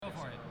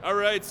All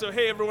right, so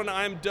hey everyone,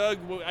 I'm Doug.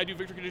 I do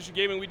Victory Condition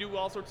Gaming. We do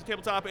all sorts of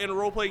tabletop and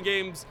role-playing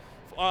games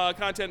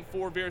content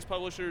for various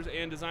publishers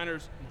and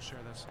designers. We'll share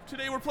this.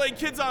 Today we're playing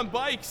Kids on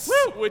Bikes,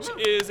 which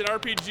is an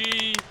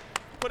RPG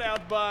put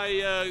out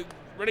by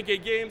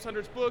Renegade Games,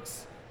 Hundreds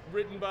Books,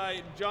 written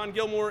by John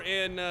Gilmore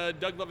and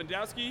Doug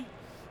Lewandowski.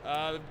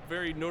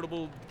 Very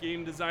notable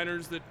game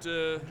designers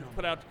that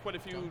put out quite a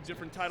few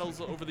different titles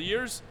over the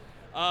years.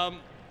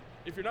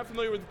 If you're not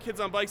familiar with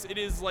Kids on Bikes, it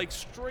is like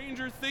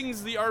Stranger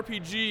Things, the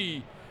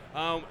RPG.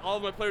 All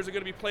of my players are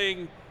going to be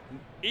playing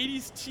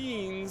 80s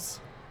teens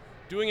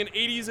doing an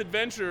 80s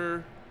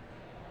adventure,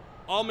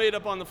 all made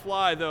up on the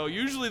fly, though.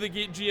 Usually the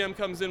GM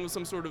comes in with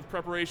some sort of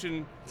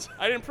preparation.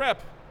 I didn't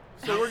prep,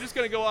 so we're just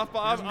going to go off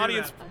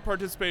audience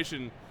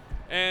participation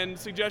and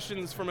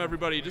suggestions from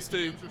everybody, just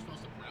to...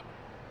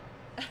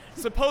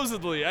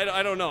 Supposedly,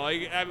 I don't know.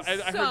 I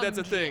heard that's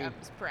a thing.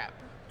 Prep.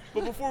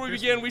 But before we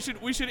begin, we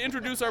should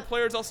introduce our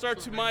players. I'll start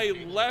to my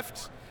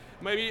left.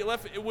 My immediate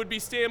left, it would be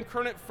Sam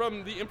Kernet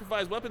from the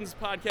Improvised Weapons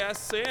podcast.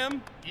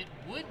 Sam? It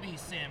would be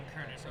Sam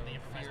Kernet from the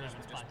Improvised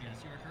Weapons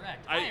podcast. You are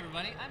correct. Hi,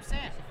 everybody. I'm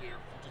Sam.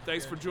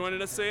 Thanks for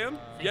joining us, Sam.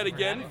 Yet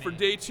again for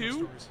day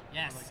 2.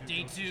 Yes,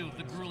 day 2,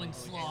 the grueling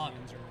slog.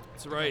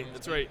 That's right.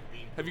 That's right.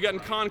 Have you gotten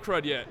con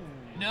crud yet?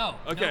 No.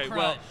 Okay. No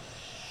Well,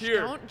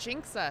 here. Don't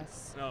jinx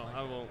us. No,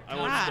 I won't. I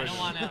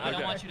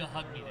don't want you to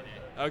hug me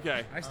today.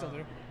 Okay. I still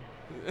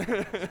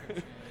do.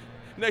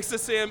 Next to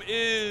Sam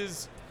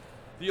is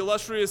the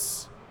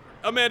illustrious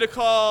Amanda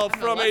Call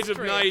from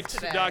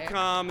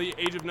AgeOfNight.com, the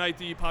Age of Night,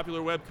 the popular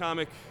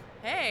webcomic.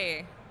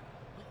 Hey,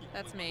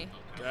 that's me.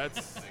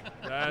 That's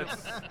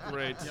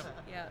great.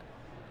 Yeah.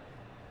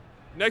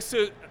 Next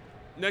to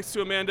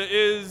Amanda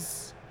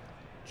is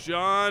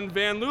John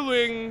Van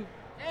Luling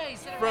Hey,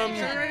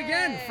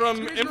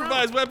 from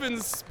Improvised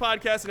Weapons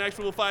podcast, an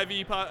actual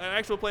 5e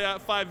play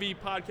 5e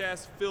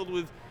podcast filled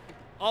with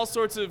all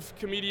sorts of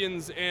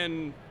comedians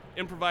and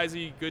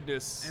improvisey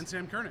goodness. And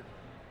Sam Kernet.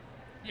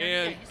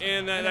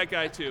 And that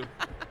guy too.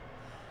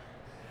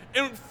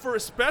 And for a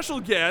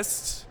special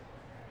guest,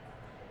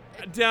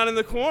 down in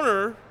the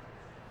corner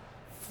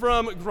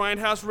from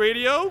Grindhouse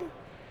Radio,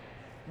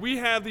 we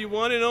have the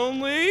one and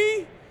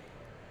only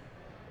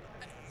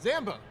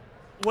Zambo.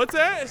 What's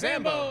that?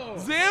 Zambo.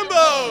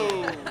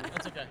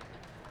 That's okay.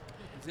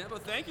 Zambo,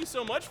 thank you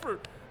so much for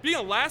being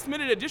a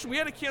last-minute addition. We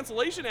had a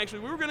cancellation, actually.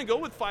 We were going to go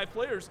with 5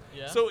 players.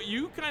 Yeah. So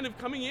you kind of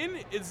coming in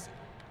is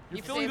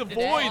you're filling the saved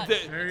void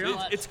the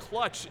that it's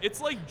clutch. It's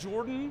like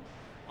Jordan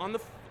at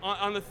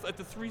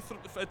the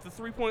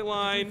 3-point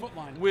line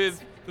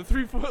with the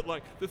 3-foot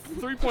line. The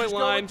 3-point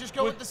line. Just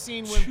go with the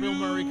scene when Bill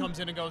Murray comes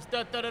in and goes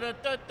da da da da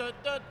da da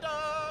da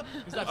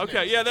da.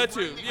 Okay, yeah, that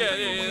too.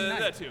 Yeah,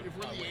 that too. If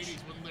we're in the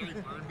 80s, wouldn't Larry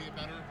Bird be a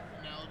better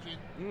analogy?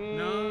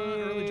 No,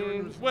 early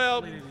Jordan was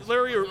Well, late 80s.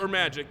 Larry or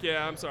Magic.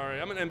 Yeah, I'm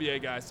sorry. I'm an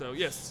NBA guy, so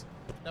yes.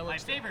 My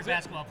favorite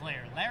basketball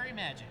player, Larry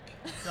Magic.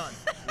 Done.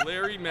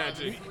 Larry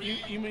Magic.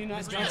 You mean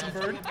not Johnson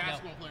Bird? The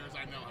basketball players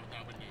I know have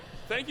now been named.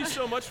 Thank you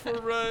so much for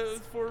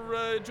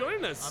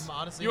joining us. I'm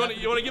honestly You want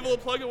happy to to give a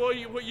little plug of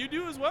what you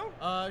do as well?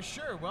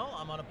 Sure. Well,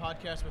 I'm on a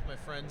podcast with my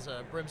friends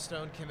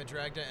Brimstone, Kim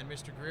Adragda, and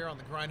Mr. Greer on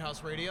the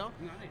Grindhouse Radio.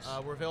 Nice.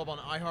 We're available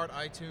on iHeart,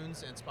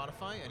 iTunes, and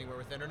Spotify, anywhere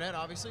with internet,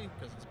 obviously,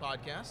 because it's a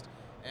podcast.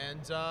 And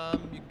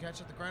you can catch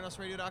it at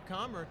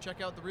thegrindhouseradio.com or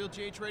check out the Real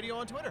GH Radio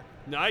on Twitter.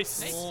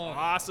 Nice.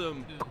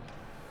 Awesome.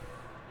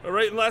 All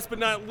right, and last but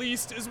not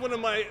least is one of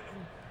my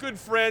good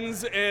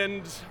friends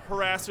and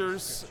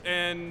harassers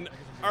and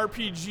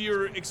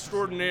RPGer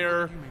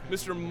extraordinaire,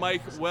 Mr.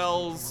 Mike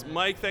Wells.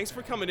 Mike, thanks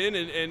for coming in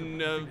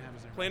and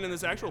playing in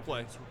this actual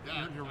play.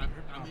 Yeah,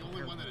 I'm the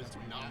only one that is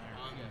not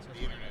on the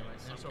internet.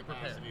 So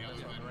prepare.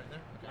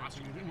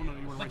 Watching.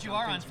 But you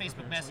are on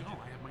Facebook Messenger.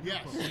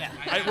 Yes.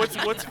 Yeah.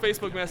 What's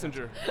Facebook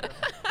Messenger?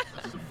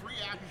 It's a free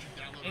app you should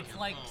download. It's on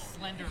like your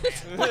Slender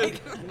Man.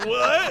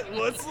 What?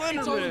 What's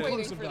It's only Slenderman?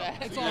 waiting for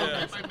that. phone. I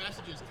get my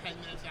messages 10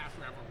 minutes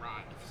after I've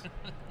arrived.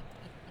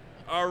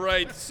 All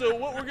right, so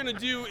what we're going to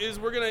do is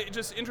we're going to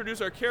just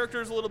introduce our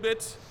characters a little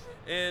bit,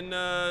 and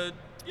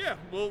yeah,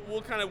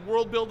 we'll kind of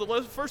world build.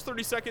 The first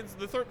 30 seconds,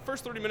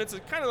 first 30 minutes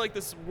is kind of like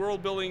this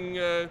world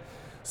building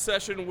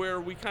session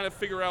where we kind of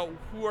figure out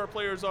who our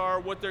players are,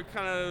 what they're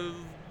kind of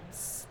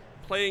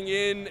playing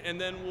in, and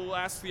then we'll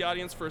ask the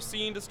audience for a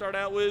scene to start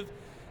out with,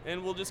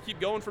 and we'll just keep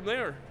going from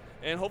there.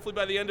 And hopefully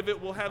by the end of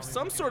it, we'll have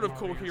some sort of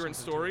coherent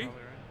story.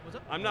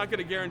 I'm not going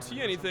to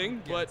guarantee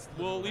anything, but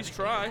we'll at least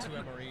try.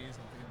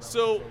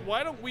 So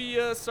why don't we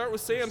start with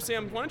Sam?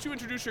 Sam, why don't you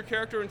introduce your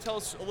character and tell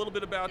us a little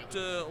bit about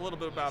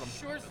him?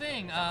 Sure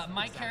thing.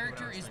 My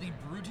character is the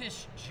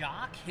brutish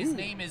jock. His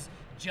name is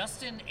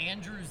Justin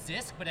Andrew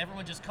Zisk, but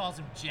everyone just calls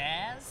him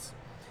Jazz.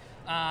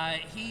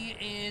 He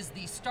is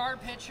the star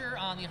pitcher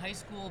on the high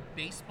school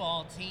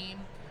baseball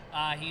team.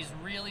 He's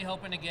really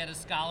hoping to get a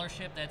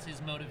scholarship. That's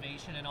his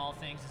motivation in all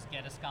things, is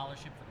get a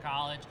scholarship for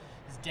college.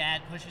 His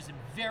dad pushes him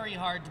very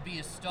hard to be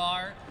a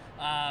star.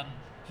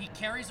 He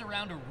carries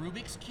around a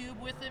Rubik's Cube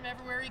with him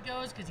everywhere he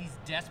goes because he's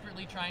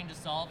desperately trying to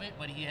solve it,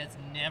 but he has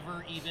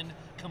never even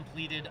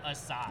completed a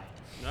side.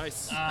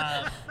 Nice.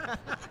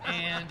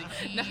 And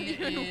Not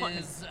even one.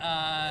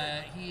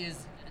 he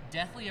is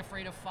deathly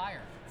afraid of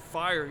fire.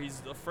 Fire.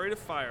 He's afraid of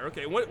fire.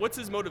 Okay. What's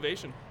his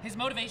motivation? His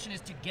motivation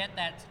is to get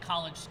that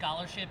college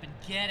scholarship and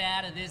get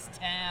out of this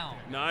town.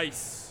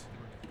 Nice.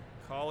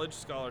 College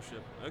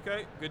scholarship.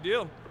 Okay. Good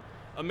deal.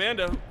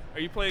 Amanda, are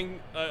you playing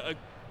a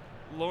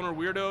loner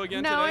weirdo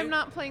again today? No, I'm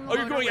not playing the Oh,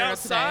 you're loner going weirdo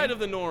outside today. of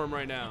the norm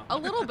right now. A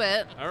little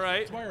bit. All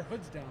right. That's why our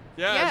hood's down.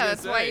 Yeah, I was Yeah, gonna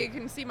that's why say. you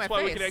can see my That's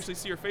why we face. can actually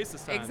see your face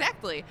this time.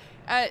 Exactly.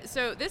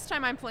 So this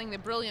time I'm playing the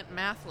brilliant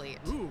mathlete.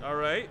 Ooh. All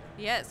right.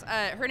 Yes.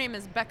 Her name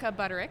is Becca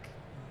Butterick.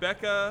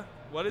 Becca,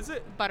 what is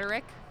it?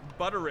 Butterick.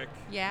 Butterick.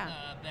 Yeah.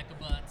 Becca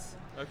Butts.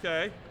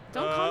 Okay.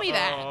 Don't call me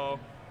that. Uh-oh.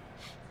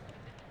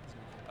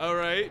 All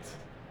right.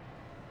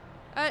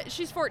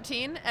 She's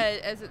 14.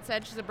 As it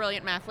said, she's a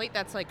brilliant mathlete.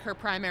 That's like her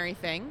primary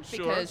thing Sure.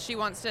 because she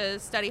wants to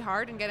study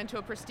hard and get into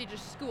a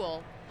prestigious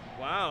school.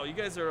 Wow, you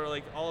guys are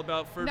like all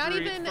about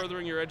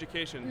furthering your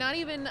education. Not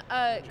even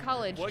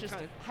college, What just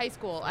kind? high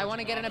school. I want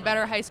to get in a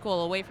better high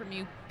school away from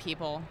you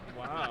people.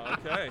 Wow,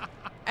 okay.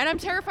 And I'm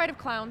terrified of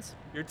clowns.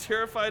 You're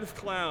terrified of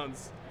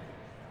clowns.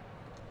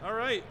 All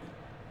right.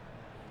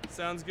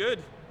 Sounds good.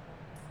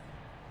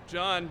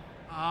 John,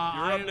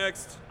 you're up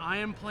next. I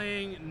am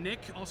playing Nick,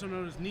 also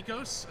known as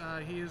Nikos.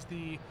 He is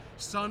the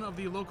son of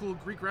the local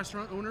Greek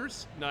restaurant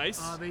owners. Nice.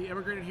 They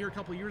immigrated here a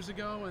couple years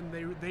ago, and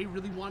they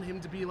really want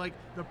him to be like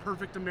the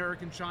perfect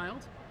American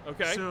child.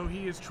 Okay. So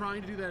he is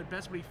trying to do that at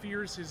best, but he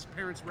fears his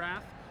parents'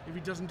 wrath if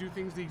he doesn't do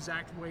things the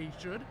exact way he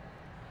should.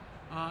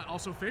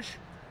 Also fish.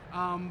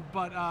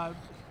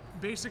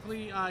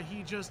 Basically,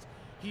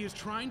 he is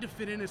trying to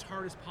fit in as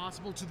hard as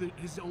possible to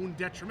his own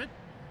detriment,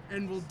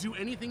 and will do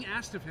anything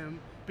asked of him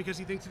because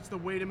he thinks it's the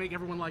way to make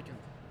everyone like him.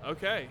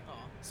 Okay.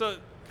 So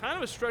kind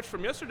of a stretch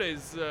from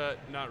yesterday's,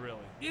 not really.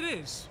 It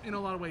is, in a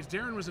lot of ways.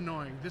 Darren was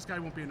annoying. This guy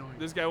won't be annoying.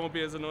 This guy won't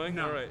be as annoying?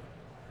 No. All right.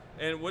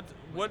 And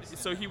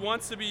so he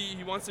wants to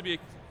be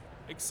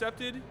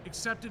accepted?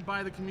 Accepted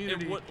by the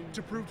community And what-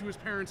 to prove to his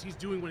parents he's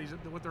doing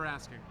what they're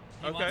asking.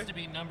 He Okay. wants to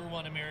be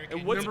 #1 American.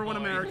 And what's- Number one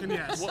boy. American,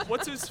 yes.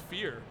 What's his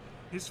fear?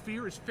 His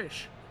fear is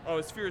fish. Oh,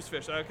 his fear is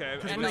fish. Okay.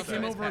 Because And when they also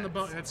came his over on the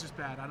boat, parents. that's just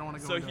bad. I don't want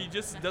to go So into he it.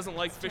 just doesn't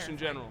like fish in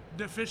general.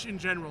 The fish in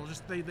general,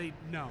 just they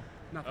no,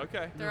 nothing.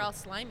 Okay. They're all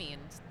slimy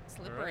and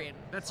slippery. And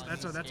That's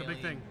a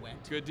big thing. Wet.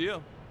 Good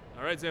deal.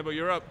 All right, Zambo,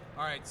 you're up.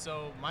 All right,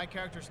 so my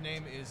character's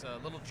name is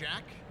Little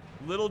Jack.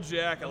 Little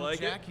Jack, I Little like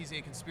Jack, it. he's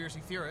a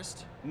conspiracy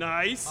theorist.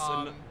 Nice.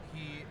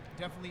 He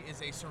definitely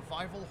is a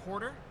survival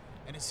hoarder,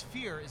 and his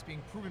fear is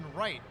being proven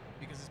right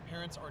because his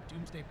parents are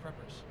doomsday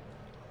preppers.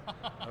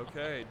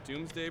 Okay,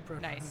 Doomsday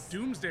Prep. nice.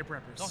 Doomsday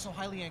preppers. He's also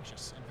highly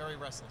anxious and very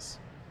restless.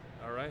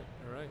 All right.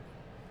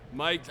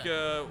 Mike,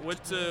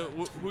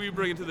 who are you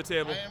bringing to the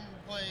table? I am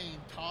playing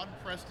Todd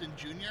Preston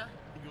Jr.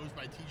 He goes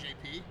by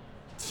TJP.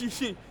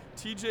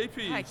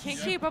 TJP. I can't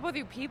keep up with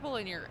you people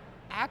and your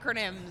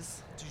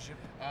acronyms.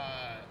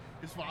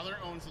 His father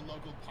owns a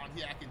local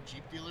Pontiac and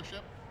Jeep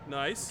dealership.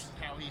 Nice. This is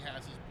how he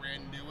has his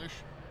brand newish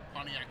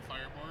Pontiac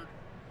Firebird.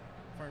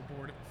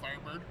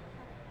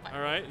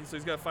 All right, so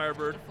he's got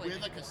Firebird.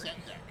 With a cassette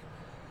deck.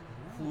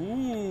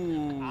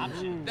 Ooh,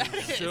 That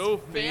is so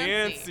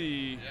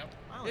fancy. fancy. Yep.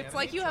 It's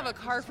like you have a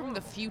car from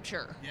the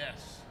future.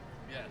 Yes.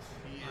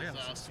 He is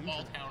this is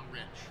small town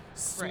rich.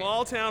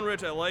 Small town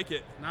rich, I like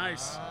it.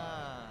 Nice.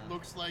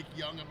 Looks like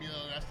young Emilio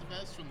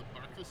Estevez from the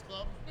Breakfast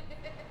Club.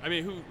 I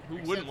mean, who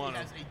Except wouldn't want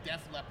he him? has a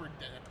Def Leppard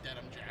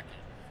denim jacket.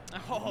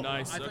 Oh,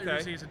 Nice. I thought you were going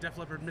to say Okay. he's a Def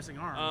Leppard missing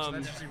arms. Um,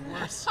 That's just even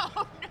worse.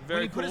 Very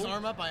when he put his cool.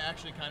 arm up, I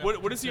actually kind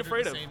of. What is he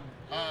considered afraid the of?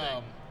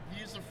 same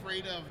He's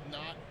afraid of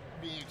not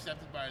being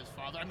accepted by his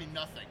father. I mean,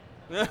 nothing.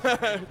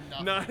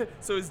 Not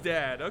so his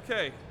dad.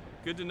 Okay,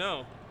 good to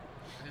know.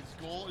 His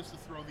goal is to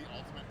throw the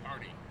ultimate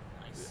party.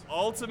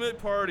 Ultimate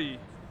party.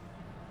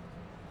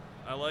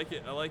 I like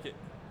it.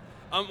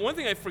 One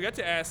thing I forgot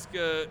to ask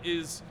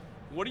is,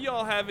 what do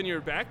y'all have in your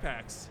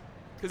backpacks?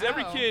 Because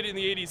every Oh. kid in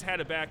the '80s had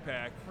a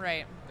backpack,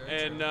 right.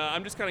 and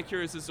I'm just kind of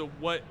curious as to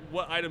what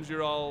items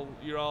you're all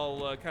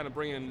kind of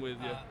bringing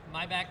with you.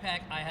 My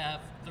backpack, I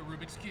have the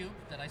Rubik's Cube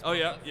that I spoke Oh,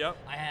 yeah, of. yep.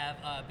 I have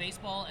a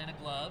baseball and a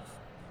glove.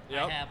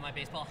 Yep. I have my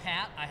baseball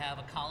hat. I have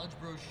a college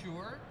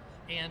brochure,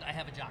 and I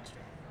have a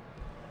jockstrap.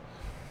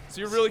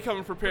 So you're really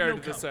coming prepared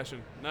No to this cup.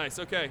 session. Nice.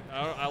 Okay.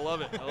 I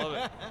love it.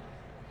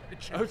 It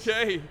checks.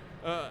 Okay.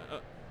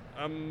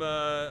 I'm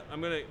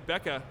gonna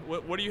Becca.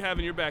 What do you have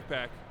in your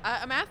backpack?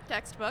 A math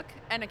textbook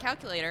and a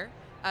calculator,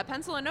 a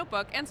pencil and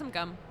notebook, and some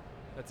gum.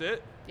 That's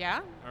it.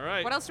 Yeah? All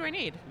right. What else do I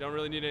need? You don't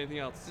really need anything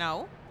else.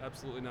 No.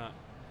 Absolutely not.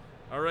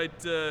 All right.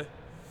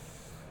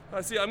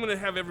 See, I'm gonna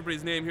have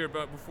everybody's name here,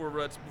 but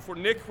before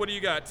Nick, what do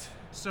you got?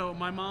 So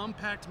my mom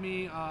packed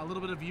me a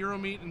little bit of gyro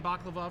meat and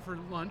baklava for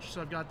lunch,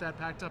 so I've got that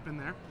packed up in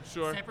there.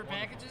 Sure. Separate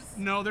packages?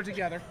 No, they're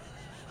together.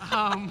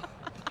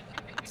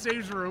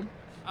 Saves room.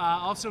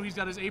 Also, he's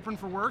got his apron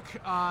for work,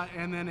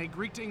 and then a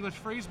Greek to English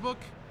phrase book,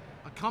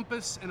 a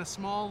compass, and a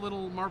small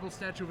little marble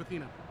statue of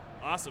Athena.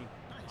 Awesome.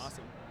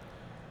 Awesome.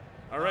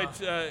 All right,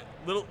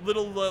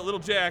 little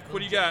Jack, what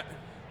do you got?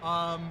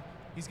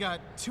 He's got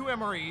 2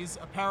 MREs,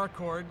 a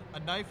paracord, a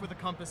knife with a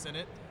compass in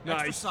it,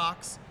 extra Nice.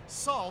 socks,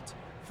 salt,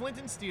 flint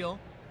and steel,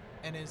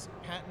 and his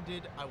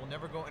patented "I will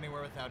never go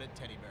anywhere without it"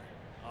 teddy bear.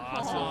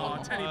 Awesome. Aw,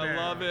 teddy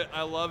bear.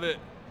 I love it.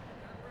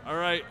 All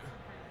right.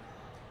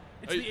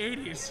 It's the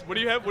 80s. What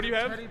do you have?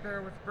 Teddy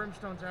bear with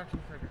Brimstone's action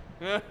figure.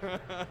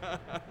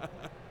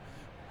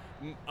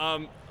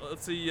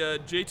 Let's see,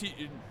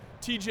 TJP.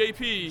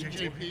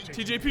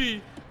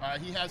 TJP.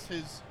 He has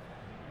his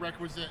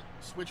requisite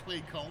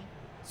switchblade comb.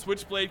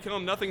 Switchblade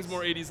comb. Nothing's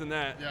more 80s than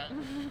that. Yeah.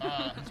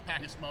 His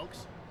pack of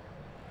smokes.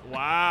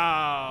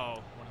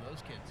 Wow. One of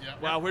those kids. Yeah.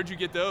 Wow. Where'd you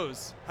get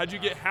those? How did you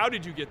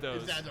get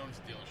those? His dad owns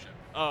a dealership.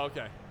 Oh,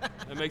 okay.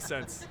 That makes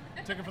sense.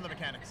 Took it from the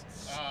mechanics.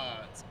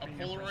 A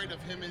Polaroid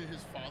of him and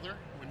his father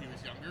when he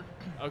was younger.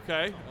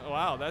 Okay.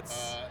 Wow.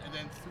 That's. And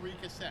then 3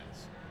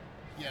 cassettes.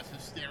 He has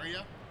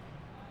Hysteria.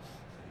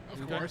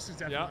 Of course, it's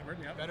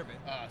definitely Yeah. Better be.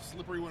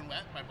 Slippery When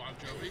Wet by Bon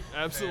Jovi.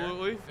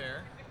 Absolutely.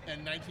 Fair.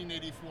 And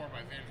 1984 by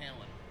Van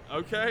Halen.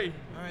 Okay.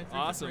 All right, 3 for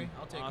Awesome. 3.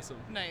 I'll take awesome.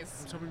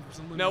 Nice. I was hoping for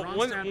some Now, Linda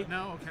one- Ronstadt, but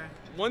no, okay.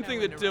 One thing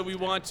that we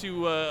want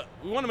to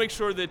make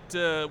sure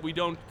that we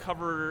don't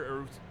cover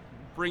or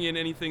bring in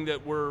anything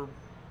that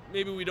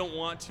maybe we don't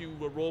want to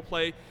role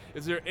play.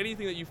 Is there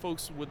anything that you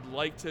folks would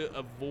like to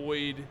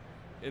avoid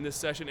in this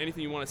session?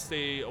 Anything you want to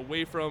stay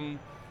away from?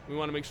 We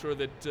want to make sure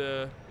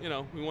that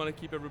we want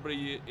to keep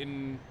everybody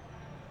in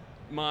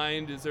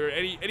mind. Is there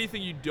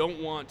anything you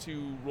don't want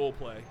to role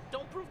play?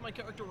 Don't prove my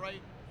character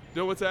right.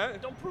 No, what's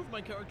that? Don't prove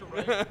my character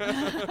right.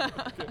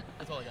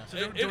 That's all I got. So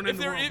don't end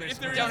the world, If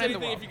basically. there is Don't end the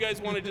anything, world. if you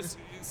guys want to just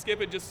skip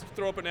it, just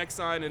throw up an X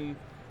sign and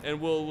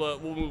we'll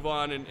move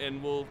on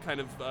and we'll kind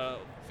of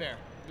Fair.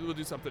 we'll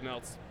do something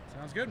else.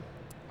 Sounds good.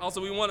 Also,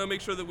 we want to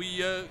make sure that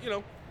we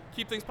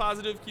keep things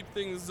positive, keep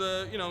things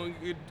in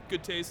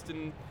good taste,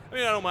 and I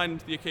don't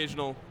mind the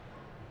occasional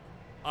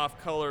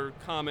off-color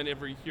comment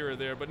every here or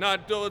there, but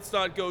let's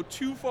not go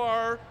too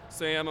far.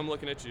 Sam, I'm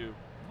looking at you.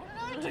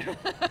 What did I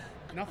do?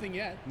 Nothing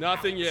yet.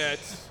 Nothing yet.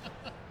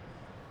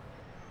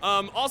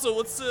 Also,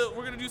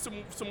 we're gonna do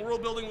some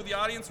world building with the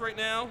audience right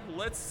now.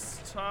 Let's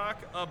talk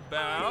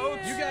about.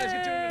 You guys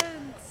get to it.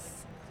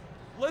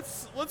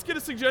 Let's get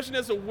a suggestion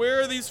as to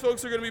where these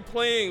folks are going to be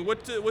playing.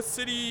 What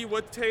city?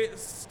 What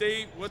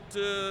state?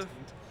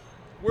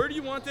 Where do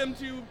you want them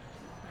to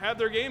have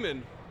their game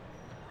in?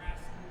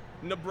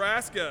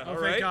 Nebraska. Oh, All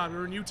thank right. God. We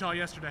were in Utah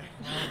yesterday.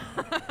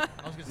 I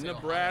was gonna say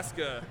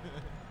Nebraska.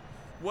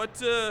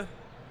 What?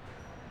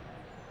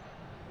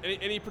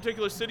 Any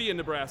particular city in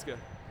Nebraska?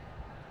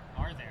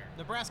 Are there?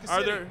 Nebraska Are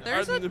City. there?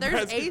 There's are a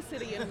Nebraska-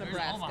 city in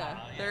Nebraska. Omaha, yeah.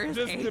 There's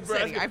Just a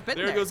Nebraska. city. I've been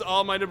there there. goes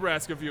all my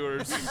Nebraska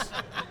viewers.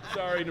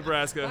 Sorry,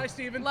 Nebraska. Bye,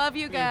 Steven. Love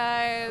you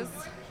guys.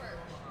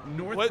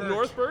 North What? Birch.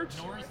 North Birch?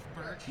 North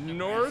Birch.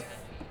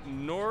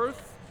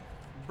 North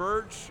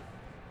Birch,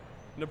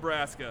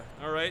 Nebraska.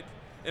 All right.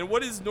 And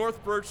what is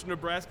North Birch,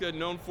 Nebraska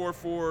known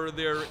for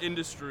their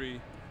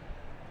industry?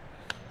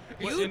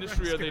 What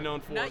industry are they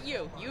known for? Not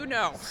you. You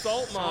know.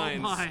 Salt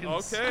mines.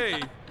 mines.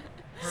 Okay.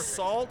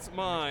 Salt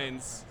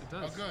mines. It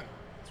Oh, does. good.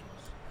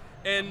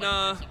 And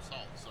Some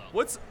salt, so.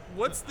 what's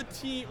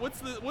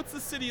the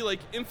city like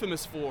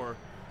infamous for?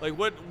 Like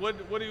what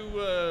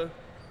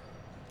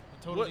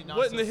Totally not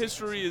what so in the secret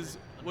history is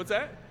secret. what's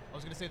that? I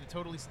was gonna say the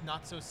totally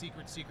not so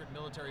secret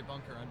military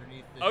bunker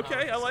underneath. The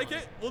Okay, power I like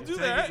facility. it. We'll do He's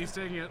taking it, that. He's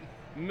taking it.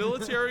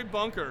 Military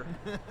bunker.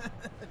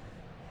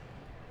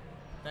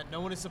 That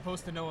no one is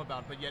supposed to know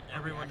about, but yet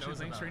everyone actually knows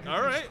playing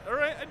about. Stranger All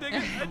right. I dig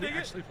it. I Are we dig it.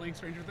 actually playing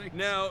Stranger Things?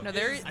 Now, No,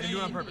 there is. I didn't do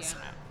it on purpose.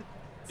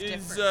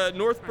 is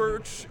North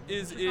Birch?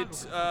 Is it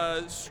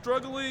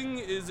struggling?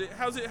 Is it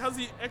how's it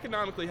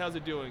economically? How's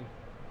it doing?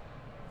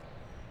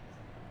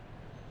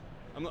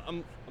 I'm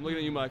looking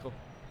at you, Michael.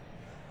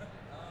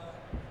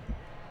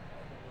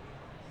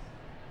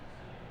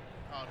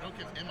 Oh, don't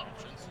give him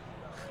options.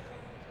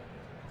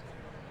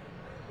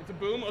 It's a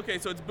boom. Okay,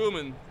 so it's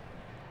booming.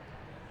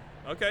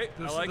 Okay,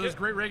 Those, I like those it.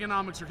 great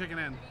Reaganomics are kicking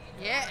in.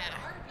 Yeah.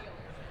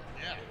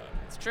 Yeah.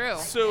 It's true.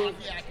 So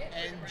Pontiac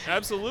and Jeep.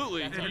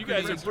 absolutely, That's you a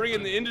guys good are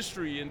bringing the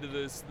industry into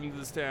this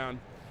town.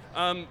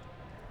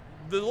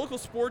 The local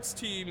sports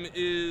team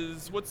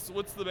is what's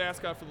the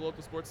mascot for the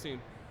local sports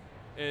team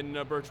in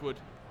Birchwood?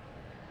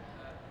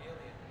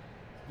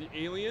 The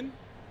Alien.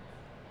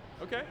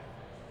 Okay.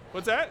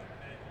 What's that?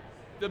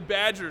 The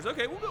Badgers.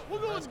 Okay, we'll go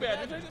with the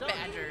Badgers.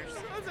 Badgers.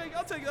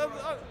 I'll take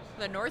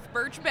The North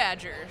Birch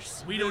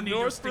Badgers. We don't need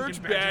your North Birch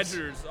stinking badges.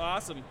 Badgers.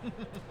 Awesome.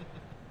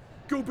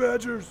 Go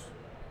Badgers.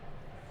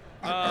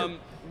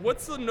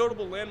 What's the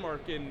notable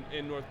landmark in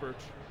North Birch?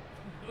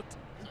 So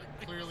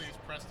clearly, it's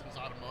Preston's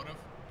Automotive.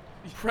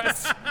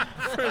 Press.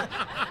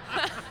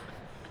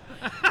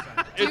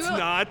 It's you-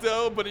 not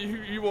though, but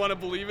you want to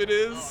believe it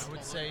is. I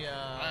would say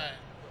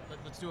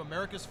let's do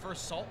America's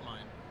first salt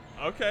mine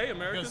Okay,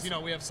 America's.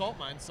 because we have salt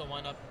mines, so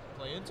why not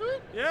play into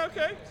it? Yeah,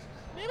 okay.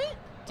 Maybe.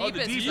 Oh,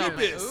 the Deepest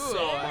deepest salt.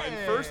 salt Ooh. mine.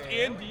 First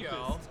Hey, and there we deepest.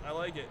 go. I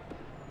like it.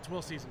 It's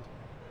well seasoned.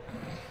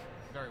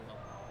 Very well.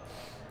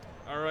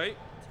 All right.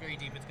 very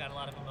deep. It's got a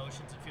lot of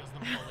emotions. It feels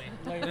them fully.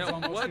 Layers Now,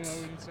 almost, what- you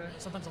know, we'd say.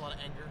 Sometimes a lot of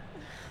anger.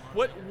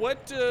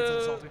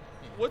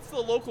 What's the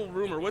local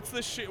rumor? What's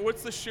the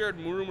shared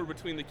rumor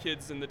between the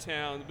kids in the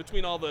town,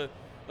 between all the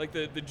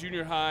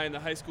junior high and the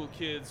high school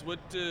kids? What?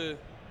 The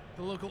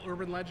local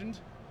urban legend.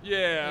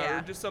 Yeah,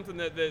 or just something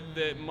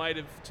that might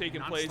have taken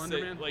Not place Slender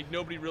that Man? like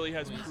nobody really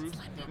has proof.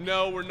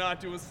 No, we're not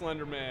doing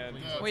Slender Man.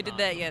 We did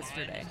that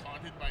yesterday. Mine is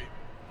haunted by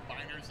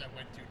miners that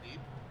went too deep.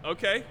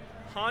 Okay,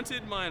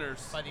 haunted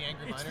miners. By the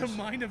angry It's miners. the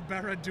mind of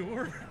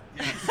Barad-dûr.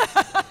 They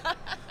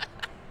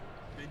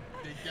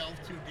delve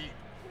too deep.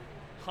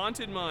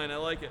 Haunted mine. I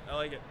like it.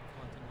 Haunted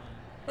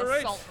All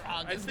right. Salt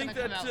Frog I is think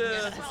gonna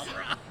that come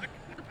out.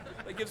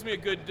 that gives me a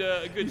good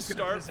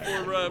start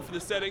for the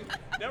setting.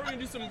 Now we're gonna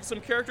do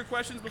some character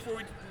questions before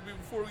we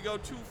go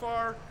too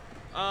far.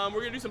 We're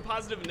gonna do some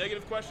positive and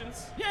negative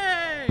questions.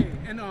 Yay!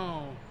 And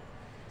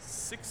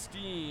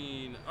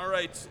 16. All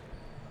right.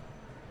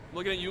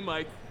 Looking at you,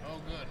 Mike. Oh,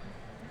 good.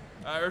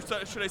 Or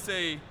should I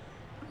say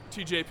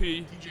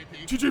TJP?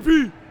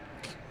 TJP.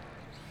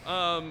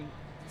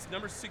 It's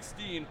number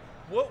 16.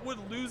 What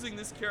would losing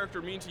this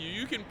character mean to you?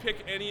 You can pick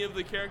any of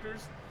the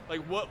characters.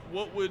 Like what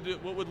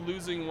would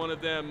losing one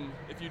of them,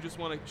 if you just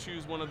want to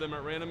choose one of them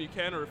at random, you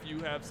can, or if you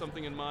have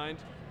something in mind.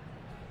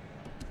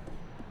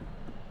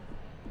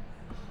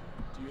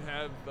 Do you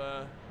have?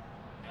 I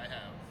have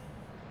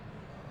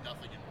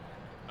nothing in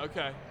mind.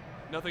 Okay,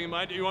 nothing in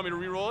mind. Do you want me to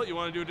re-roll it? You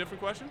want to do a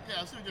different question? Yeah,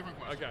 let's do a different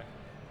question. Okay.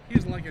 he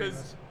doesn't like any of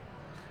 'Cause- this.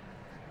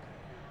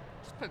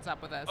 Just puts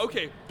up with us.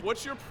 Okay.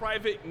 What's your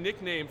private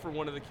nickname for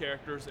one of the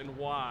characters and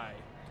why?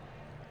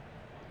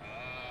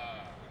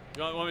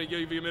 You want me to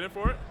give you a minute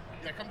for it?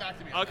 Yeah, come back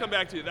to me. I'll come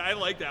back to you. I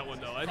like that one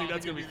though. I think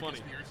that's gonna be the funny.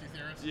 Conspiracy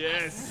theorist?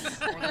 Yes.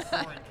 Or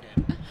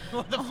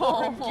the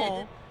foreign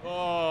kid. Oh,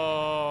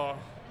 Oh.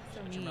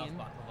 so Your mouth mean.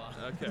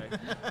 baklava. Okay.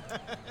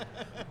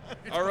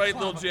 All right,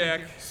 little baklava, Jack.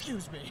 thank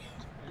Excuse me.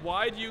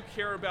 Why do you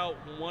care about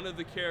one of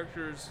the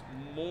characters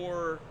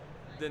more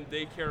than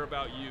they care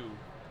about you?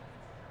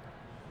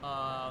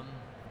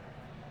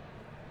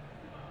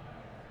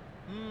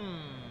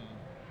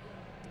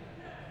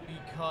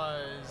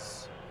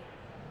 Because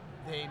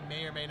they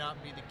may or may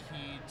not be the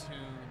key to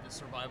the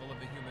survival of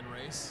the human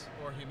race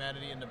or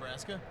humanity in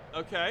Nebraska,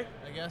 Okay.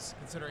 I guess,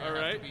 considering All I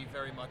have right. to be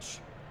very much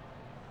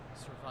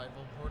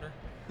survival hoarder.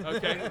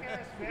 Okay.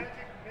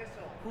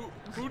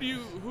 Who do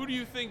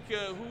you think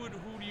who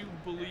do you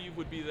believe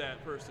would be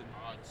that person?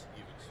 Odds,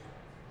 evens.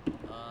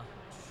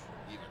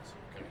 Evens.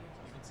 Okay.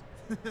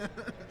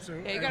 So,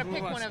 Yeah, you gotta who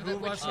pick of us- one of who the-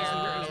 which us is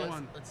character is the is-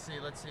 one. Let's see.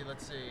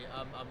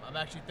 I'm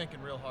actually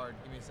thinking real hard.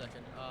 Give me a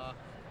second.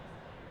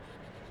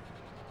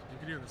 You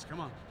can do this. Come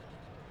on.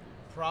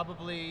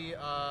 Probably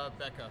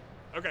Becca.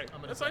 Okay. I'm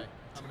gonna That's say. fine.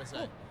 I'm gonna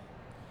say.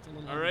 It's a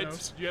little All right.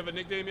 overdose. Do you have a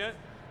nickname yet?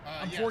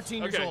 I'm Yes.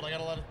 14 years Okay. old. I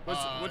got a lot of.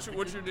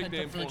 What's your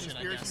nickname for him? Confusion,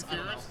 I Conspiracy guess. I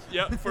don't know. theorist?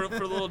 Yeah, for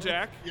little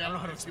Jack. Yeah, I don't know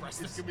how to it's express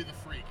It's this. gonna be the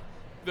freak.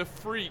 The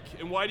Freak.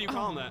 And why do you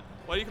call him that?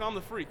 Why do you call him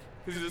the Freak?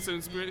 Because he's a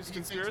He thinks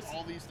conspiracy?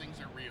 all these things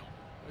are real.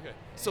 Okay.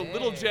 So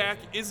Little Jack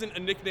isn't a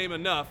nickname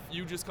enough.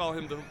 You just call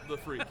him the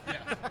Freak. Yeah.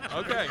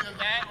 Okay. Either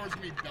that or it's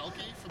gonna be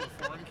Belky for the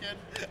foreign kid.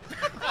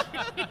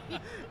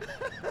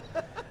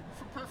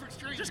 For perfect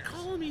strangers. Just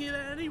call me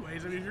that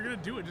anyways. I mean, if you're gonna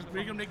do it, just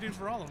make them nicknames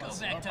for all of Go us.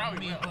 back to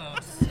probably will.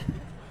 Meepos.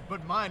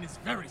 But mine is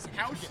very How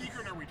significant.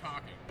 secret are we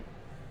talking?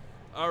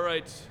 All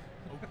right.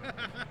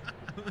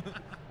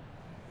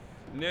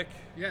 Nick,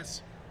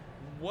 Yes.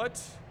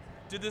 what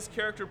did this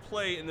character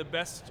play in the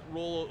best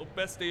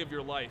day of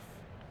your life?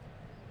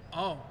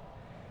 Oh,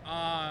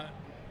 I've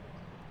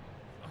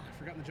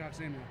forgotten the jock's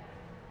name now.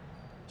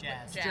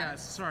 Jazz.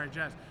 Jazz. Sorry,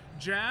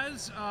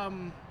 Jazz.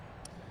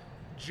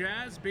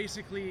 Jazz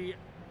basically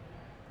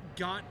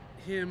got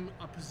him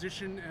a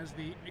position as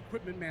the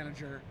equipment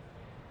manager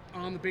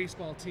on the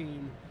baseball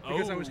team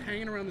because I was Oh.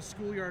 hanging around the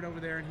schoolyard over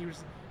there, and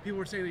people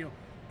were saying,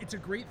 it's a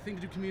great thing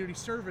to do community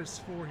service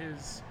for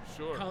his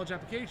Sure. college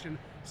application.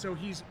 So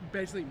he's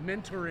basically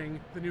mentoring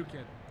the new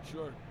kid.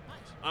 Sure.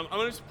 I'm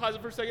going to just pause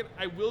it for a second.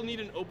 I will need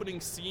an opening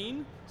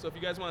scene. So if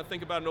you guys want to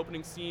think about an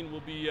opening scene,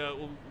 we'll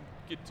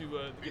get to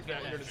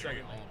that here in a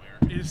second.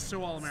 It is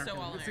so all American.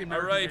 So It's the All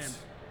American right, game.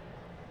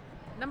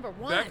 Number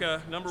one.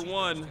 Becca, number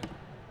one.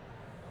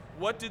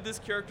 What did this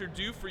character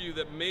do for you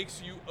that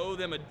makes you owe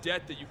them a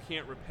debt that you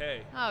can't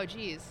repay? Oh,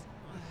 geez.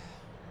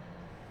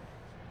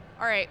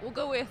 All right, we'll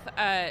go with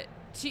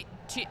TJP.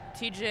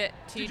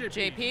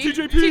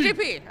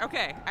 TJP.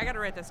 Okay, I gotta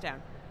write this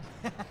down.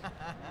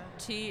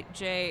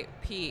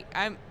 TJP.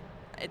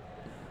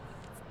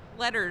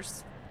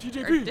 Letters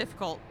TJP. are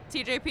difficult.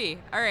 TJP.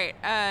 All right.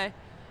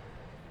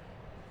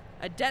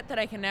 A debt that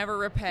I can never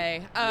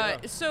repay. Yeah.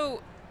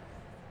 So,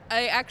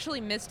 I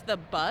actually missed the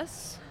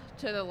bus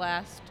to the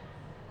last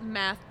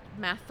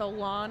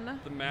mathalon.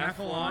 The mathlon.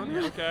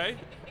 Mathlon. Okay.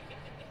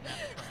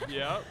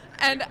 Yeah.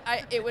 And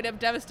it would have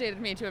devastated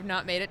me to have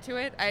not made it to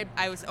it.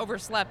 I was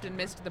overslept and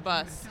missed the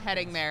bus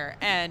heading there,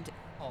 and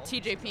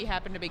TJP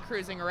happened to be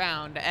cruising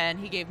around, and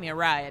he gave me a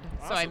ride,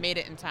 so I Awesome. made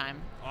it in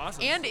time.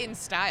 Awesome. And in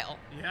style.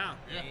 Yeah.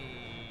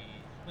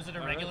 Was it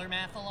a regular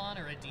mathalon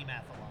or a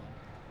demathalon?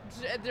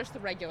 Just the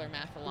regular It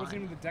wasn't mathalon,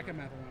 even the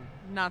decamathlon.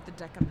 not the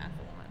decamathalon.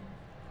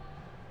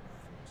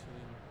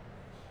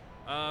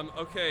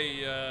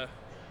 Okay,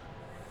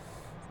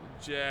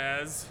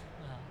 Jazz.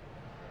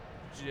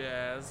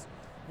 Jazz.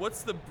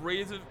 What's the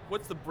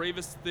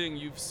bravest thing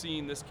you've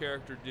seen this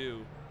character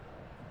do?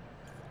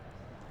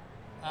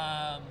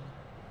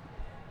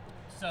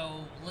 So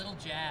Little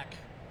Jack.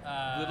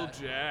 Little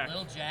Jack.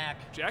 Little Jack.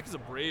 Jack is a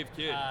brave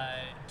kid.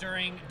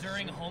 During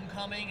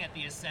homecoming at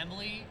the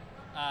assembly,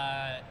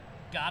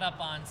 got up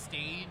on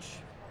stage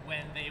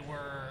when they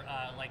were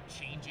like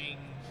changing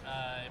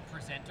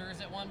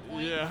presenters at one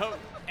point. Yeah.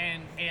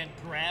 And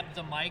grabbed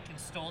the mic and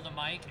stole the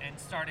mic and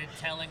started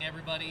telling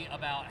everybody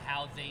about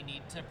how they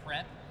need to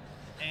prep.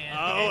 And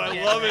I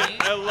get love ready.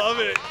 it. I love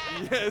it.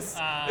 Yes.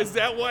 Is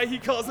that why he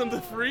calls him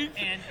the freak?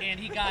 And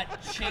he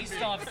got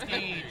chased off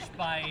stage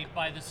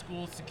by the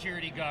school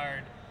security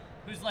guard,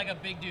 who's like a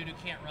big dude who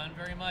can't run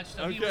very much.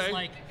 So he was Okay.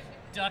 like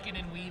ducking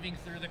and weaving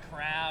through the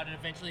crowd, and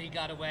eventually he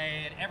got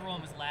away, and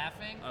everyone was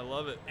laughing. I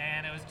love it.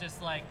 And it was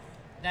just like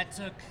that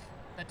took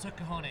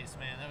cojones,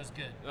 man. That was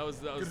good. That was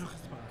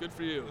good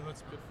for you.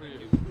 Good for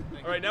you.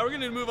 Thank All right, now we're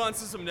going to move on to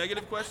some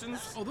negative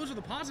questions. Oh, those are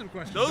the positive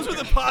questions. Those are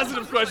the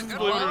positive questions,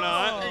 believe it or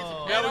not. It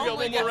Now we got only one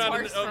more gets round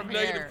worse of from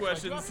negative here. I do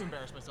have to questions.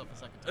 embarrass myself a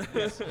second time.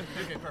 Yes.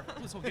 Okay,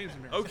 perfect. This whole game's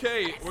embarrassing.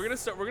 Okay, we're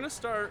gonna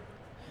start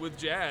with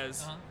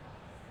Jazz. Uh-huh.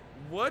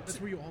 What That's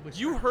where you always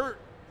you start. hurt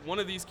one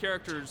of these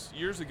characters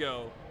years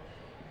ago.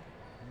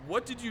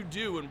 What did you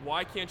do, and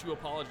why can't you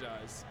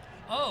apologize?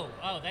 Oh,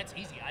 that's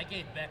easy. I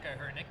gave Becca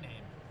her nickname.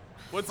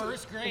 What's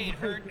First grade,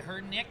 her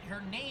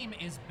name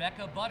is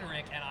Becca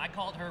Butterick, and I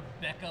called her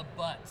Becca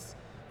Butts,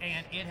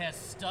 and it has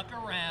stuck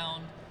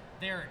around.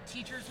 There are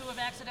teachers who have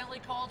accidentally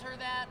called her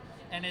that,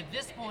 and at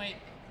this point,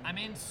 I'm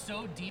in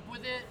so deep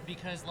with it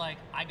because like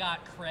I got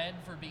cred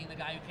for being the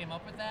guy who came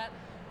up with that.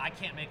 I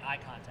can't make eye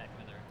contact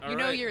with her. All You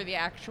know right. you're the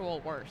actual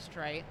worst,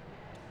 right?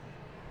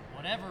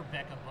 Whatever,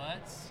 Becca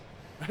Butts.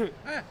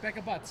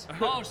 Becca Butts.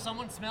 Oh,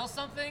 someone smells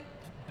something?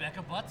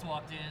 Becca Butts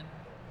walked in.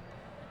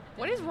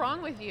 What is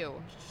wrong with you?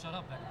 Shut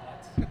up, Becca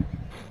Butts.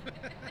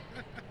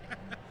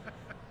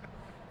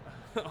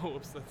 Oh,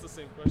 whoops, that's the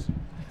same question.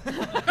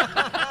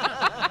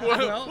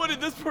 What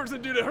did this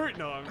person do to hurt?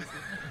 No, I'm just.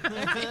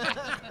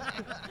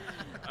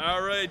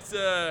 All right.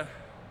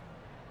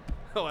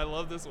 Oh, I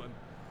love this one.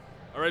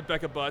 All right,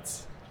 Becca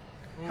Butts.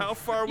 How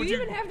far would You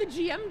you? even have the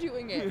GM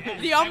doing it.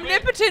 The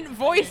omnipotent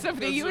voice of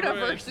the That's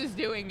universe right. is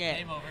doing it.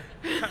 Game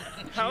over.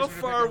 How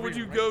far would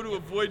you go to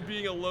avoid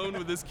being alone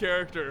with this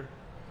character?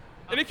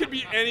 And it could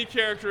be any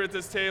character at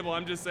this table.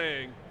 I'm just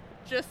saying.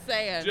 Just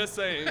saying. Just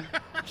saying.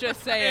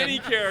 Just saying. Any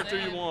character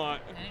you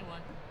want. Anyone?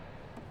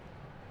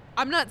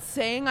 I'm not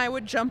saying I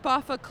would jump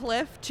off a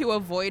cliff to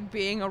avoid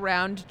being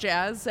around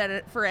Jazz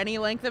for any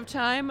length of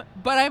time,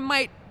 but I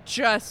might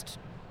just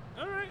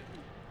All right.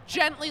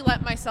 gently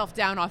let myself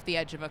down off the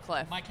edge of a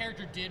cliff. My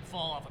character did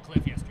fall off a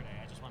cliff yesterday.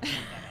 I just want to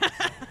point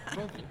that out.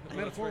 Both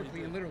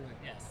metaphorically and literally.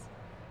 Yes.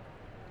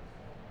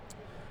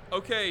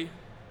 Okay.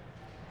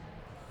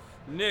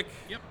 Nick.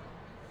 Yep.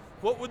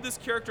 What would this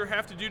character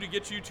have to do to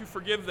get you to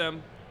forgive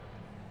them?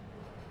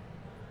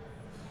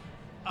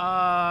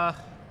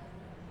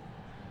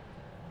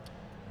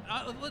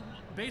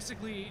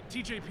 Basically,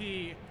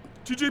 TJP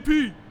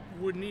TJP.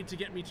 would need to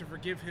get me to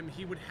forgive him.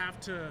 He would have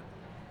to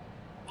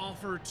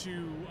offer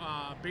to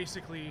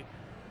basically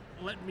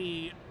let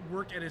me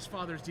work at his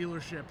father's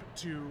dealership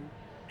to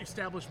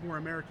establish more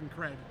American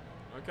cred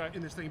Okay.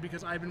 in this thing,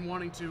 because I've been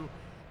wanting to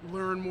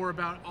learn more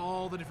about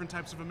all the different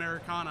types of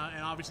Americana,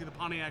 and obviously the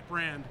Pontiac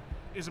brand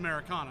is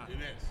Americana. It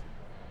is.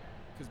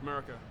 Because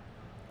America.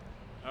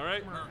 All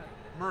right.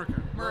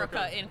 America.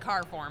 Murica in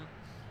car form.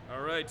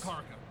 All right.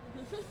 Cargo.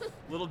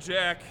 Little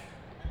Jack.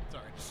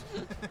 Sorry.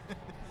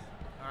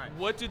 All right.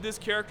 What did this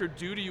character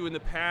do to you in the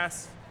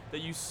past that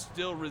you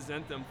still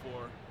resent them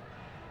for?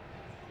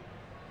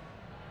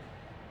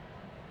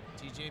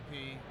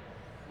 TJP.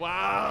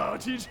 Wow,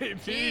 TJP.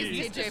 Jeez,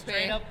 He's just TJP.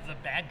 straight up the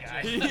bad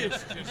guy. He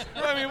is.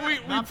 I mean, we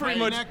Not pretty playing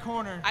much. that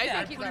corner. I Yeah,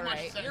 think he's pretty all much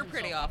right. set You're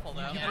pretty himself awful,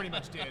 though. You pretty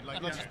much did.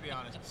 Like, let's just be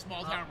honest.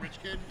 Small town rich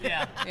kid.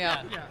 Yeah.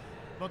 Yeah. Yeah.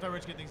 Both our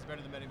rich kid thinks he's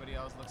better than anybody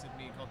else. Looks at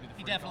me, calls me the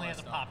He freak, definitely all has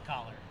a that pop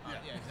collar.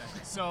 stuff. Yeah,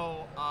 exactly.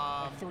 So,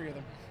 Like 3 of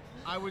them.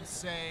 I would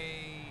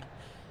say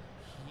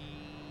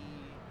he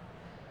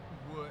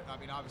would. I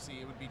mean, obviously,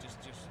 it would be just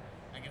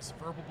I guess,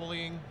 verbal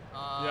bullying.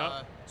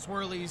 Yep.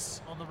 Swirlies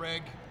on the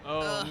reg.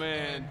 Oh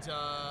man, And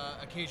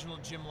occasional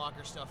gym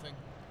locker stuffing.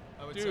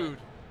 I would say. dude,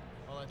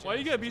 All that why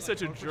you jazz. gotta be Is that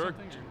such a code for jerk,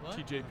 something, or what?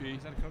 TJP?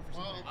 Is that a code for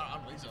Well, something? I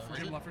don't think so. it's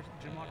a Gym lockers?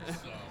 Gym lockers?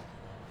 So,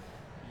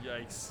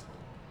 Yikes.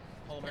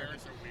 All American.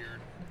 parents are weird.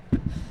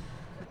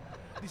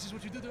 This is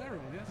what you do to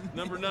everyone, yes?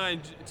 Number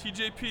 9,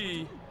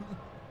 TJP.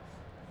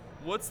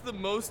 What's the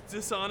most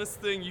dishonest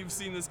thing you've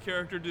seen this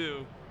character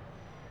do?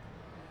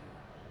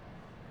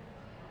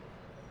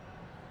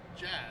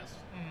 Jazz,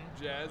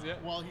 Jazz, yeah.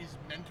 while he's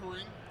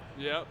mentoring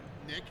Yep.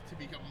 Nick to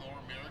become more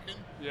American,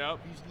 Yep.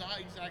 he's not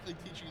exactly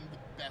teaching him the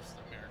best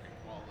American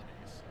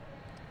qualities.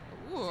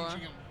 Ooh.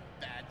 Teaching him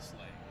bad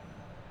slang.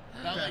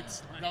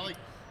 Not like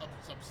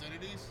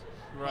obscenities.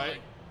 but Right.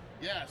 Like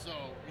Yeah, so,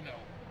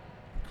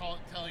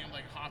 telling him,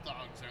 like, hot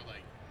dogs are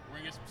like, we're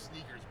going to get some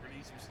sneakers. We're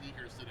going to eat some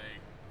sneakers today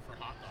for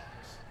hot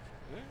dogs.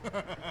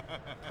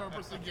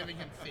 Purposely giving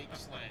him fake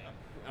slang.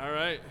 All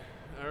right.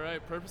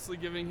 Purposely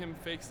giving him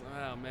fake slang.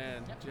 Oh,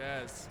 man.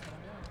 Jazz.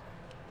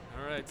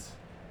 All right.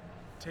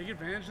 Take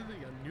advantage of the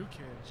new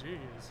kid.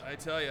 Jeez. I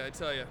tell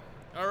you.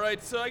 All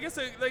right, so I guess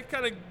that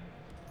kind of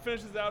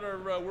finishes out our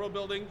world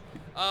building.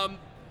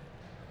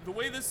 The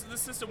way this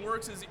system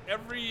works is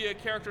every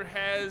character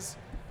has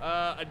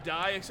a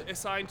die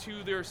assigned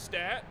to a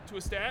stat.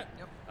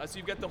 Yep. So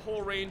you've got the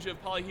whole range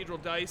of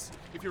polyhedral dice.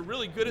 If you're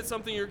really good at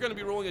something, you're going to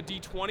be rolling a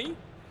d20.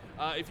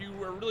 If you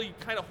are really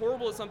kind of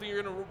horrible at something,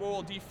 you're going to roll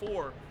a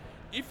d4.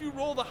 If you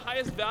roll the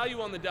highest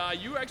value on the die,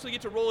 you actually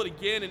get to roll it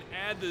again and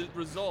add the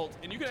result.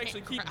 And you can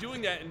actually keep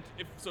doing that. And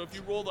if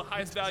you roll the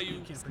highest value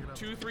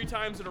 2-3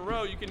 times in a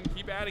row, you can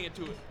keep adding it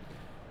to it.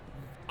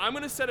 I'm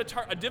going to set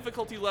a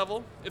difficulty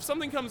level. If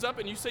something comes up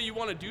and you say you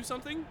want to do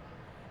something,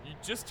 you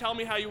just tell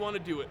me how you want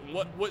to do it and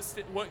what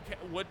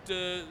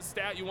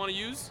stat you want to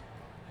use,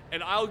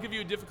 and I'll give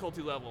you a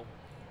difficulty level.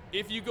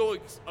 If you go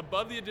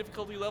above the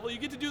difficulty level, you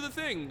get to do the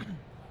thing.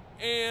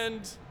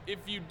 And if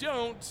you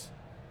don't,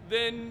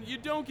 then you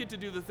don't get to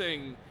do the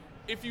thing.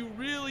 If you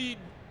really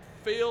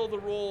fail the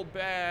roll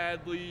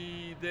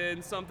badly,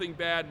 then something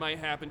bad might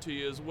happen to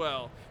you as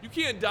well. You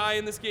can't die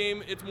in this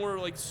game. It's more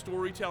like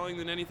storytelling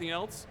than anything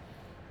else.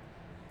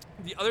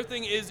 The other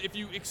thing is, if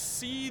you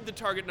exceed the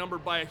target number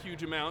by a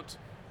huge amount,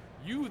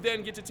 you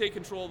then get to take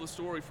control of the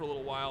story for a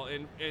little while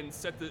and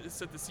set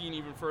the scene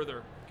even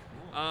further.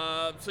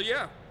 So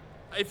yeah,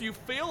 if you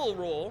fail a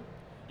roll,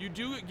 you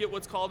do get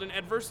what's called an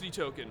adversity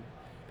token.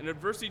 An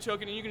adversity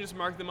token, and you can just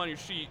mark them on your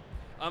sheet.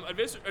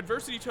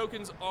 Adversity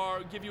tokens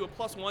give you a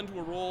 +1 to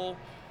a roll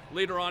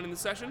later on in the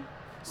session.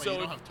 Wait, So you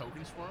don't have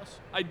tokens for us?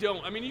 I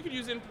don't. I mean, you could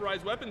use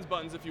improvised weapons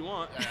buttons if you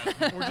want,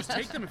 Or just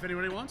take them if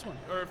anybody wants one.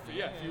 or if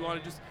you want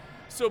to just.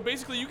 So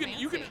basically, you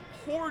can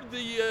hoard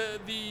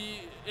the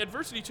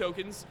adversity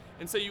tokens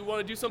and say you want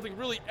to do something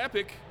really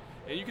epic,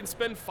 and you can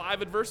spend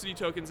 5 adversity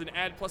tokens and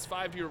add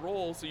 +5 to your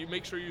roll, so you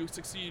make sure you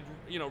succeed,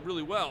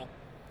 really well.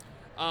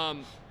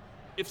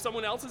 If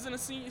someone else is in a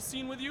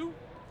scene with you,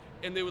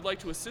 and they would like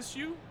to assist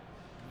you,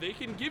 they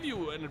can give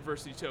you an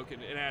adversity token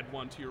and add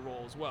 1 to your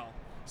roll as well.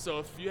 So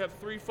if you have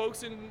 3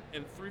 folks and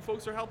 3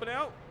 folks are helping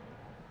out,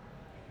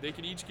 they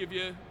can each give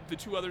you, the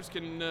 2 others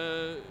can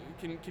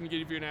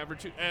give you an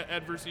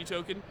adversity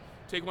token,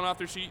 take 1 off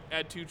their sheet,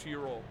 add 2 to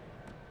your roll.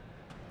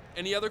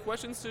 Any other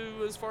questions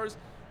as far as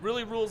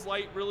really rules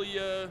light, really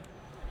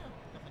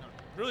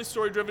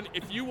story driven?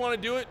 If you want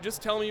to do it,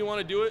 just tell me you want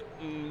to do it,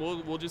 and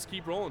we'll just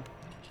keep rolling.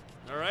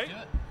 All right. Do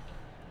it.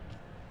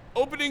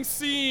 Opening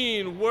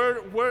scene.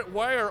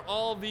 Why are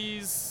all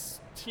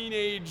these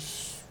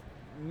teenage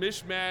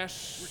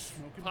mishmash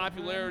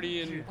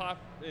popularity and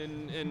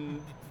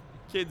and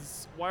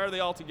kids? Why are they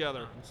all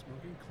together? I'm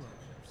smoking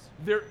cloves.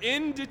 They're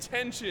in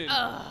detention.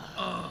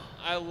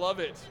 I love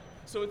it.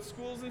 So it's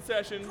school's in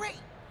session. Great.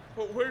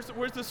 But where's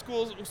the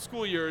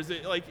school year? Is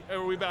it like,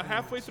 are we about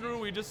halfway through? Are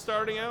we just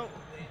starting out?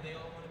 They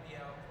all want to be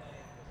out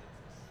playing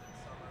because it's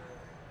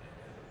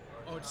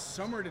summer. Oh, it's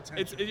summer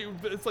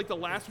detention. It's like the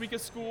last week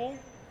of school,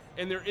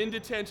 and they're in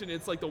detention.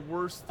 It's like the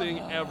worst thing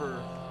ever.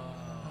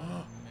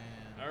 Oh,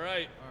 man. All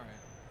right. All right.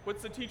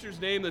 What's the teacher's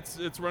name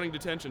that's running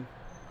detention?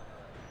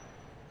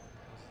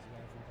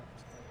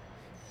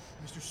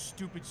 Mr.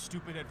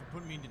 Stupid Head for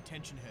putting me in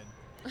detention head.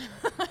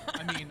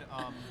 I mean,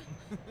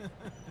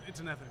 It's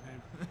an epic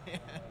name.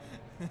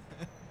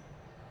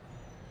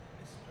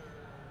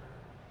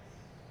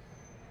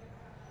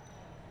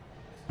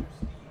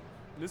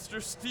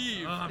 Mr.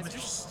 Steve. Mr.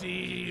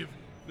 Steve.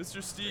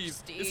 Mr. Steve.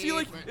 Steve.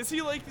 Is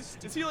he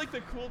like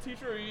the cool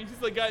teacher? Or he's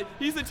the guy.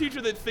 He's the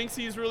teacher that thinks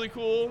he's really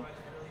cool,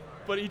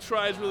 but he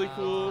tries really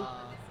cool.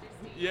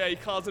 Yeah, he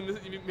calls him.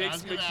 He I makes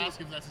was going to sure-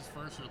 ask if that's his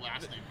first or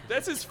last name. 'cause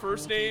That's he's his a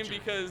first cool name teacher.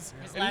 because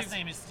His and last he's-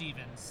 name is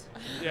Stevens.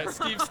 Yeah,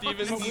 Steve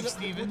Stevens. Steve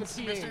Stevens.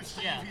 Mr.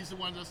 Steve, Yeah. he's the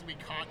one that's going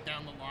to be caught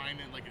down the line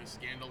in like a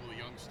scandal with a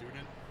young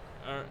student.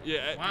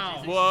 Yeah.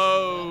 Wow.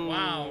 Whoa.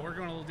 Wow, we're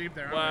going a little deep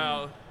there. aren't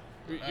Wow.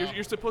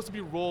 You're supposed to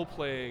be role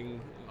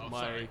playing, Oh,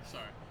 Mike.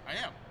 sorry. I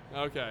am.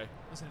 Okay.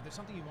 Listen, if there's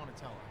something you want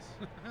to tell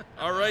us.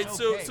 All right. It's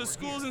So okay, so we're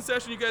school's here. in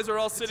session. You guys are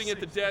all sitting at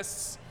the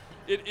desks.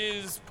 It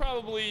is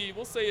probably,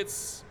 we'll say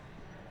it's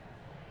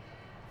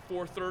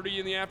 4:30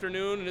 in the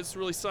afternoon, and it's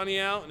really sunny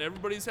out, and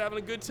everybody's having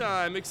a good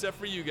time except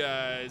for you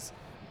guys.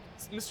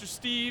 Mr.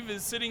 Steve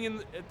is sitting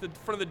at the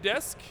front of the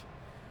desk,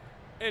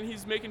 and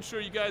he's making sure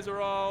you guys are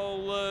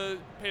all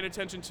paying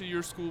attention to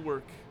your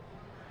schoolwork.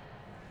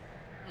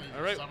 Is it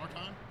All right.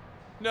 Summertime?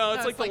 No, it's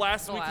No, like it's the like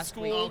last the week of last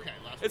school. week. Oh, okay,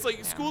 last It's week.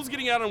 like school's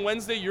getting out on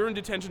Wednesday. You're in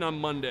detention on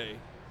Monday.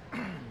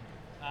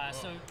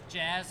 So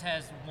Jazz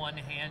has one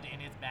hand in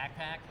his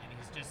backpack, and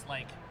he's just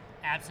like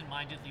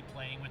absent-mindedly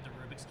playing with the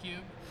Rubik's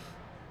Cube.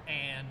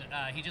 And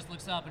he just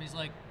looks up and he's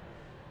like,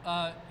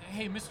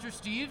 hey, Mr.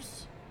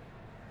 Steves?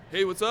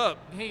 Hey, what's up?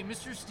 Hey,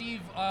 Mr.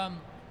 Steve,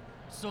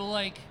 so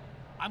like,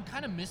 I'm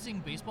kind of missing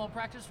baseball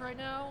practice right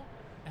now.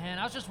 And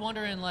I was just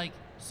wondering, like,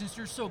 since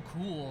you're so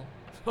cool,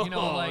 You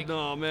know, Oh, like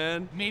no,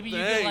 man. maybe you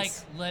could like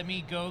Thanks. let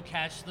me go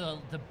catch the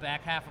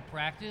back half of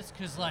practice,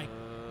 cause like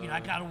I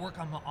gotta work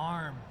on my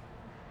arm.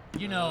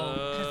 You know,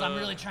 cause I'm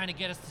really trying to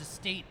get us to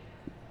state.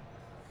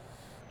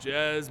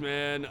 Jazz,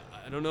 man,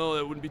 I don't know.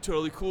 That wouldn't be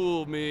totally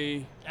cool of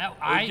me.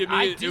 I it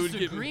would give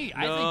disagree. me-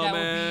 I think No, that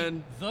man.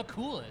 would be the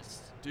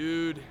coolest.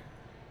 Dude.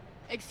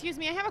 Excuse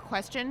me, I have a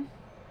question.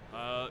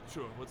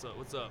 Sure. What's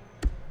up?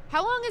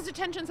 How long is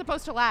detention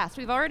supposed to last?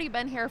 We've already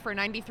been here for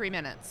 93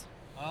 minutes.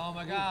 Oh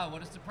my God!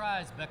 What a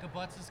surprise! Becca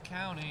Butts is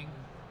counting.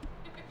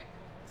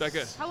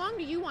 Becca. How long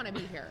do you want to be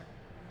here?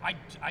 I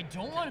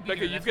don't want to be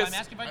Becca, here. That's why I'm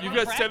asking if I you've go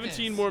to got practice.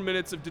 17 more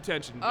minutes of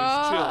detention. Just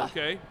Ugh.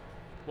 chill, okay?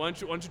 Why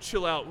don't you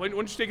chill out? Why don't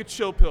you take a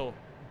chill pill,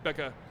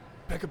 Becca?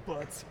 Becca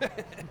Butts.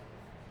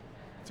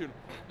 Dude.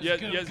 Yeah,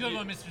 Good, yes, good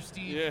one, Mr.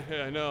 Steve.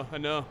 Yeah, I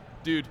know.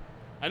 Dude,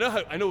 I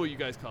know what you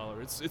guys call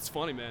her. It's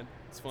funny, man.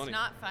 It's funny. It's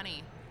not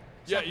funny.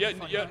 Yeah,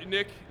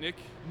 Nick.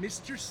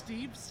 Mr.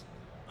 Steves,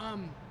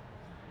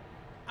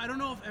 I don't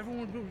know if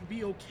everyone would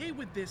be okay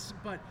with this,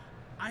 but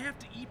I have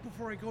to eat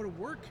before I go to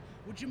work.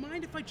 Would you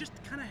mind if I just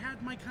kind of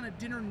had my kind of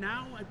dinner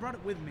now? I brought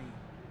it with me.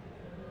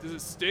 Does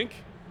it stink?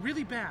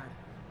 Really bad.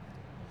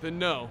 Then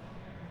no.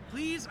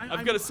 Please,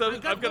 I've got a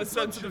low blood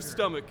sensitive sugar.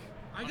 stomach.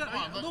 I got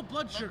Come on, low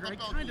blood sugar. Let I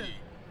Belky kind of. eat.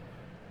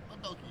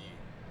 Let Belky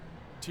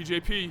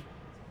eat. TJP.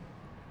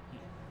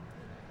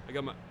 I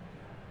got my.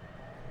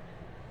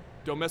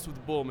 Don't mess with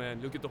the bull, man.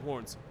 You'll get the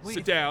horns. Wait, Sit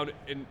if- down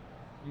and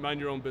mind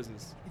your own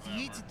business. If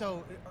he eats it,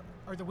 though,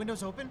 are the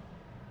windows open?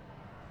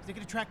 They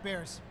could attract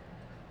bears.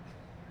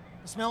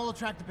 The smell will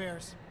attract the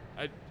bears.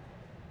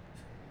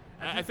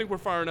 I think we're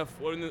far enough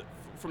from the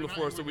Not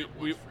forest that even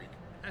we a blood freak.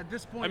 At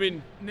this point, I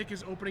mean- Nick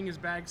is opening his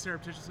bag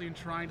surreptitiously and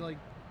trying to like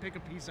pick a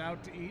piece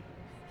out to eat.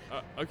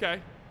 okay.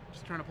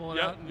 Just trying to pull it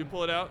Yep, out. and- you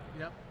pull it out.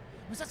 Yep.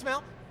 What's that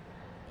smell?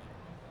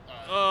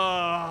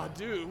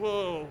 Dude,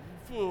 whoa.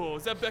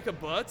 Is that Becca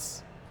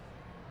Butts?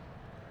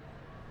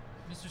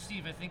 Mr.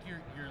 Steve, I think you're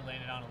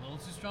laying it on a little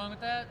too strong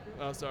with that.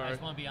 Oh, I sorry.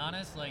 just want to be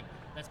honest. Like,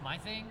 that's my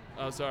thing,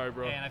 Oh, sorry,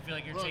 bro. and I feel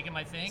like you're Bro, taking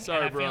my thing.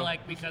 sorry, and I bro. feel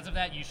like because of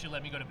that, you should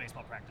let me go to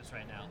baseball practice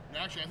right now.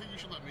 Actually, I think you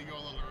should let me go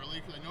a little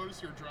early because I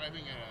noticed you're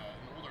driving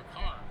an older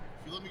car.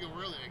 If you let me go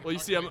early, I can Well, you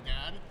talk see, to my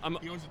dad. I'm-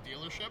 He owns a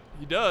dealership,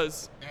 He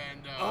does.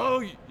 and Oh,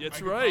 that's I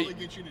could right. probably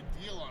get you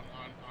a deal on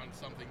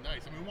something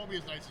nice. I mean, it won't be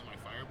as nice as my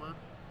Firebird,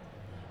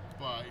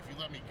 but if you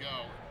let me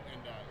go,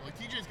 and like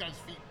TJ's got his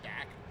feet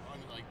back on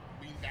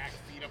being back,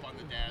 feet up on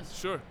the desk.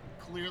 Sure.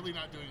 Clearly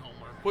not doing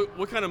homework.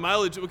 What kind of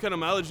mileage? What kind of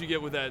mileage you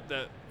get with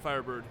that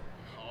Firebird?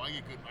 Oh, I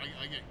get good.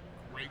 I get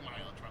great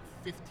mileage, about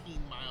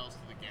 15 miles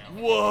to the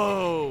gallon.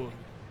 Whoa.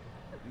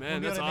 Man, We'll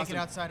be that's able to make awesome. it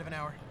outside of an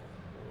hour.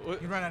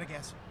 What- You run out of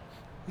gas.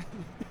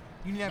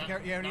 You need to have,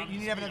 Not- you not need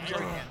to have speed, another I jerry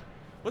don't- can.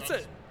 What's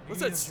That's- that?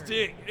 What's You that need a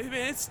stink? Hey,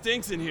 man, it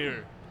stinks in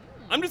here.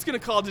 I'm just gonna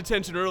call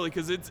detention early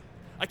because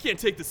I can't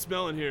take the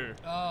smell in here.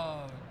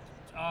 Oh.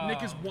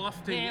 Nick is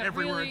wafting man,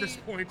 everywhere really? at this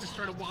point, just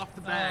trying to waft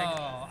the bag.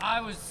 Oh,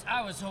 I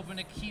was hoping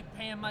to keep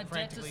paying my debt to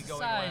Frantically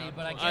going society, around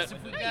but I closing guess if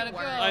we windows. gotta No,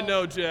 go. you weren't. I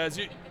know, Jazz.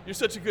 You're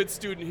such a good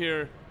student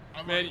here,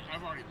 man.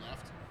 I've already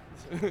left.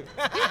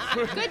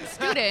 Good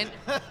student.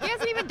 He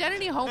hasn't even done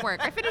any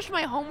homework. I finished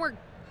my homework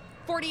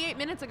 48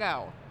 minutes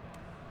ago.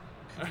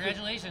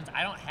 Congratulations,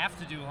 I don't have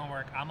to do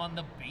homework. I'm on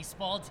the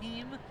baseball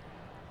team.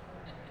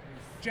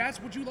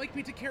 Jazz, would you like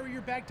me to carry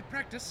your bag to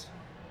practice?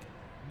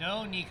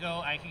 No,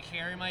 Nico, I can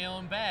carry my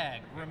own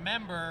bag.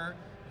 Remember,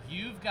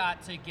 you've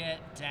got to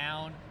get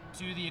down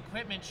to the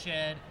equipment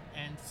shed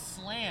and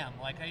slam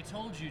like I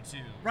told you to.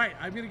 Right,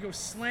 I'm gonna go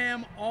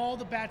slam all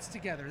the bats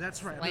together.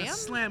 That's right. I'm gonna Slam?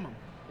 slam them.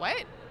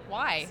 What?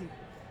 Why?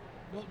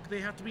 Well, they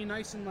have to be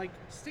nice and like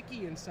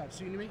sticky and stuff.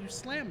 So you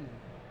slam them.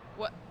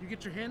 What? You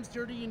get your hands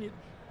dirty and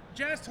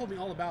Jazz told me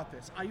all about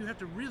this. You have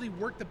to really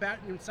work the bat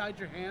inside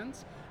your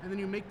hands, and then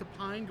you make the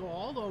pine go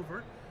all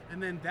over,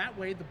 and then that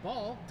way the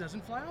ball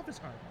doesn't fly off as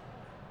hard.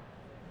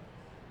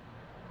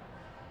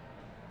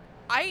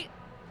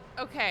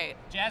 Okay.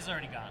 Jazz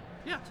already gone.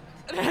 Yeah.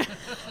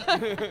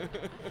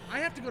 I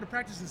have to go to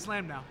practice and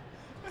slam now.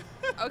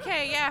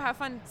 Okay, yeah, have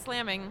fun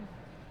slamming.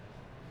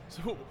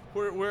 So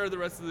where are the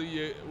rest of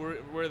the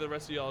where are the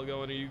rest of y'all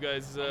going? Are you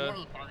guys? I'm going to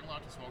the parking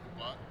lot to smoke a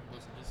butt.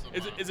 Listen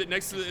to some. Is it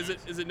next to the,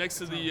 is it next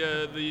to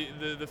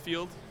the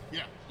field?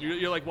 Yeah.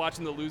 You're like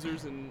watching the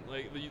losers and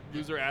like the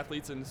loser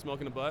athletes and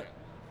smoking a butt.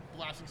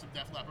 Blasting some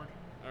Def Leppard.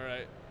 All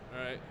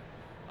right.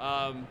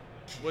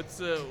 What's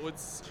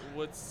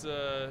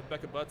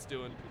Becca Butts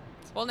doing?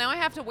 Well, now I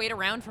have to wait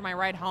around for my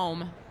ride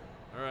home.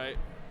 All right.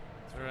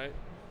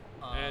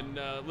 And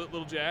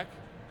little Jack.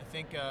 I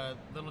think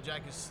Little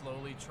Jack is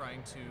slowly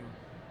trying to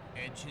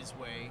edge his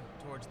way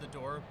towards the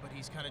door, but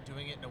he's kind of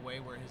doing it in a way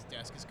where his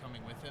desk is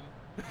coming with him.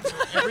 So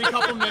every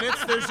couple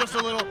minutes, there's just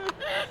a little.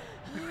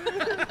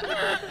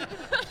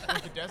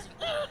 With the desk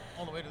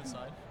all the way to the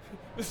side.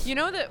 You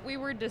know that we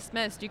were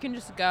dismissed. You can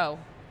just go.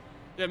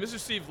 Yeah, Mr.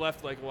 Steve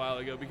left like a while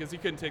ago because he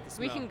couldn't take the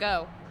smell. We can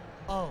go.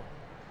 Oh,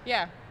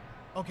 Yeah.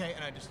 okay.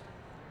 And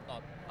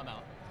I'm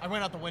out. I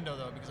went out the window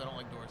though because I don't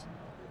like doors.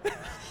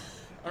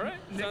 All right.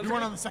 Sounds We weren't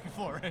good. on the second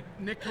floor, right?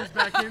 Nick comes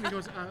back in and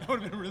goes, That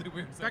would have been really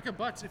weird. Becca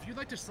Butts, if you'd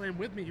like to slam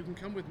with me, you can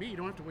come with me. You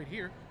don't have to wait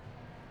here.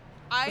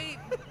 I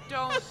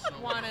don't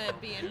want to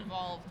be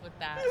involved with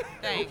that.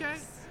 Thanks.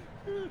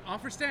 Okay.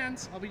 Offer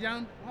stands. I'll be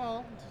down.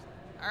 Oh.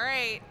 All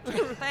right.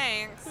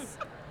 Thanks.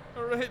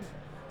 All right.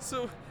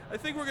 So I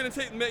think we're gonna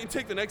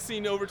take the next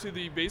scene over to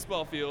the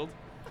baseball field,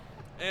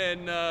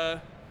 and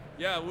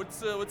yeah,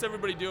 what's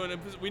everybody doing?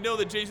 We know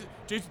that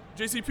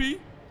JCP.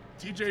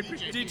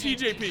 TJP.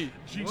 TJP.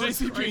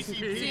 JCP.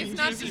 See, it's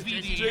not just,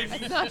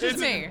 it's not just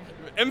me.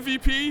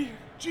 MVP.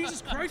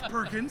 Jesus Christ,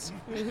 Perkins.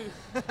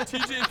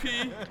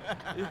 TJP.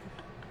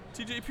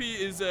 TJP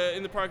is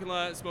in the parking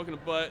lot smoking a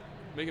butt,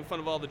 making fun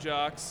of all the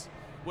jocks.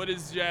 What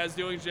is Jazz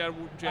doing? Jazz.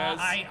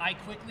 I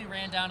quickly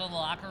ran down to the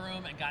locker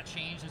room and got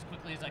changed as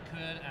quickly as I could,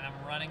 and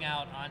I'm running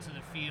out onto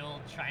the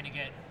field trying to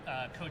get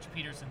Coach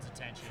Peterson's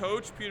attention.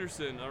 Coach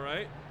Peterson. All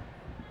right.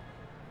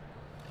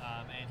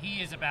 And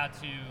he is about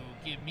to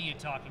give me a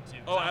talking to.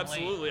 Oh, I'm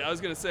absolutely. late. I was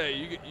gonna say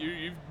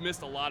you've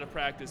missed a lot of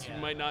practice. Yeah.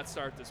 You might not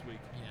start this week.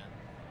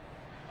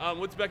 Yeah.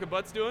 What's Becca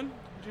Butts doing?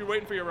 You're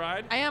waiting for your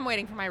ride? I am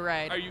waiting for my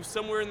ride. Are you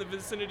somewhere in the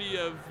vicinity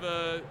of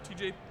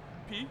TJP?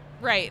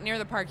 Right, near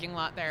the parking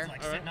lot there. It's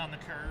like All sitting right. on the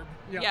curb.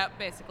 Yep,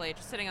 basically,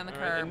 just sitting on the All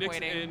right, curb and Nick's,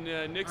 waiting.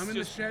 And Nick's I'm in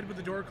the just shed with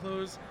the door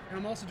closed, and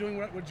I'm also doing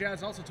what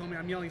Jazz also told me.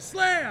 I'm yelling,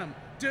 slam!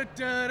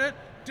 Da-da-da,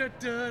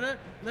 da-da-da,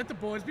 let the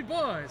boys be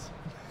boys.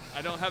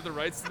 I don't have the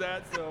rights to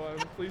that, so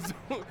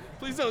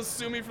please don't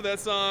sue me for that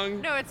song.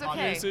 No, it's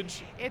okay.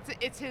 Usage.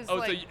 It's his Oh,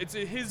 like. it's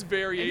his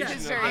variation.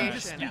 His of it. I'm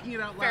just variation. speaking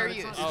it out loud. Fair It's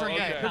use. not- Oh, it's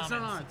okay. It's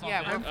not on. It's all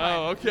Yeah, good. we're fine.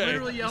 Oh, okay.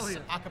 Literally yelling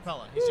it.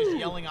 Acapella. He's just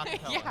yelling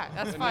acapella. Yeah,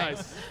 that's fine.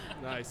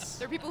 Nice.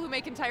 There are people who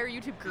make entire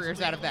YouTube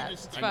careers out of that.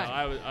 It's I know.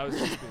 fun. I was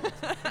just being.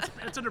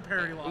 It's under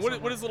parody law.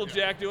 What is little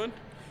Jack doing?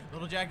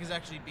 Little Jack is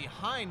actually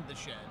behind the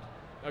shed.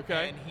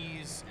 Okay. And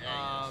he's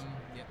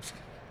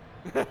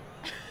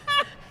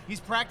he's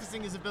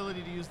practicing his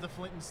ability to use the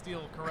flint and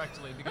steel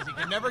correctly because he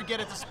can never get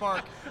it to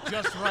spark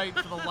just right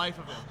for the life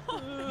of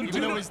him.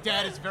 Even though his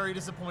dad is very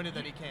disappointed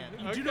that he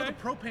can. You do know Okay.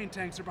 the propane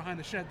tanks are behind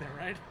the shed there,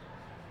 right?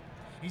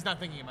 He's not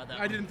thinking about that.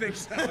 I didn't think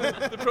so.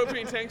 The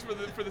propane tanks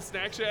for the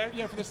snack shack.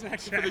 Yeah, for the snack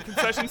For the shack.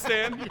 concession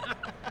stand.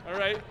 All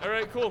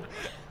right, cool.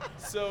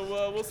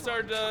 So we'll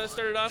start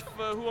it off.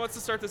 Who wants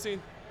to start the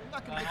scene? I'm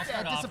not going to I'll be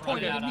start that off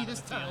disappointed running in out me onto this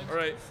the field. time. All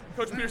right.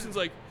 Coach Peterson's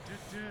like,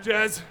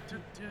 Jazz,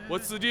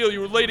 what's the deal? You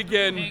were late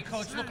again. Hey,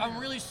 Coach, look, I'm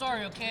really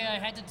sorry, okay? I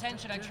had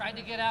detention. I tried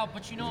to get out,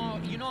 but you know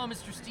how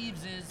Mr. Steves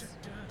is.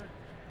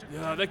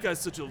 Yeah, that guy's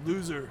such a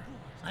loser,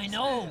 I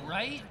know,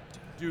 right?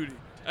 dude.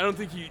 I don't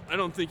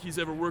think he's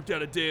ever worked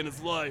out a day in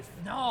his life.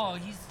 No,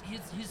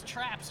 his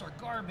traps are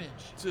garbage.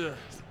 Ugh,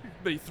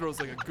 but he throws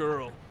like a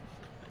girl.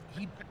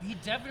 He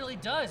definitely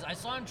does. I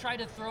saw him try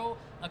to throw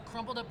a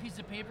crumpled up piece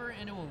of paper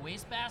into a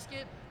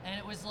wastebasket, and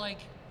it was like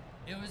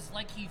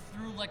he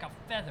threw like a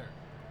feather.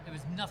 It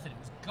was nothing. It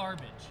was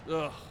garbage.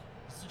 Ugh,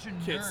 Such a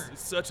kid's nerd.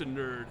 such a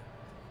nerd.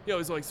 He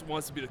always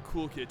wants to be the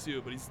cool kid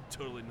too, but he's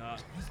totally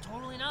not. He's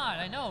totally not.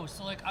 I know.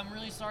 So like, I'm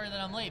really sorry that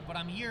I'm late, but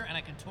I'm here and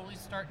I can totally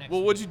start next Well,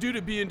 week. what'd you do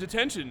to be in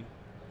detention?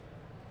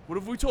 What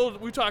have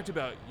we talked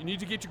about? You need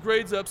to get your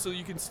grades up so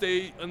you can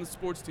stay on the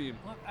sports team.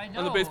 Look, I know.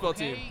 on the baseball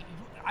okay? team.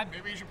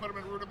 Maybe you should put him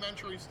in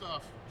rudimentary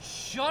stuff.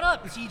 Shut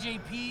up,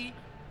 TJP. Is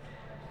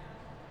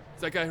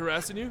that guy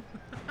harassing you?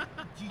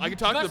 You I can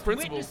talk to the just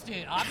principal. witnessed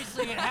it.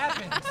 Obviously, it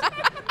happened.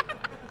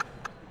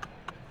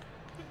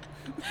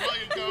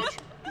 Brilliant, coach.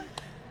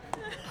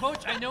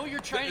 Coach, I know you're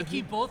trying to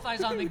keep both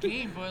eyes on the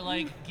game, but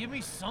like, give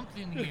me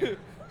something here.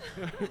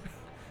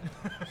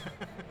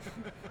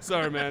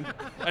 Sorry, man.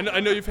 I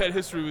know you've had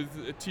history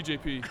with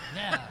TJP.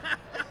 Yeah.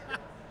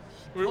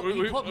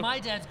 He put my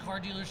dad's car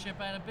dealership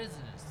out of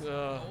business.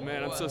 Oh,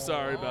 man, I'm so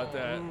sorry about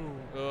that.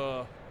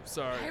 Oh,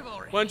 sorry.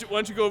 Rivalry. Why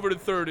don't you go over to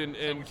third and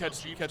we sell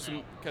catch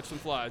Jeeps some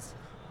flies?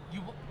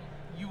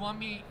 You want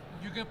me?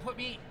 You're gonna put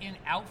me in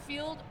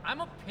outfield?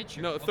 I'm a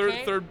pitcher. No,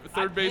 okay? third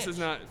I base is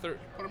pitch. not third.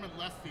 Put him in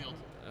left field.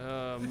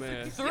 Oh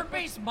man. Third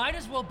base might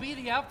as well be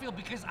the outfield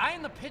because I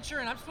am the pitcher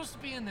and I'm supposed to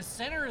be in the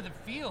center of the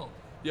field.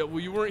 Yeah, well,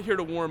 you weren't here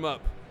to warm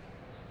up.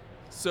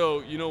 So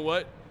you know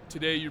what?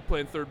 Today you're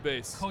playing third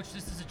base. Coach,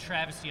 this is a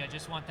travesty. I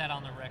just want that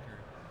on the record.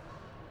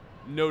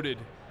 Noted.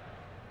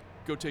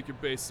 Go take your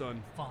base,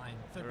 son. Fine.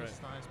 Third All base right. is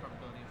the highest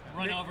probability of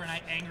Run happening. over and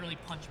I angrily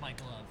punch my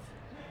glove.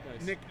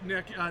 Nice.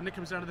 Nick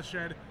comes out of the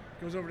shed,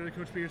 goes over to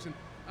Coach Peterson.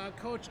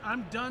 Coach,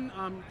 I'm done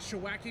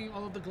shellacking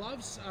all of the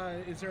gloves.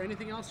 Is there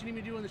anything else you need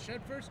me to do in the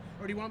shed first,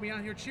 or do you want me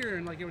out here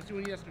cheering like I was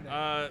doing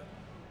yesterday?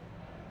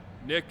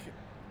 Nick,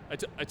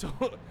 I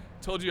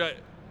told you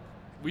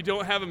we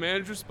don't have a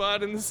manager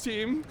spot in this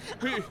team.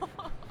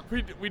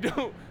 We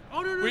don't.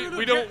 Oh, no,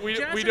 We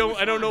don't.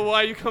 I don't know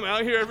why you come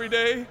out here every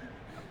day.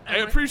 I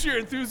appreciate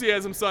your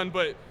enthusiasm, son,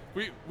 but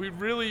we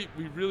really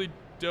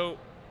don't.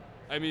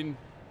 I mean,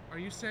 Are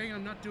you saying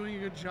I'm not doing a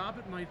good job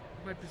at my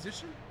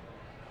position?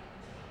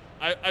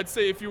 I'd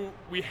say if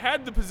we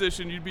had the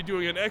position, you'd be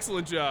doing an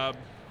excellent job.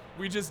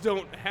 We just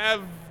don't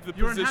have the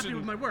You're position. unhappy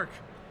with my work.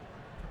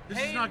 This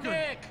Hey is not good.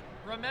 Nick,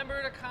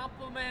 remember to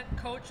compliment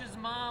Coach's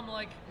mom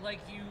like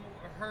you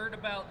heard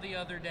about the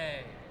other day.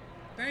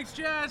 Thanks,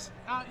 Jazz.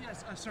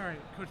 Yes, sorry,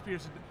 Coach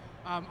Peterson.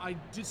 I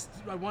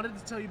wanted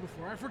to tell you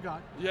before I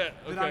forgot Yeah,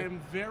 that I okay. am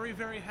very,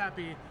 very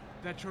happy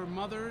that your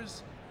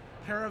mother's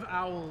pair of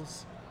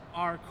owls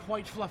are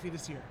quite fluffy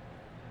this year.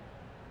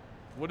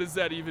 What does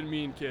that even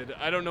mean, kid?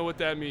 I don't know what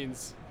that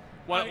means.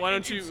 Why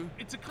don't you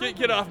it's a get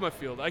compliment. off my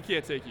field? I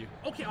can't take you.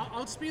 Okay,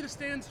 I'll just be in the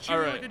stands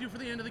cheering right. like I do for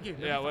the end of the game.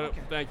 Yeah, well,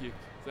 Okay. thank you.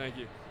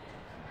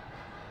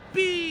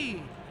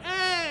 B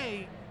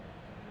A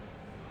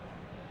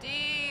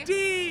D.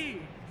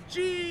 D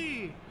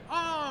G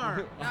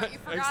R No, you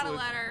forgot a Excellent.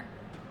 letter.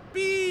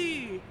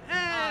 B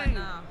A Oh,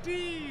 no.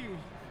 D.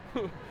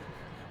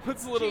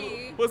 What's G. little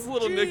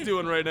G. Nick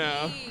doing right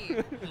now? E.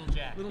 Little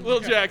Jack. Little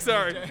Jack,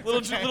 sorry. Jack.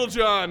 Little Okay.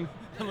 John.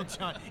 Little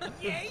John.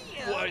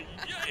 What?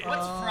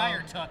 What's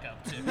Friar Tuck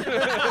up to?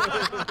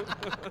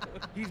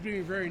 He's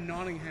being very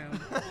Nottingham.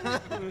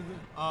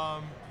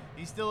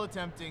 He's still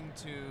attempting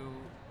to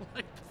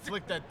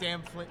flick that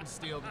damn flint and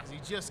steel because he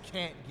just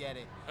can't get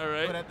it. All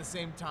right. But at the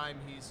same time,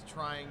 he's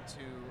trying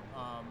to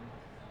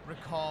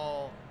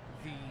recall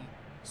the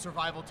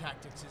survival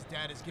tactics his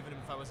dad has given him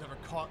if I was ever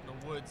caught in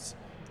the woods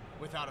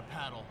without a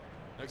paddle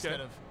instead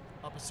of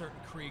up a certain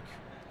creek.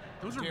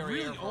 Those are Dairy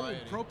really air old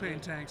variety.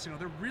 propane tanks. You know,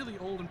 they're really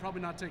old and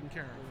probably not taken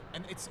care of.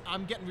 And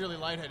I'm getting really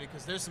lightheaded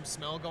because there's some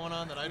smell going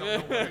on that I don't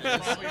know what it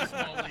is. Probably a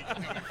small leak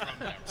coming from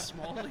them.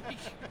 Small leak.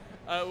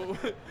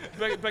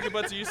 Becca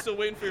Butts, are you still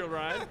waiting for your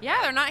ride? Yeah,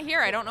 they're not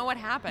here. I don't know what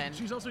happened.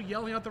 She's also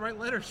yelling out the right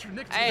letters for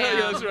Nick. I Yeah, am.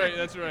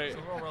 that's right. So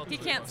we're all He relatively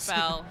can't close.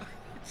 spell.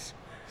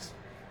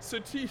 So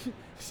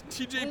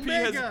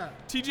Omega.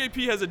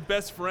 TJP has a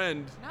best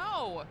friend.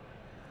 No.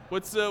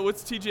 What's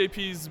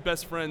TJP's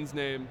best friend's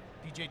name?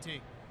 DJT.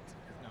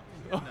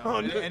 Oh,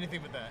 No, no.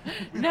 anything but that.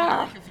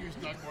 No.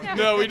 Confused Doug more.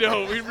 No, we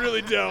don't. We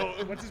really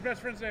don't. What's his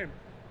best friend's name?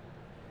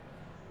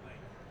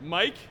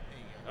 Mike?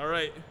 All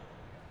right.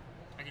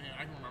 I can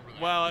remember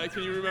that. Wow,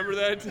 can you remember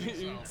that, So.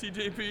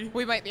 TJP?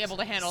 We might be able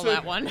to handle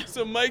that one.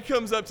 So Mike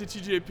comes up to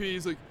TJP.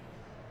 He's like,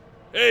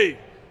 "Hey,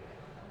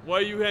 why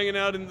are you hanging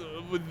out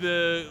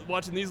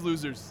watching these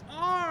losers?"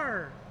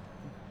 R.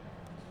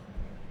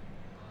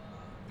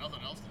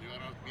 Nothing else to do. I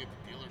don't have to be at the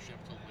dealership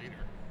till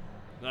later.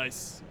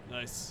 Nice.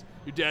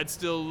 Your dad's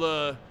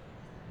still,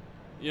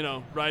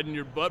 riding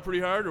your butt pretty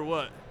hard, or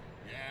what?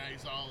 Yeah,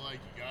 he's all like,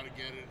 you gotta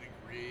get a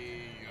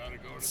degree, you gotta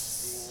go to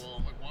school.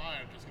 I'm like, why?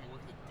 I'm just gonna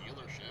work at the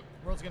dealership.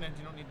 World's gonna end.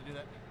 You don't need to do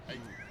that. Hey,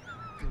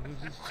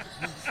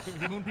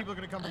 Moon people are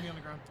gonna come for me on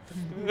the ground.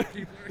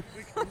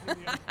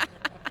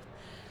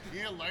 you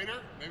need a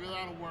lighter? Maybe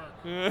that'll work.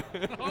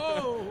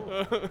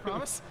 Oh.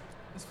 Promise?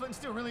 This flint and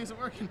steel really isn't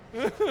working.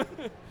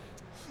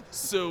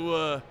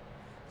 So,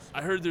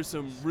 I heard there's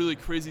some really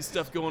crazy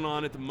stuff going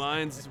on at the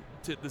mines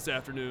this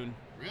afternoon.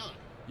 Really?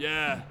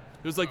 Yeah,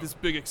 there's like this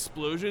big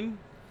explosion,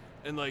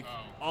 and like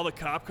Oh. all the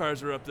cop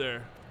cars are up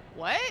there.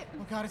 What?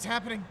 Oh God, it's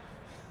happening.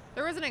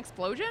 There was an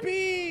explosion?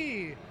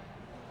 B.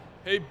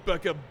 Hey,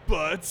 Becca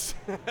Butts.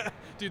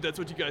 Dude, that's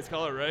what you guys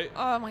call her, right?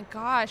 Oh my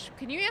gosh.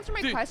 Can you answer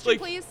my Dude, question, like,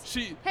 please?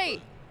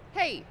 Hey.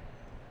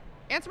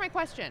 Answer my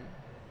question.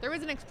 There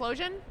was an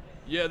explosion?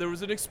 Yeah, there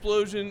was an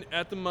explosion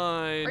at the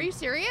mine. Are you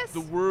serious?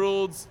 The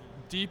world's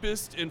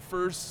deepest and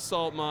first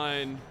salt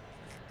mine.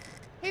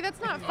 Hey,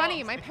 that's not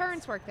funny. My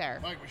parents work there.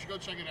 Mike, we should go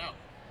check it out.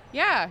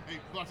 Yeah. Hey,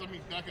 Becca, do you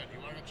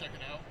wanna go check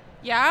it out?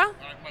 Yeah? All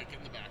right, Mike, get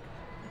in the back.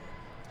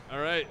 All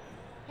right.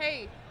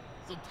 Hey.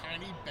 It's a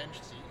tiny bench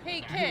seat. in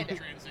Hey, the back of the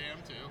kid. Trans Am,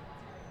 too.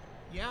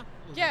 Yeah.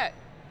 Yeah.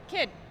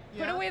 Kid, put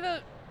Yeah? away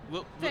the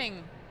Look,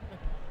 thing.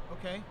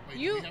 Okay. Wait,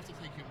 You- do we have to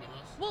take him with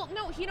us? Well,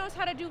 no, he knows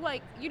how to do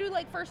you do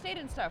first aid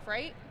and stuff,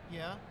 right?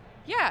 Yeah.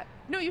 Yeah.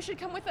 No, you should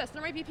come with us.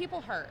 There might be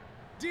people hurt.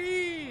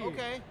 D.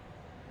 Okay.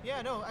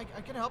 Yeah. No, I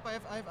can help.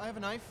 I have a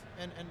knife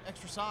and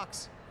extra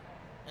socks,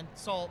 and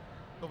salt,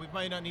 but we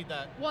might not need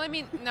that. Well, I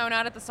mean, no,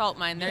 not at the salt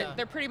mine. Yeah.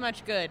 They're pretty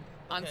much good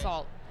on Okay.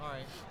 salt. All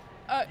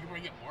right. You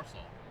want to get more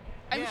salt.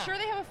 I'm Yeah. sure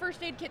they have a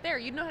first aid kit there.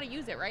 You know how to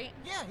use it, right?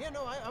 Yeah.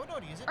 No, I would know how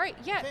to use it. All right,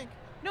 I yeah. think.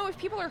 No, if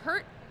people are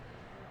hurt,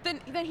 then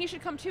he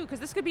should come too, because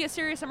this could be a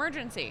serious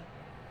emergency.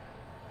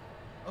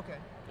 Okay.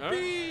 all right.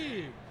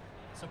 B.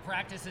 So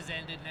practice has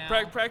ended now.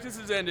 Practice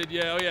has ended.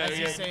 Yeah, oh yeah. As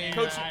you yeah. say,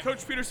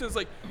 Coach Peterson's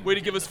like, way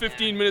to give us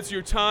 15 minutes of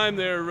your time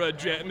there,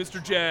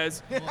 Mr.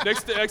 Jazz.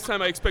 Next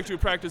time I expect you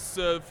to practice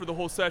for the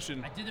whole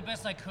session. I did the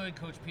best I could,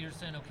 Coach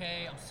Peterson.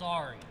 Okay, I'm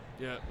sorry.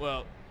 Yeah.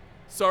 Well,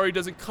 sorry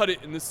doesn't cut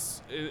it in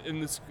this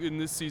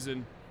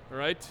season. All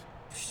right.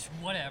 Psh,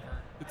 whatever.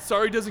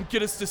 Sorry doesn't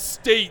get us to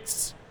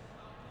states,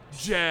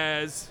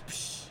 Jazz.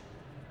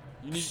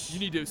 You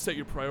need to set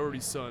your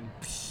priorities, son.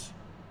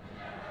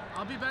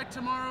 I'll be back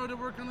tomorrow to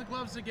work on the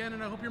gloves again,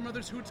 and I hope your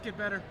mother's hoots get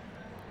better.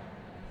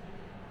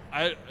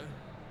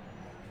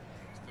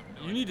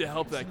 You need to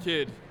help that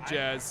kid,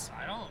 Jazz.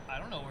 I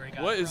don't know where he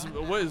got What it is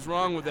from.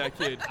 wrong with that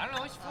kid? I don't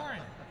know. He's foreign.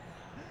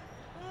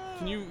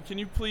 Can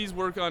you please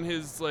work on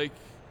his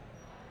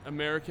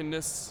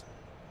Americanness?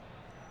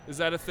 Is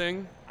that a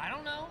thing? I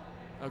don't know.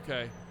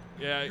 Okay.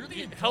 Yeah. You're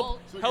the Help adult.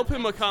 So help your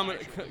him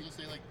accommodate. Did you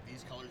say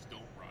these colors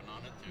don't run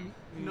on it too.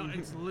 No,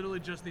 it's literally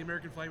just the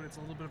American flag, but it's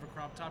a little bit of a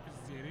crop top because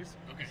it's the 80s.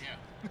 Okay, yeah.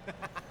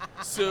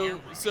 So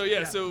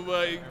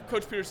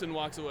Coach Peterson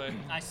walks away.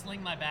 I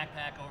sling my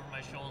backpack over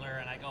my shoulder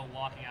and I go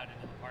walking out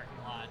into the parking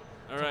lot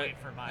All to right. wait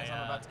for my As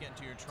I'm about to get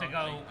into your to trunk,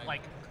 go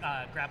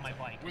grab my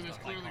bike. Where there's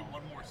Go bike clearly home.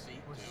 one more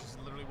seat which too. is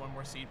literally one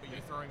more seat, but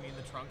you're throwing me in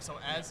the trunk. So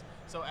as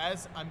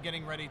I'm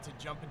getting ready to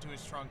jump into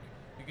his trunk,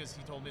 because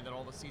he told me that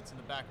all the seats in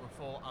the back were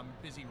full, I'm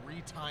busy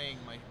retying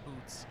my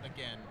boots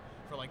again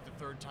for like the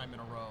third time in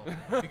a row,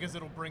 because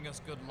it'll bring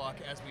us good luck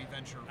as we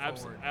venture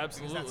forward.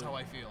 Absolutely. Because that's how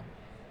I feel.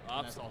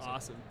 And that's also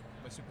Awesome.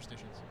 my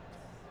superstitions.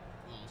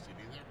 A little CD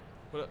there.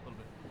 What- A little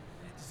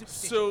bit.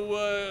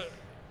 So,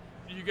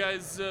 you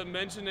guys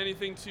mention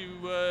anything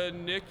to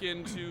Nick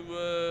and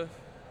to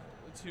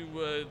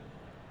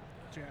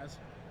Jazz.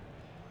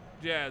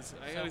 Jazz?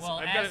 I got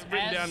as- it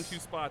written as- down in 2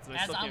 spots, and I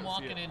As still I'm can't see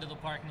walking it. into the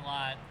parking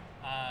lot,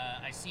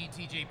 I see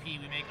TJP.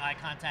 We make eye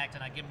contact,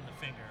 and I give him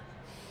the finger.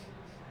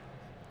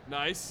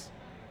 Nice.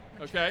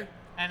 Okay.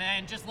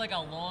 And just like a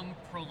long,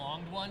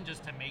 prolonged one,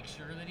 just to make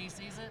sure that he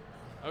sees it.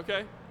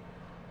 Okay.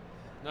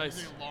 Nice.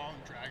 Take a long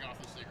drag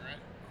off the cigarette,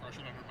 crush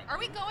it under my. Are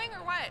we going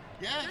or what?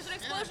 Yes, There's an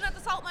explosion yes. at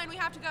the salt mine. We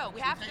have to go.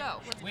 We have to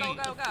go. Let's Wait, go,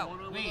 go, go.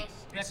 Photo with Wait,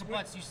 us? Becca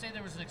Butts, you say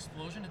there was an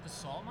explosion at the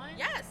salt mine?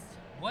 Yes.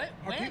 What?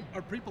 When?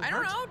 Are people I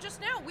hurt? don't know.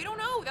 Just now. We don't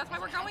know. That's why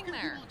we're How going can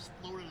there. people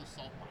explode in a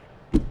salt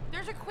mine?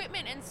 There's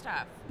equipment and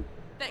stuff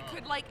that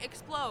could like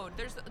explode.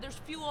 There's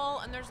fuel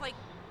and there's like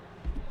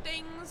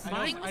things. I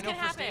know Things can first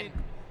happen. aid.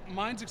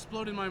 Mines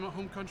explode in my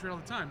home country all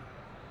the time.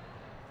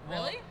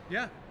 Really?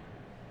 Yeah,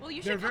 Well,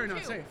 you they're should very come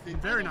not too. safe. They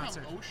Very don't not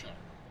have safe. OSHA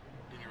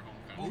in your home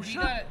Well,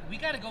 country. we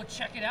gotta go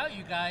check it out,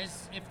 you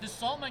guys. If the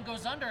salt mine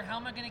goes under, how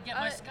am I gonna get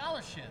my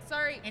scholarship?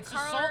 Sorry, It's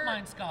car- a salt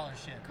mine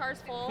scholarship.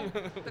 Car's full.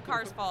 The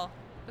car's full.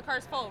 The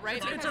car's full, right?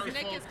 It's Because okay.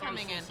 Nick Car's is full,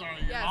 coming car's in. full, sorry,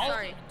 Yeah, I'll-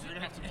 sorry. You're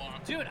gonna have to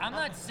walk. Dude, I'm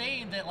not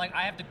saying that like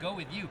I have to go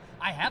with you.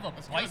 I have a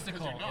That's good, 'cause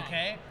bicycle, you're not.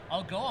 okay?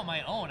 I'll go on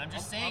my own. I'm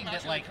just saying I'm that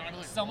actually like kinda,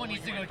 like, someone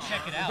needs to rolling go my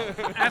check it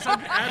car. out. As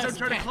I'm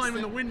trying to climb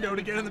in the window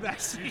to get in the back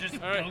You seat.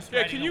 just All right. ghost Yeah.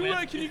 riding Can the you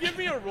whip. can you give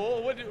me a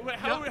roll?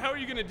 How are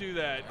you gonna do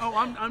that? Oh,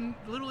 I'm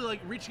literally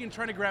like reaching and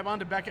trying to grab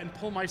onto Becca and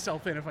pull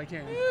myself in if I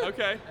can.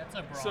 Okay. That's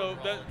a brawn So roll,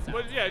 that. it sounds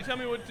What, yeah. Tell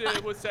me what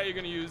stat you're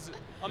gonna use.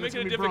 I'll make It's it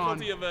a gonna be brawn.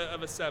 difficulty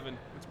of a 7.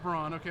 It's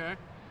brawn, okay.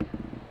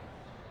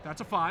 That's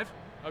a 5.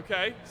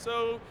 Okay,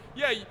 so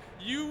yeah,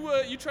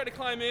 you try to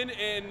climb in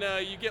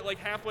and you get like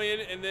halfway in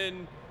and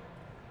then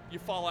you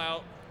fall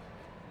out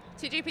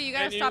TJP, you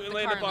gotta and you stop the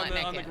land car up and on let the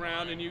Nick on the in.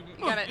 ground and you.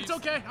 gotta- It's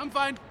okay. I'm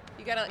fine.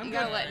 You gotta I'm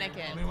let good. Nick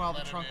in. Meanwhile,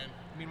 Let the him trunk.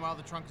 in. Meanwhile,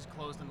 the trunk is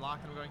closed and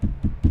locked, and we're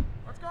going.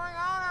 What's going on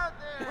out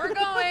there? We're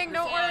going.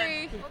 Don't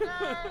Sorry. worry.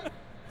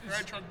 All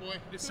right, truck boy.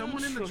 Is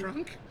someone in the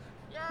trunk?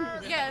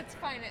 Yeah, it's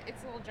fine.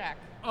 It's a little Jack.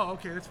 Oh,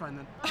 okay, that's fine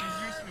then. He's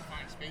used to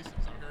confined spaces.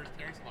 I've heard his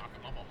parents lock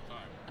him up all the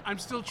time. I'm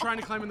still trying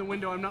to climb in the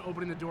window. I'm not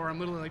opening the door. I'm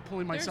literally like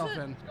pulling myself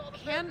in.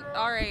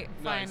 All right,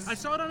 fine. Nice. I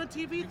saw it on a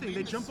TV thing. lean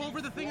They the jump seat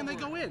over the thing and they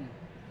go forward. in.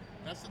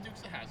 That's the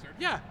Dukes of Hazzard.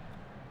 Yeah.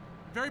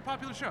 Very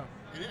popular show.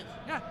 It is.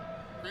 Yeah.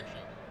 Great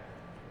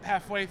show.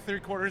 Halfway,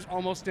 3/4,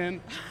 almost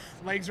in.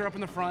 Legs are up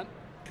in the front.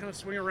 Kind of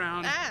swing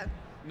around. Ah,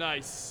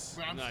 Nice.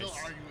 But I'm nice. still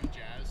arguing with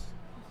Jazz.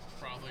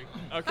 Probably.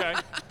 Okay.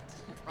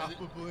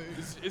 Probably.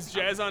 Is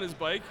Jazz on his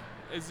bike?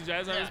 Is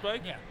Jazz on his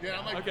bike? Yeah. Yeah,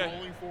 I'm like Okay.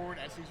 rolling forward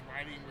as he's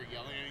riding and we're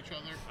yelling at each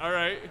other. All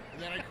right.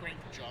 And then I crank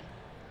jump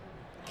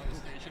on the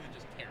station and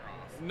just tear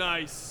off.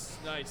 Nice.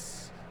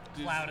 Nice.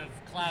 Just-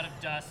 Cloud of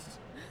dust.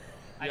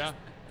 I Yeah. just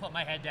put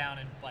my head down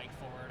and bike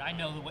forward. I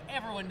know that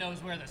everyone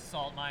knows where the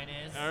salt mine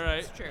is. All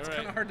right. true. All It's right.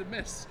 Kind of hard to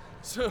miss.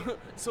 So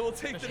we'll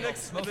take the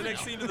next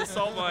scene to the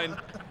salt mine.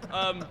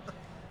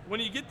 When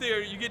you get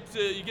there, you get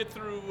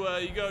through.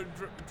 You go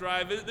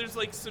drive. There's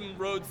like some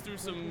roads through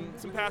some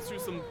paths through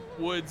some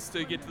woods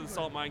to get to the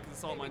salt mine because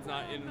the salt mine's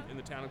not in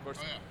the town, of course.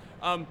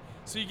 Oh,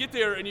 So you get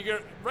there and you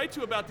get right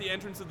to about the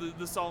entrance of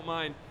the salt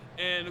mine,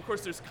 and of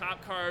course there's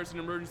cop cars and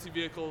emergency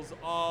vehicles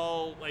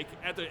all like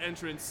at the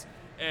entrance,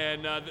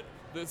 and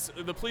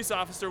the police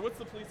officer. What's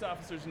the police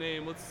officer's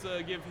name? Let's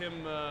give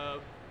him.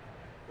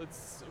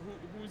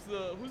 Who's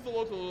the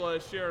local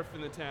sheriff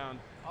in the town?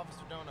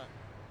 Officer Donut.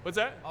 What's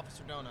that?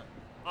 Officer Donut.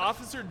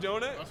 Officer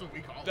Donut? That's what we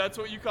call it. That's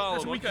what you call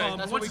That's him. what we okay. call him.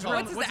 That's What's what his we call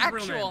real, what's his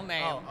what's his real actual name?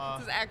 name? Oh, What's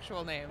his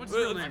actual name? What's his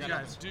real Well, name,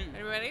 guys?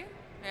 Anybody?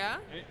 Yeah.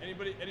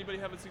 Anybody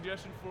have a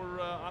suggestion for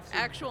Officer?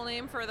 Actual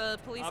name for the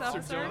police Officer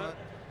officer? Donut?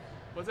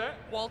 What's that?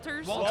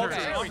 Walters. Walters.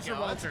 Okay. There we Officer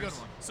go. That's a good Walters.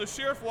 one. So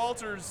Sheriff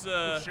Walters.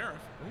 Sheriff.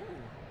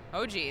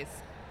 Oh, geez.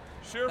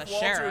 Sheriff The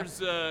sheriff.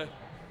 Walters.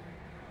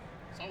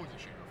 It's always a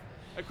sheriff.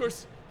 Of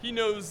course, he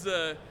knows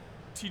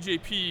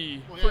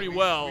TJP Well, yeah, pretty we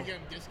well get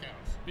him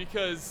discounts.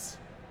 because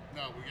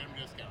No, we get him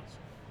discounts.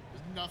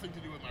 There's nothing to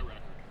do with my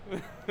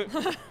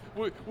record.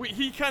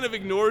 he kind of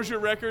ignores your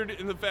record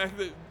in the fact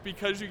that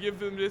because you give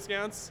them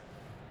discounts,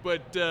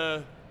 but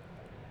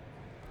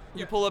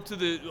you pull up to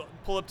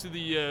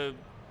the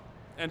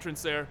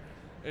entrance there,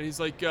 and he's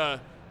like,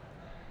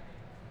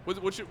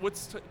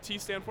 what's T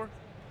stand for?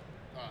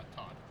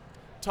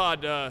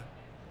 Todd.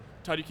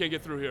 Todd, you can't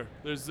get through here.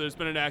 There's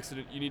been an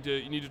accident. You need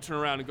to turn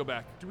around and go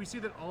back. Do we see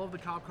that all of the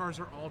cop cars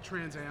are all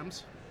Trans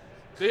Ams?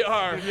 They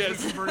are,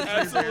 yes, converted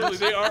absolutely.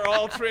 They are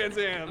all Trans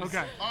Ams.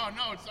 Okay. Oh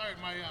no, it's sorry.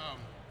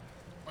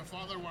 My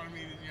father wanted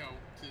me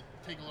to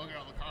take a look at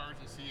all the cars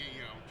and see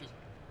just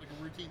like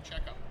a routine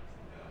checkup.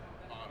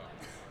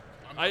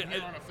 I'm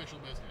here on official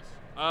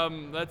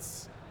business.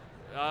 That's,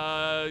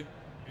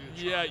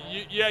 yeah.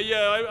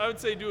 I would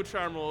say do a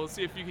charm roll.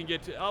 See if you can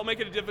get to. I'll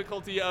make it a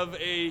difficulty of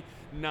a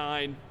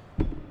 9.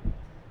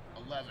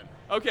 11.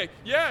 Okay,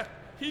 yeah,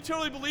 he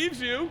totally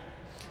believes you.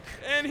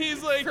 And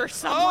he's like, For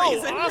some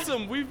reason.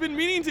 Awesome. We've been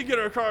meaning to get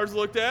our cars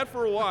looked at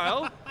for a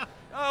while.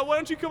 Why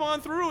don't you come on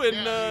through and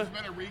Yeah, he's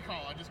been a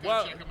recall. I just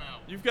gotta check him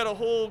out. You've got a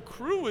whole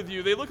crew with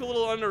you. They look a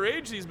little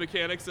underage, these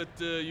mechanics that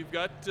you've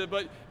got,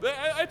 but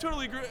I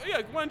totally agree.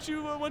 Yeah, why don't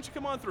you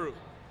come on through?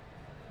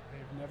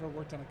 I've never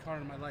worked on a car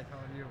in my life. How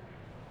are you?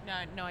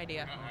 No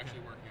idea. I'm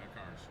actually working on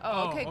cars.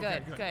 Oh, okay,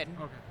 good. Okay.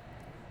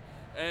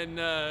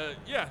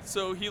 And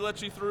so he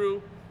lets you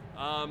through.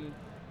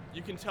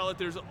 You can tell that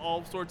there's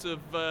all sorts of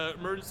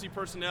emergency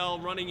personnel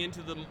running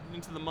into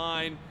the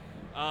mine,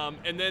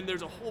 and then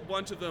there's a whole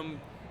bunch of them.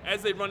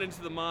 As they run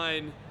into the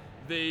mine,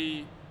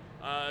 they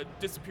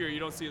disappear. You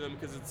don't see them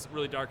because it's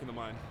really dark in the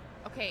mine.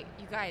 Okay,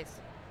 you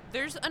guys,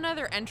 there's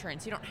another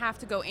entrance. You don't have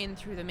to go in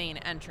through the main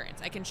entrance.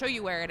 I can show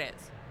you where it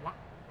is.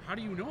 How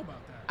do you know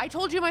about that? I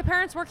told you my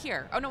parents work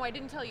here. Oh no, I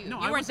didn't tell you. No,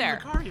 you I weren't wasn't there. in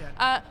the car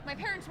yet. My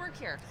parents work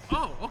here.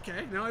 Oh,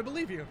 okay. Now I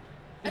believe you.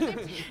 And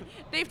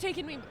they've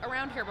taken me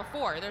around here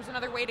before. There's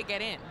another way to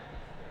get in.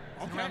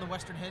 Is it around the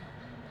Western Head?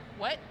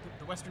 What?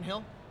 The Western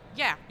Hill?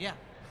 Yeah. Yeah.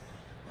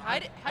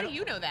 How do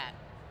you know that?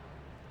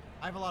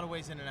 I have a lot of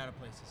ways in and out of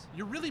places.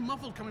 You're really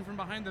muffled coming from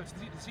behind the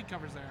seat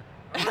covers there.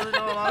 I really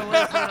know a lot of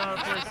ways in and out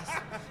of places.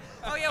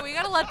 Oh yeah, we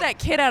gotta let that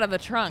kid out of the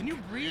trunk. Can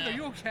you breathe? Yeah. Are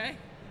you okay?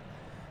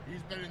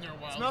 He's been in there a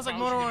while. Smells like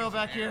Probably motor should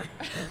oil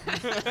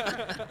get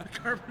back here.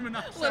 Carbon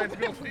monoxide.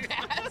 Little bit of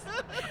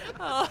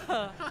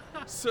gas.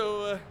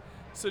 So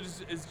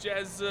is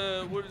Jazz?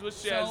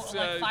 What's Jazz So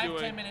like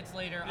doing? 5-10 minutes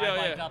later, Yeah, I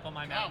bike yeah. up on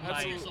my Wow, mountain what's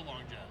bike. taking so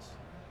long, Jess?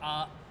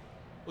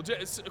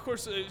 Well, of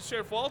course,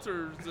 Sheriff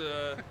Walters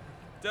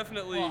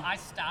definitely. Well, I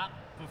stop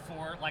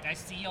before, like, I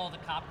see all the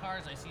cop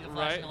cars, I see the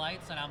flashing Right.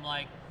 lights, and I'm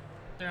like,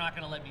 they're not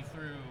going to let me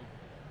through.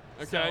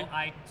 Okay. So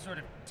I sort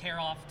of tear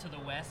off to the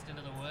west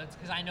into the woods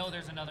because I know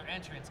there's another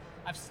entrance.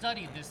 I've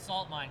studied this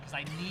salt mine because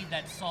I need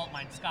that salt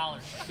mine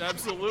scholarship.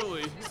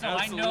 Absolutely. So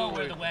I know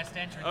where the west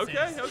entrance Okay,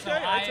 is. okay, So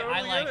I I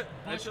totally like get it.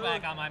 I bushwhack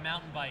totally- on my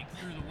mountain bike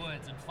through the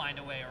woods and find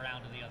a way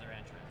around to the other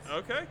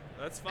entrance. Okay,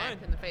 that's fine.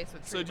 Smacked in the face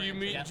with So tree do you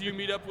branches. meet? Yeah. Do you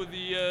meet up with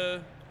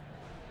the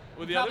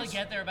Probably others?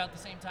 get there about the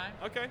same time.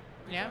 Okay.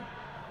 Yeah.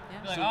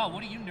 Be like, oh,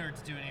 what are you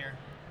nerds doing here?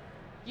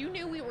 You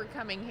knew we were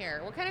coming here.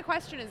 What kind of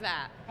question is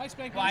that? Hi,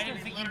 Spank. Well, I How you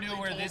didn't doing? think you knew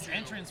where Literally this told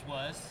you. entrance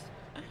was.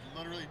 We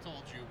literally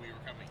told you we were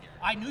coming here.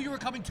 I knew you were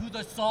coming to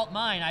the salt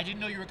mine. I didn't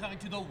know you were coming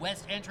to the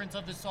west entrance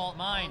of the salt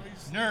mine.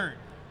 Obviously. Nerd.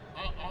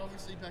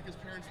 Obviously, back his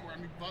parents were. I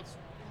mean, Butts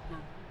were.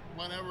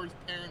 Whatever his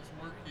parents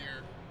work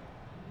here.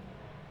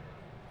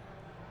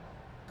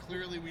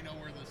 Clearly, we know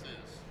where this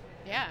is.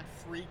 Yeah.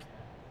 Freak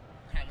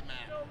had a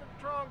map.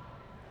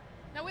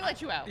 No, we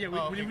let you out. Yeah, we,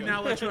 Oh, okay, we good.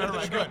 now let you out of the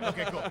Alright, truck.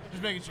 good. Okay, cool.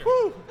 Just making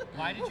sure.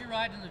 Why did you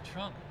ride in the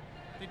trunk?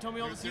 They told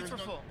me all the There- seats were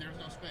there's full. There's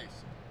no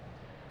space.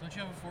 Don't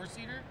you have a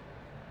four-seater?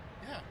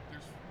 Yeah,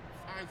 there's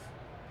 5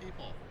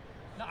 people.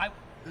 No, I.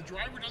 The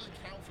driver doesn't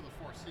count for the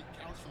 4 seat.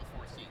 Counts for the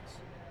 4 seats.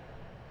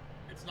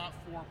 It's not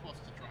 4 plus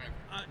the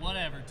driver.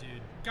 Whatever,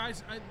 dude.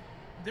 Guys,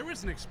 there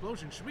was an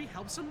explosion. Should we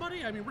help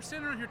somebody? I mean, we're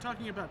standing around here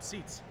talking about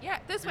seats. Yeah,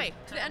 this way,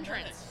 to the 10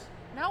 entrance. minutes.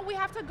 No, we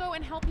have to go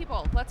and help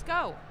people. Let's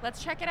go.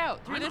 Let's check it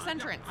out through this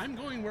entrance. I'm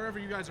going wherever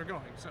you guys are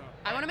going, so.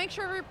 I want to make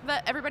sure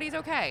that everybody's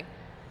okay.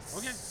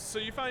 Okay. So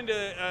you find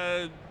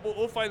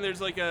we'll find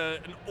there's like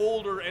an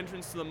older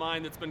entrance to the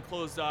mine that's been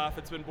closed off.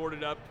 It's been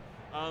boarded up.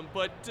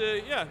 But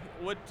yeah,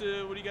 what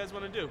do you guys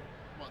want to do?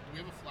 What, do we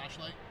have a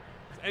flashlight?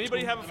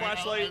 Anybody have a And I-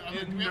 flashlight? I mean,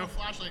 in- we have a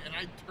flashlight, and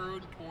I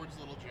turn towards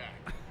Little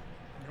Jack.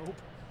 Nope.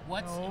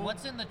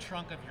 What's in the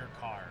trunk of your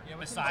car Yeah,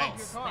 what's in the trunk of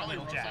besides your car? Probably a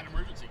Little roadside Jack?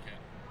 emergency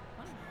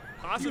kit.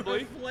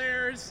 Possibly.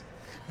 Flares.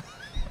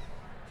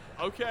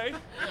 Okay.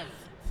 We have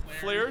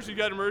Flares. You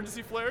got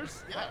emergency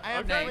flares? Yeah. I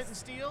have Okay. flint and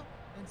steel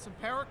and some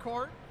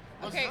paracord.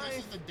 Listen, Okay. This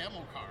is the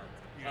demo car.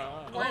 You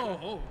know,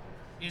 Oh.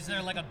 Is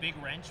there like a big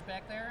wrench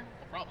back there?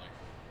 probably.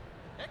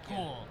 Heck yeah.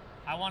 Cool.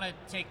 I want to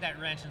take that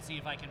wrench and see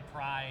if I can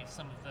pry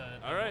some of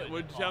the. All right.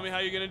 wood Well, tell me off. how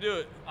you're gonna do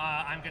it.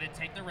 I'm gonna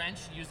take the wrench,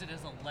 use it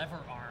as a lever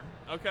arm.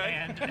 Okay.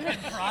 And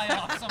pry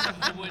off some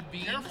of the wood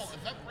beams Careful,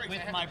 if that breaks, I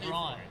with have my to pay for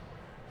brawn. it.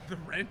 The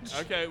wrench.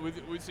 Okay.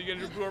 So you're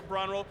gonna do a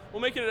brawn roll.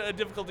 We'll make it a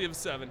difficulty of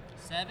 7.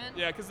 7?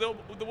 Yeah, because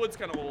the wood's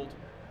kind of old.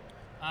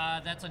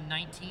 That's a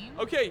 19.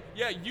 Okay.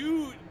 Yeah.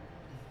 You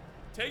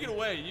take it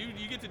away.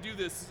 You get to do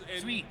this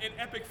in Sweet.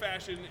 epic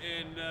fashion,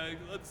 and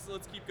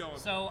let's keep going.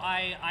 So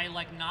I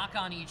like knock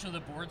on each of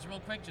the boards real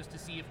quick just to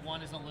see if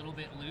one is a little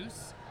bit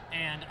loose,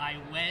 and I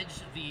wedge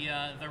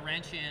the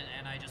wrench in,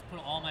 and I just put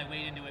all my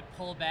weight into it,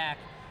 pull back,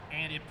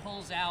 and it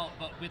pulls out.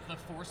 But with the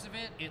force of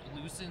it, it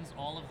loosens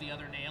all of the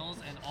other nails,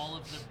 and all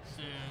of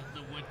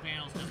the wood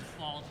panels just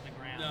fall to the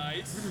ground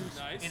Nice.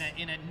 Nice.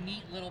 in a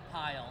neat little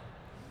pile.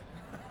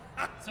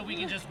 so we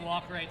can just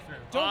walk right through.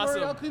 Don't worry,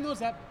 Awesome. I'll clean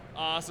those up.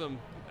 Awesome.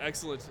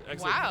 Excellent.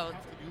 Wow.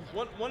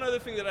 One other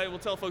thing that I will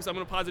tell folks, I'm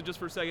going to pause it just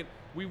for a second.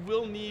 We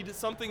will need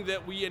something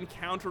that we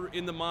encounter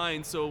in the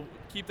mine, so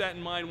keep that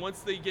in mind.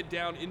 Once they get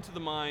down into the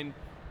mine,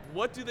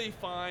 what do they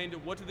find?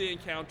 What do they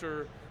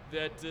encounter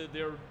that that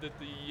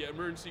the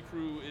emergency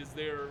crew is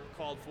there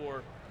called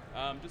for?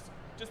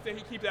 Just to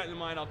keep that in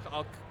mind.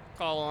 I'll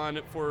call on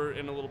it for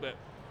in a little bit.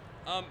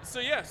 So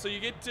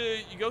you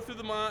go through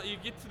the mine. You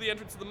get to the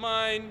entrance of the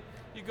mine.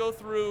 You go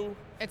through.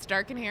 It's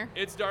dark in here.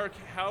 It's dark.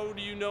 How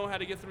do you know how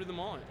to get through the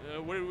mine?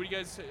 What do you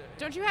guys?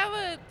 Don't you have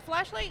a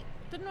flashlight?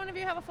 Didn't one of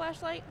you have a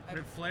flashlight? I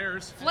had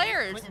flares.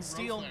 Flares. Flint and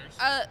steel.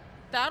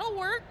 That'll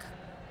work.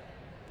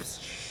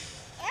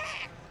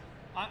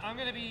 I'm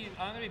gonna be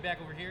back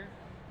over here.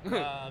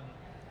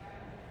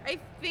 I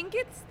think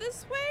it's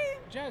this way.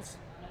 Jazz,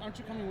 aren't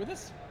you coming with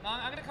us?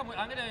 I'm gonna come.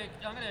 I'm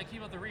gonna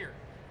keep up the rear.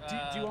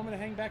 Do you want me to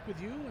hang back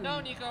with you? No,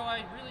 Nico,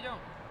 I really don't.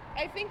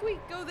 I think we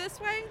go this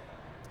way.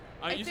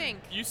 I think.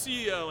 You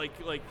see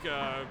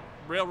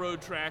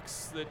railroad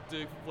tracks that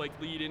like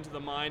lead into the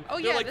mine. Oh,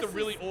 They're yeah, like the this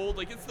really is- old,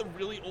 like it's the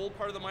really old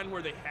part of the mine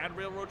where they had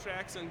railroad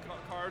tracks and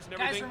cars and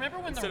everything. Guys, remember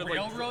when instead the of, like,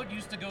 railroad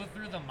used to go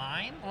through the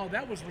mine? Oh,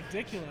 that was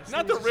ridiculous.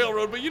 not That the was-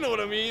 railroad, but you know what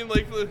I mean,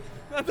 like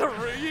not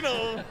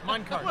the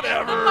Mine cart.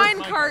 whatever. The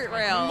mine cart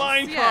rails.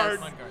 Mine yes. cart.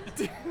 Mine cart.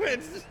 Damn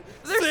it,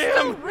 There's Sam.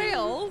 still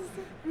rails.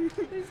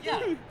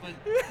 Yeah, but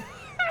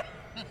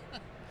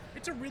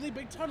It's a really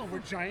big tunnel where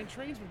giant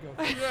trains would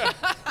go through.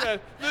 Yeah,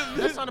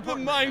 That's not the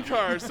important. mine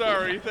car.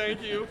 Sorry,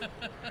 thank you.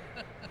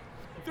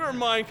 There are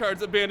mine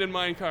cars, abandoned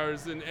mine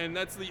cars, and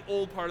that's the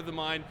old part of the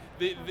mine.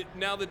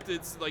 Now that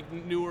it's like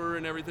newer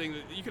and everything,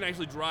 you can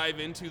actually drive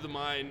into the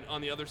mine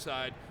on the other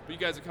side. But you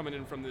guys are coming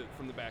in from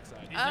the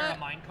backside. is there a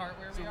mine cart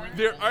where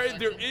we are?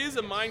 There is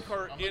a mine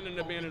cart I'm in an poking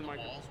abandoned the mine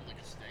cart. walls with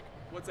like a stick.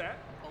 What's that?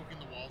 I'm poking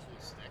the walls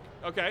with a stick.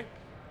 Okay,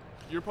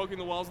 you're poking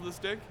the walls with a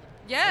stick.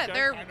 Yeah, Okay.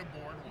 they're Kind of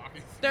bored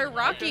walking. they're through.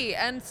 rocky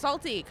and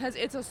salty because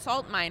it's a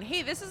salt mine.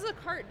 Hey, this is a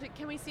cart.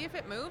 Can we see if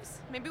it moves?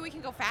 Maybe we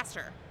can go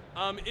faster.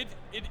 It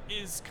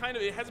is kind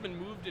of, it hasn't been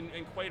moved in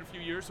quite a few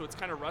years, so it's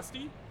kind of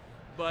rusty.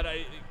 But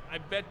I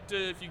bet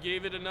if you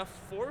gave it enough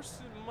force,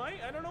 it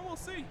might. I don't know. We'll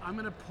see. I'm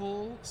gonna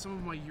pull some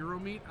of my Euro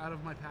meat out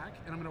of my pack,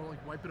 and I'm gonna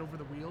like wipe it over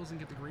the wheels and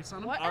get the grease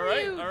on them. What All are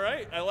right, you? all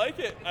right. I like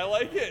it. I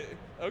like it.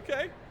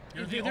 Okay.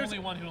 You're the There's- only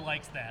one who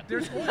likes that.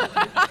 There's oil.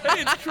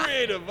 Hey, it's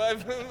creative. I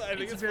think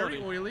It's it's very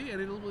funny. oily,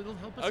 and it'll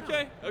help us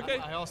Okay. out. Okay.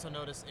 I also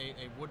noticed a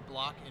wood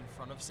block in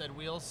front of said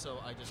wheels, so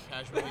I just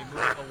casually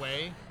move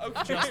away,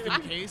 Okay. just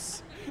in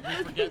case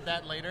we forget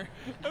that later.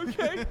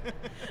 Okay.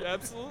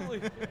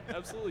 Absolutely.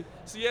 Absolutely.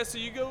 So yeah. So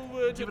you go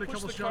to Give it a push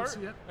couple the shoves,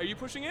 cart. yep. Are you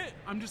pushing it?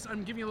 I'm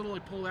giving you a little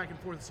like pull back and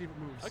forth to see if it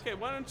moves. Okay.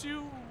 Why don't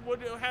you?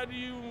 How do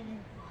you?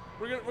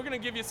 We're gonna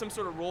give you some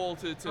sort of roll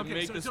to Okay,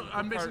 make so, this. so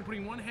I'm basically cart.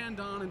 putting one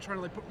hand on and trying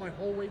to like put my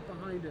whole weight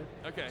behind it.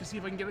 Okay. To see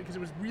if I can get it because it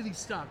was really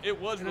stuck. It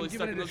was and really I'm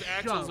stuck. giving And it those a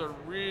axles shove. are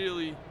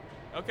really.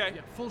 Okay.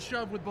 Yeah, full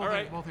shove with All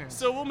right. both hands.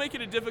 So we'll make it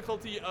a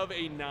difficulty of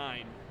a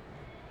 9.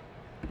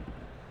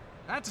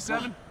 That's a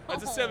 7.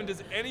 That's a 7.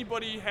 Does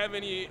anybody have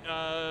any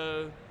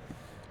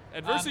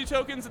adversity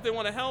tokens that they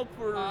want to help,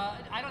 or?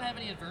 I don't have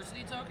any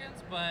adversity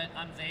tokens, but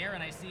I'm there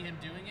and I see him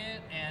doing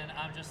it, and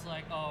I'm just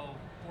like, oh,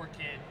 poor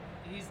kid.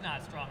 He's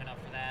not strong enough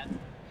for that. Can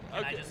I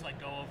Okay. just like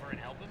go over and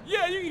help him?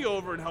 Yeah, you can go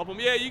over and help them.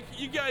 Yeah,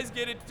 you guys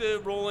get it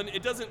rolling.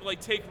 It doesn't like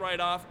take right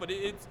off, but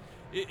it's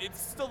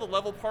still the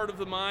level part of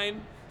the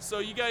mine. So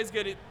you guys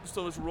get it,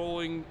 so it's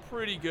rolling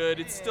pretty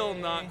good. It's still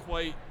not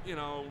quite,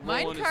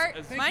 Mine rolling cart-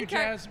 as Thank Mine you,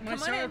 cart, Jazz. My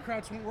come on in.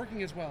 sauerkrauts weren't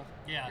working as well.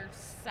 Yeah. Your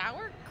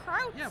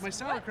sauerkraut? Yeah, my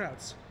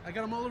sauerkrauts. I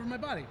got them all over my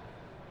body.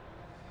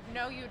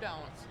 No, you don't.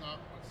 What's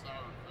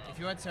sauerkraut? If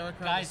you had sauerkraut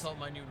Guys- and salt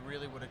mine, you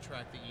really would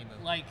attract the emu.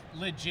 Like,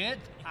 legit,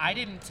 I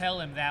didn't tell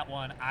him that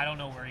one. I don't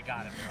know where he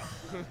got it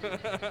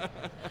from.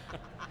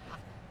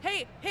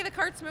 Hey, the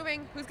cart's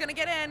moving. Who's gonna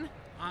get in?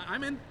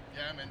 I'm in.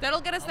 Yeah, I'm in.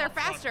 That'll get us I'm there up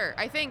front. faster,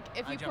 I think,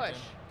 if I you jumped push.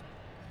 in.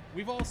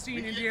 We've all seen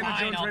We can get Indiana fine,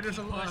 Jones I'll Raiders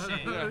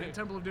keep pushing.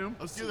 Temple of Doom.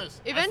 Let's do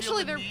this.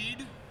 Eventually I feel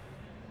they're-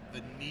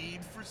 the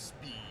need for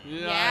speed.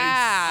 Nice.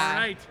 Yeah. All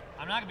right.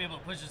 I'm not gonna be able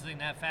to push this thing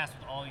that fast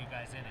with all you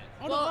guys in it.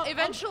 Oh, no, Well, I'll-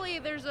 eventually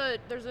there's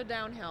a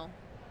downhill.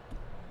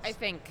 I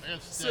think. I have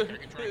a stick. I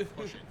can try and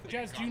push it.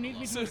 Jazz, do you need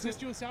me to So-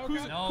 assist you with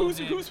sauerkraut? No, who's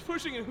dude.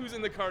 pushing and who's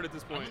in the cart at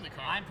this I'm point? in the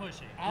car. I'm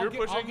pushing. I'll You're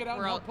get, I'll pushing? get out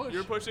We're and all- I'll push.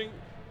 You're pushing.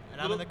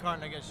 And I'm in the cart,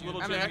 and I guess you.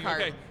 Little I'm in the Jimmy.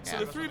 cart. Okay, so Yeah.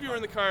 the three of you are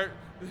in the cart.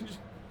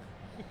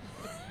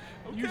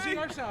 Using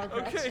our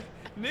sauerkrauts. Okay,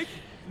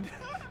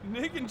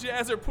 Nick and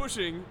Jazz are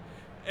pushing,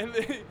 and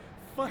they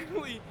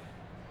finally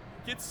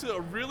gets to a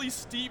really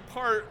steep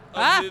part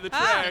of the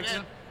tracks,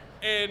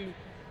 and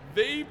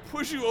they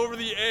push you over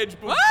the edge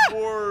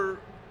before.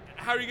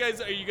 How are you guys?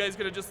 Are you guys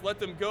gonna just let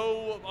them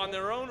go on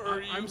their own, or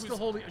are you? I'm still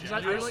holding. Because I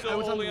You're was still on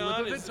the holding lip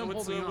on. of it, so I'm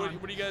What's, holding what, on.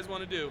 what do you guys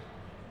want to do?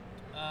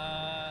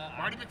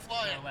 Marty I'm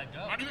McFly. gonna let go.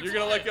 Marty You're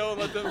gonna let McFly. go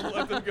and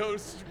let them go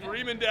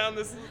screaming down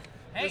this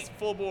Hey.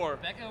 full bore.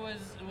 Becca was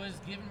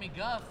giving me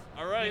guff.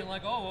 All right. Being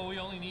like, oh, well, we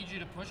only need you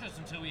to push us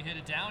until we hit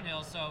a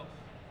downhill. So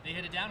they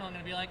hit a downhill, I'm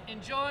going to be like,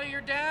 enjoy your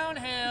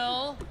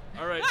downhill.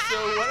 All right, so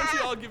why don't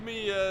you all give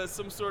me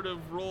some sort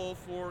of roll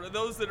for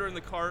those that are in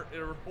the cart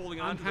or holding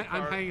on to the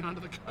cart. I'm hanging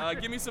onto the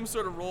cart. Give me some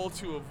sort of roll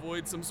to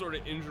avoid some sort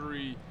of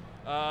injury.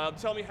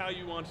 Tell me how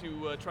you want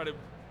to try to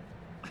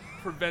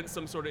prevent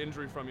some sort of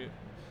injury from you,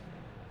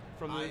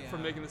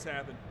 from making this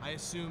happen. I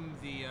assume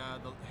the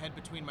head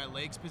between my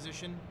legs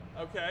position.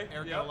 Okay.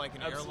 Ergo, like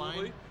an absolutely.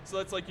 airline. So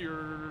that's like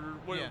your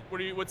Yeah.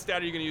 what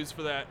stat are you going to use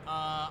for that?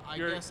 I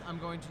Your- guess I'm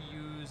going to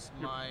use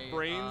Your my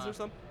brains or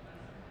something?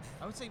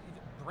 I would say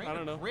brain. I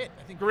don't know. Grit.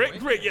 I think Grit,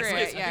 yes, Grit,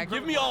 yes. yeah,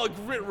 Give me all a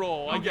grit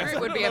roll, I guess.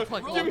 Grit would be I don't know.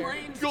 applicable. Give me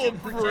Brains go to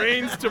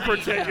brains to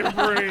protect your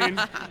brain.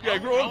 Yeah, I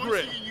grow was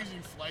grit. thinking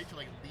using flight to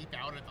like leap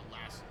out at the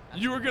last.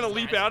 You were gonna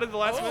leap out at the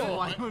last minute.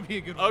 Oh, that would be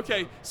a good one.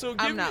 Okay, so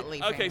give I'm not me,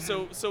 leaping. Okay,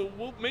 so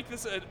we'll make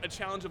this a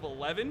challenge of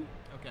 11.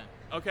 Okay.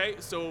 Okay,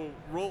 so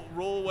roll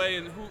away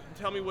and who?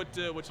 Tell me what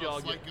y'all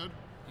Flight get. good.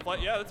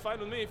 Flight, yeah, that's fine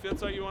with me if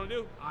that's what you want to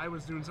do. I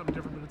was doing something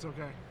different, but it's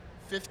okay.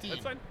 15.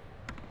 That's fine.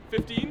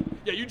 15.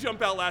 Yeah, you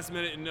jump out last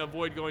minute and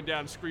avoid going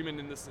down screaming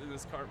in this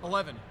cart.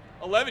 11.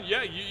 11.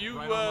 Yeah, you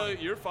Right on money.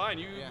 you're fine.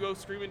 You Yeah. go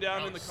screaming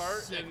down Oh, in the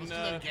cart sick. and Let's do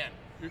that again.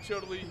 you're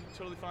totally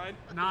fine.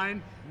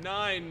 9.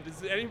 9.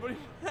 Does anybody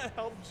want to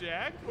help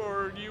Jack,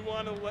 or do you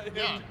want to let him?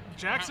 Yeah.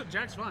 Jack's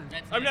fine.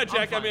 That's I'm not it.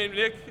 Jack. I fine. mean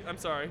Nick. I'm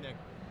sorry.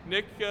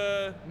 Nick.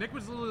 Nick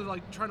was literally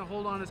like trying to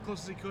hold on as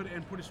close as he could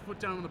and put his foot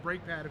down on the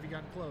brake pad if he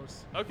got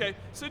close. Okay,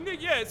 so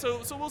Nick, yeah,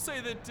 so we'll say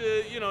that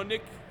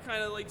Nick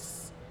kind of like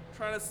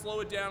trying to slow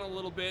it down a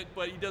little bit,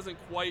 but he doesn't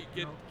quite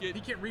get He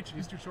can't reach it.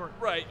 He's too short.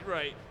 right.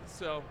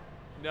 So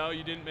no,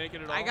 you didn't make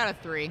it at all. I got a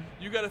 3.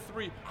 You got a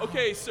 3.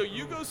 Okay, so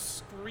you go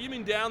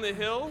screaming down the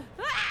hill,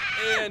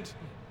 and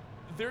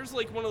there's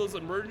like one of those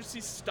emergency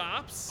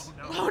stops.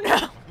 Oh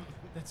no.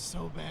 That's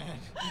so bad.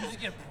 You just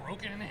get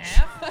broken in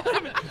half?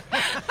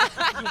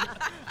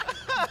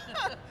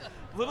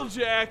 Little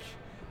Jack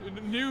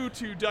knew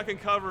to duck and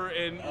cover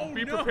and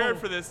be prepared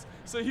for this,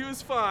 so he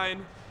was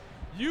fine.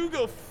 You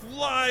go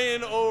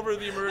flying over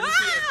the emergency,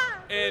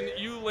 and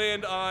you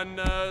land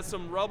on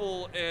some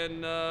rubble, and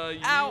you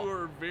Ow.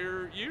 are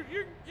very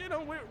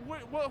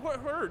what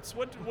hurts?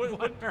 What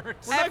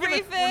hurts? We're not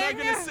Everything.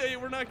 gonna say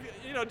we're not.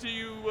 Do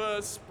you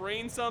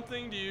sprain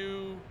something? Do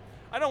you?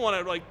 I don't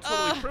want to like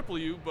totally cripple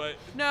you, but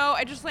No,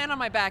 I just land on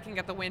my back and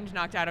get the wind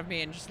knocked out of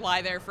me and just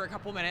lie there for a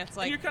couple minutes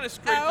like you're kind of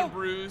scraped ow, and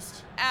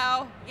bruised.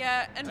 ow,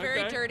 yeah, and very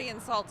Okay. dirty and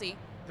salty.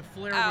 The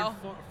flare Ow.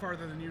 went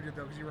farther than you did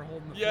though, because you were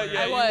holding the Yeah, flare. yeah,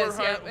 I you was,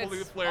 were yeah, holding the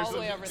it's flare. all the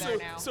way over so, there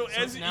now. So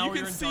as now you we're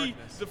can in see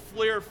darkness. the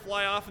flare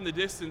fly off in the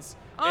distance,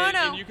 Oh, and,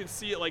 no. and you can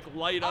see it like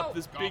light up Oh.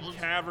 this big Goblins?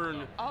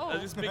 cavern, Oh.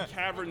 this big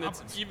cavern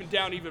that's even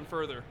down even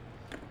further.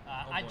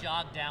 I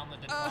jog down the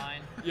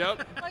decline,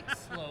 Yep. like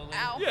slowly.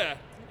 Ow. Yeah.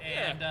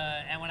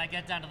 And when I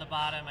get down to the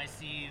bottom, I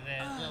see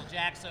that little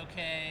Jack's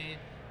okay,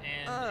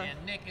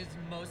 and Nick is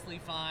mostly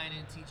fine,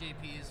 and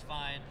TJP is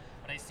fine.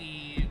 But I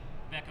see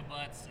Becca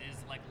Butts is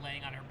like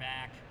laying on her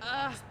back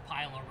on this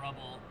pile of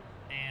rubble,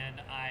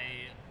 and I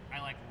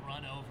like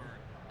run over,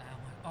 and I'm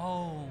like,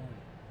 oh,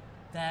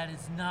 that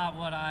is not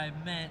what I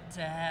meant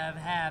to have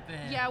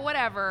happen. Yeah,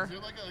 whatever. Is there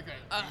like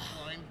a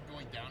incline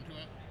going down to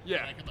it? Yeah.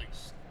 That I could like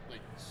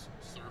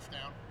surf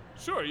down.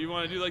 Sure. You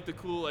want to do like the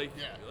cool like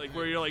Yeah.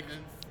 where you're like. And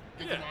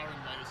then get Yeah. the water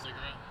and light a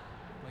cigarette.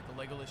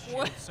 Like the Legolas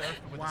shield surf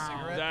with Wow.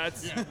 a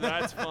cigarette.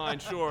 That's fine.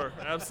 Sure.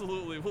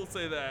 Absolutely. We'll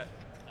say that.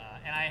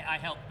 And I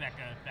help Becca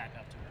back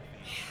up to her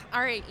feet.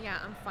 All right, yeah,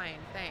 I'm fine,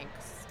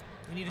 thanks.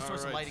 We need a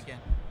source of Alright. light again.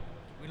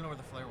 We don't know where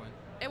the flare went.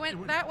 It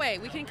went that way.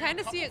 We can kind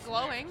of see it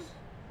glowing.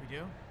 We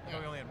do? I thought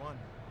we only had one.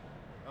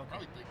 Okay.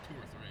 Probably like 2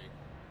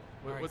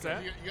 or 3. What's good.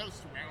 that? You gotta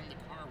surround the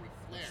car with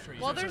flares. true.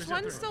 Well, So there's is that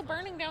one there? still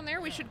burning down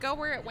there. We should go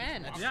where it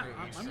went. Yeah, true.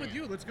 I'm with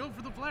you. Let's go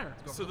for the flare.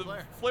 Go So for the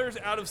flare. flare's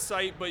out of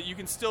sight, but you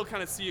can still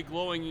kind of see it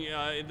glowing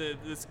in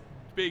this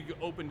big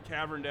open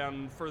cavern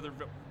down further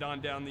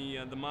down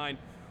the mine.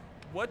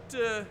 What?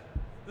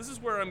 This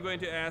is where I'm going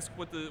to ask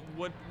what do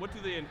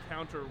they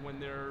encounter when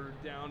they're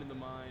down in the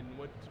mine?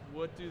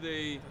 What do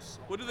they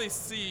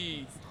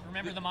see?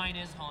 Remember, the mine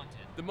is haunted.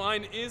 The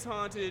mine is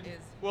haunted. Is.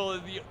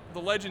 Well, the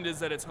legend is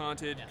that it's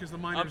haunted. Because the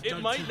miners It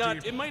dug might too not.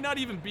 deep. It might not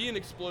even be an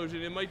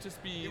explosion. It might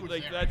just be It was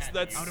like there.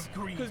 that's Out of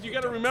greed, because you they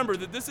got to dug remember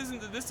that this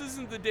isn't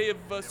the day of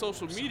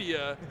social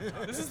media.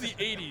 This is the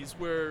 '80s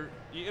where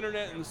the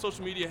internet and the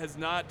social media has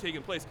not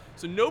taken place.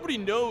 So nobody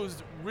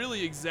knows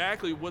really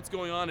exactly what's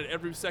going on at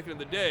every second of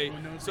the day. No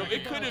one knows So right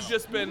it could now. have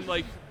just been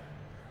like,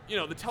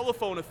 the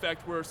telephone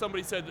effect where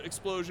somebody said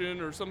explosion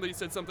or somebody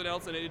said something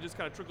else and it just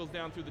kind of trickles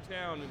down through the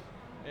town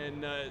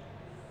and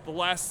the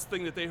last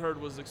thing that they heard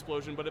was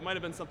explosion, but it might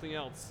have been something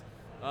else.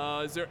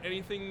 Is there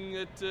anything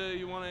that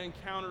you want to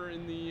encounter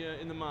in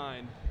the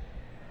mine?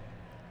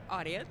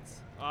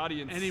 Audience.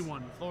 Audience.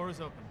 Anyone. Floor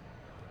is open.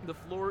 The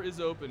floor is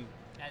open,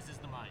 As is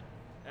the mine.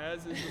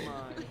 as is the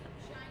mine.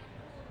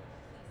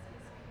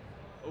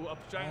 Oh, a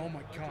giant. Oh my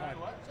a God. Giant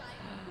what?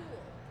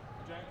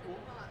 A giant pool.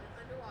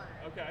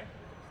 Okay.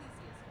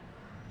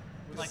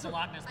 Like the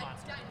Loch Ness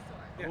Monster.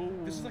 Yeah,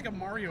 this is like a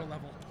Mario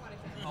level.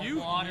 A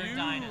water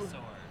dinosaur.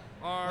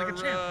 Are, Like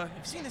a champ.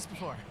 I've seen this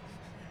before.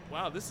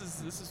 wow, this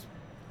is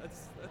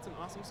That's an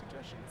awesome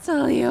suggestion.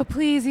 Solio,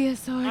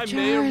 plesiosaur, I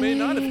may or may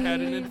not have had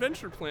an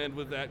adventure planned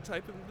with that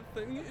type of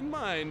thing in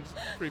mind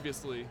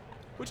previously,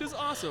 which is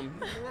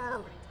awesome.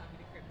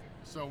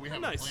 So we have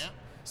a Nice. plant.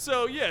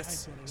 So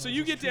yes, so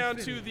you get down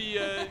to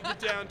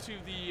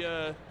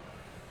the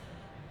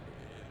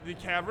the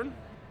cavern,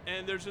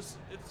 and it's just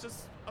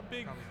a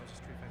big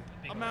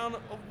amount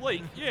of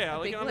lake. Yeah,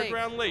 like big an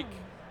underground lake.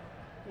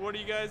 What are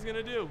you guys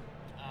gonna do?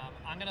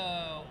 I'm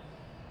gonna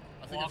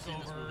I think I've walk seen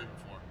this over movie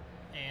before.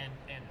 and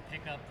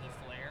pick up the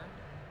flare.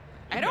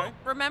 I don't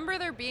remember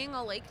there being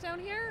a lake down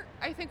here.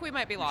 I think we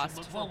might be lost.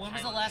 look for Well, a when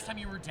was the pirate last ship. time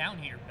you were down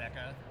here,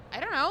 Becca? I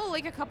don't know,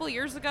 like a couple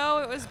years ago.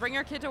 It was Bring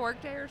Your Kid to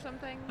Work Day or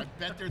something. I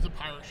bet there's a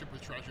pirate ship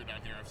with treasure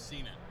down here. I've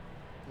seen it.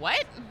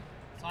 What?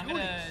 So I'm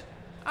gonna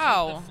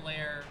Oh. take the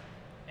flare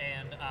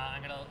and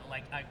I'm gonna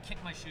I kick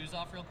my shoes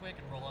off real quick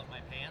and roll up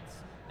my pants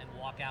and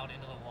walk out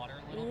into the water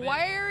a little bit.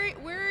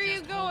 Where are you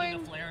Just holding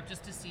going? the flare up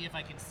just to see if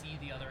I can see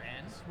the other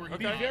end. Where he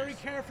Be dies. very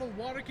careful.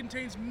 Water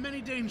contains many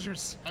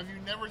dangers. Have you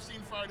never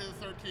seen Friday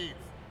the 13th?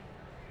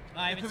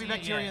 I haven't could be seen it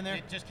bacteria yet. in there.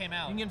 It just came You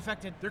out. can get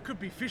infected. There could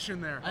be fish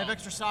in there. I have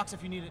extra socks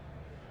if you need it.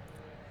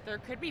 There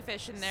could be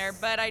fish in there,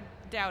 but I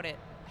doubt it.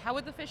 How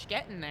would the fish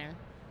get in there?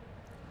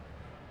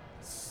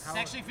 This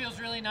actually feels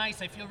really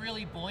nice. I feel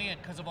really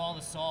buoyant because of all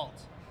the salt.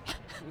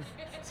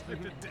 It's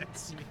like the Dead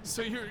Sea.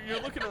 So you're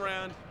looking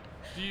around.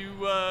 Do you?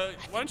 Why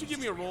don't you give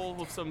me a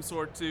roll of some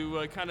sort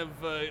to kind of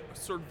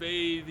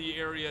survey the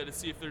area to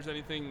see if there's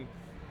anything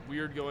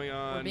weird going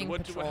on? being How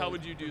patrolled.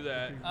 would you do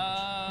that?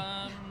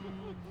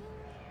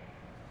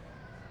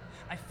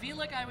 I feel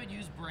like I would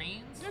use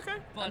brains. Okay.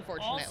 But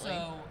Unfortunately.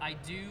 also, I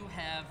do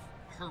have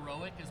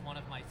heroic as one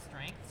of my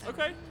strengths.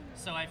 Okay.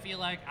 So I feel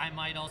like I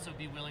might also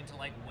be willing to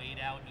wade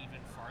out even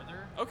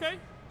farther. Okay.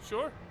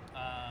 Sure.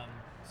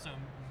 So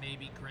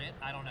maybe grit.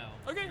 I don't know.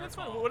 Okay, Your that's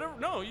fine. call. Whatever.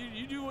 No,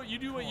 you do what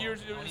Cool.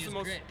 yours I'll is use the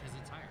most grit because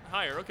it's higher.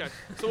 higher. Okay.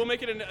 So we'll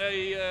make it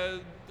a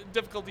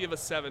difficulty of a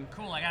 7.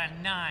 Cool. I got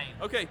a 9.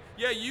 Okay.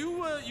 Yeah,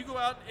 you go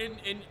out and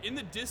in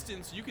the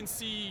distance you can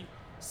see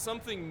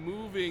something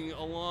moving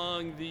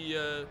along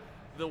the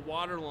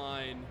water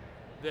line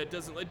that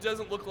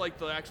doesn't look like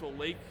the actual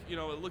lake. You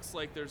know, it looks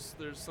like there's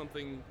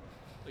something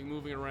like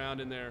moving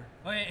around in there.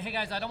 Okay, hey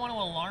guys, I don't want to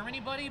alarm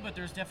anybody, but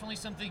there's definitely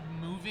something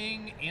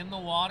moving in the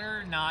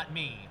water, not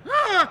me.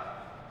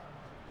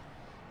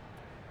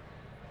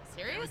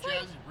 Seriously?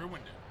 Jazz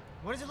ruined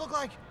it. What does it look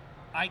like?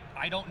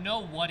 I don't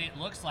know what it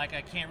looks like.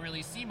 I can't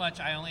really see much.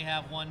 I only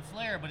have one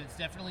flare, but it's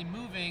definitely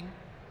moving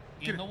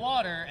in Get the it.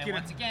 water. And Get it.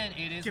 once again,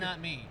 it is Get it.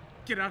 not me.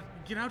 Get out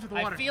of the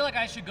water. I feel like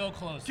I should go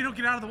closer.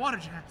 Get out of the water,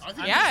 Jazz. I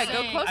think Yeah, you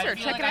go should- closer, I feel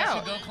check like it I out.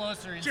 should go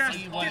closer and Jazz,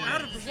 see get what it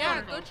out is. of the Yeah,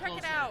 water. go check it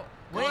closer. out.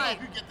 Wait, Wait.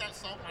 you get that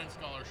Saltness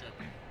scholarship.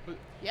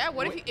 Yeah,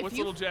 what if What's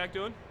you little Jack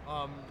doing?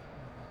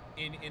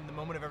 In the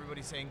moment of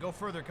everybody saying, go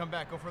further, come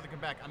back,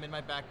 I'm in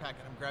my backpack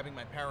and I'm grabbing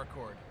my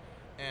paracord.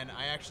 And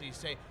I actually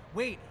say,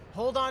 wait,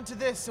 hold on to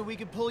this so we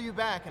can pull you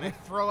back. And I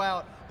throw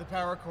out the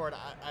paracord.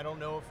 I don't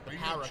know if Are the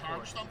you gonna paracord.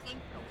 charge something?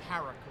 No,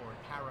 paracord.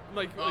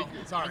 Like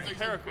sorry. I think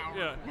it's paracord.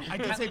 Yeah. I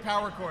did say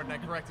paracord and I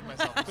corrected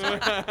myself. I'm sorry.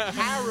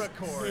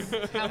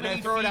 Paracord. How And I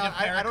many throw it feet out. of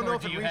I don't know paracord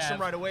if do it you reached him have?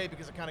 right away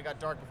because it kind of got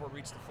dark before it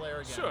reached the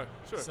flare again.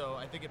 Sure. So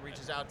I think it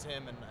reaches out to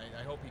him and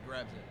I hope he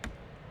grabs it.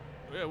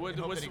 Yeah. hope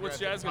that What's he grabs it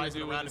Jazz and gonna ties it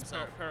do around with his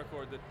himself.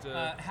 paracord?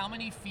 That How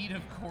many feet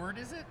of cord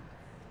is it?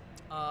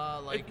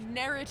 Like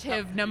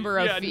narrative number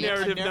of yeah, feet.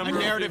 narrative A number.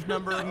 narrative of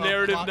number a of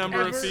narrative plot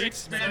number of Ever feet.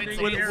 expanding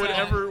So it's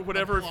area.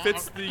 Whatever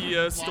fits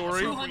the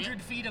story.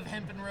 200 feet of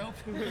hempen rope.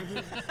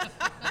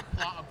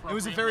 it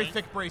was a very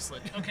thick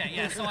bracelet. Okay,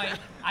 yeah. So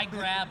I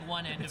grab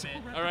one end of it,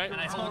 All right. and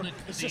I hold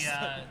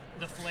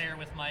the flare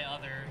with my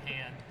other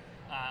hand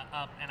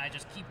up, and I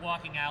just keep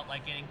walking out,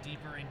 getting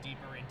deeper and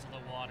deeper into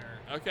the water,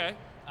 Okay.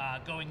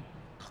 going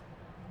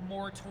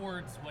more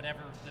towards whatever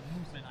the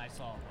movement I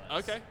saw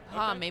was. Okay.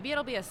 Maybe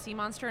it'll be a sea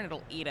monster and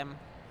it'll eat him.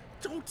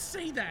 Don't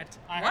say that.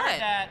 I What?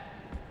 heard that.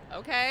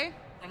 Okay.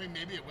 I mean,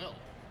 maybe it will.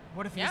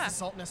 What if Yeah. he's the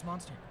Saltness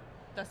monster?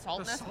 The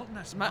saltness.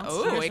 Saltness Ma- monster.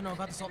 You oh, guys it- don't know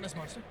about the Saltness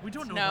monster? We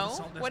don't know no. about the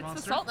Saltness What's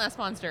monster. the saltness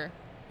monster?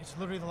 It's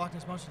literally the Loch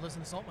Ness monster that lives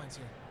in the salt mines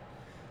here.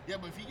 Yeah,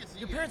 but if he gets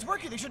Your parents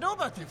work here. They should know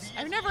about if this. he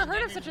I've gets never eaten, heard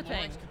that of such means a thing.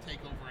 Lawrence could take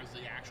over as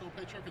the actual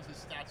pitcher because his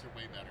stats are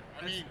way better.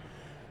 I That's- mean,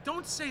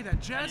 Don't say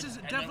that. Jazz And- is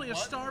and definitely then a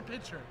what? star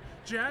pitcher.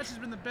 Jazz has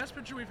been the best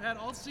pitcher we've had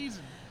all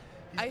season.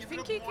 he's I given think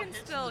up he more can hits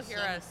in still the hear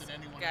seventh us, than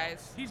anyone guys.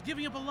 else. He's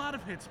giving up a lot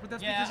of hits, but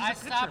that's Yeah, I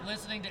because he's a stopped pitcher.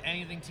 listening to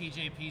anything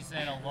TJP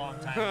said a long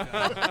time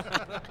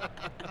ago.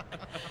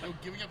 No,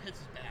 giving up hits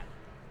is bad.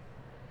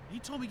 He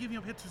told me giving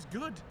up hits was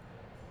good.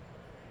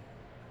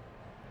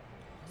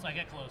 So I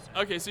get closer.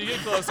 Okay, so you get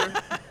closer.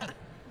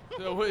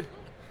 So what?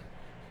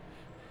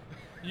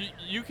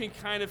 You can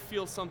kind of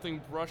feel something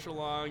brush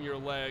along your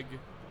leg,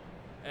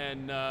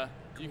 and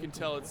you can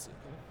tell it's,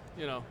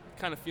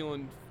 kind of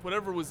feeling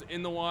whatever was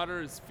in the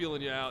water is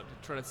feeling you out,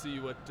 trying to see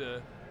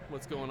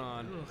what's going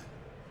on.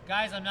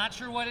 Guys, I'm not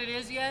sure what it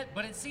is yet,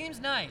 but it seems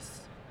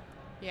nice.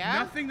 Yeah.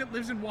 Nothing that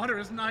lives in water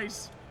is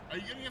nice. Are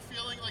you getting a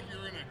feeling like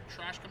you're in a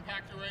trash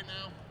compactor right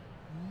now?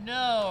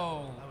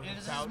 No. I was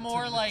This about is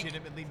more to like.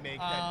 legitimately make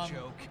that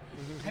joke.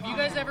 Have you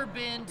guys ever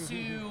been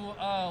to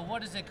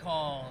what is it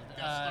called?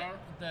 Death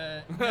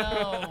The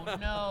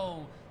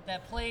no,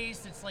 that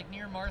place. It's like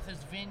near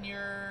Martha's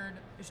Vineyard,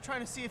 It's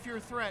trying to see if you're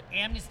a threat.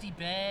 Amnesty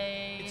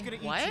Bay. It's gonna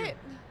eat What? you.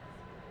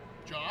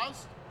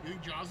 Jaws? You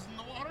think Jaws is in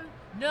the water?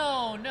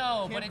 No,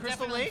 Camp but it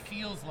Crystal definitely Lake?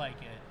 feels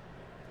like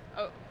it.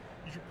 Oh,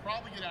 You should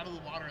probably get out of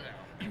the water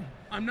now.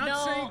 I'm not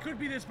No. saying it could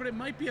be this, but it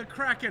might be a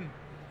kraken.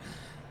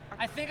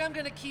 I think I'm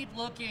gonna keep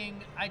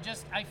looking. I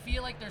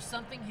feel like there's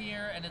something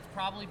here, and it's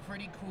probably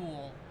pretty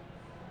cool.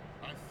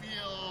 I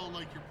feel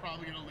like you're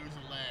probably gonna lose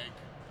a leg.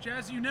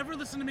 Jazz, you never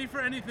listen to me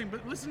for anything,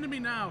 but listen to me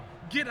now.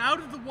 Get out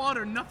of the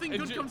water. Nothing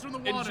good comes from the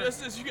water. And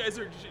just as you guys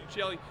are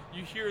yelling,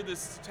 you hear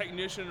this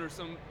technician or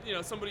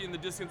somebody in the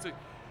distance say,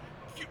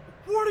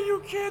 "What are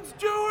you kids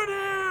doing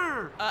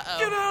here? Uh-oh.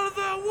 Get out of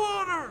that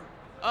water!"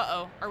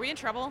 uh-oh. Are we in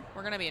trouble?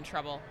 We're gonna be in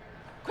trouble.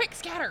 Quick,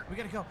 scatter. We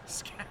gotta go.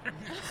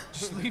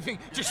 just leaving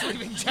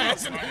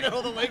Jazz in the middle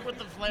of the lake with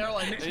the flare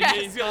like. And Yes,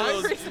 he's got one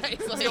of those. precisely.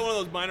 He's got one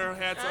of those miner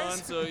hats on,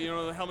 so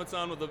the helmet's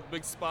on with a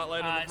big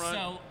spotlight on the front.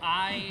 So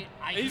I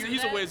He's- hear he's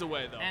a that, ways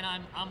away, though. and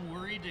I'm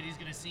worried that he's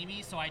gonna see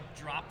me, so I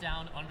drop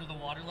down under the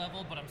water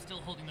level, but I'm still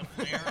holding the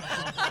flare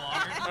above the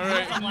water. All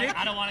right. I'm like, Nick-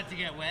 I don't want it to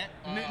get wet.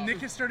 Nick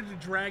has started to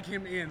drag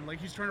him in, like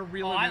he's trying to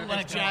reel Oh, him I in. let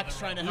And go. Jack's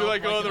trying to You help.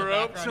 let go of in the the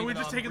rope? background, So we're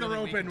even just though I'm taking the really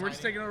rope weak in. and We're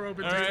just tiny. taking the rope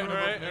in. All right, all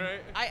right, all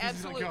right. I He's like,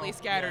 absolutely "Go."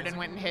 scattered and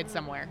went and hid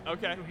somewhere.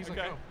 Okay, He's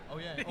okay. like, Oh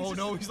yeah. Oh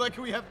no, he's like,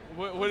 we have.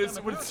 What is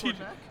Put down the paracord,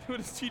 Jack. what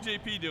is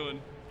TJP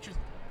doing? Just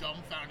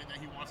dumbfounded that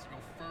he wants to go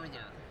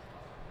further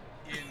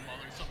in while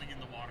there's something in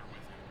the water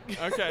with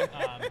him. Okay.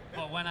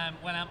 But when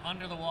I'm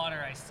under the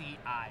water, I see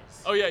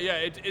eyes. Oh yeah.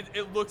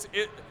 It looks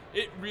it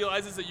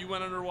realizes that you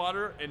went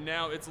underwater, and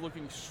now it's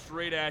looking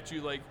straight at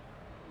you like,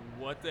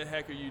 "What the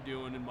heck are you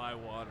doing in my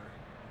water?"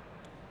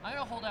 I'm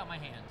gonna hold out my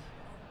hand.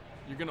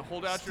 You're gonna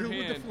hold out Still your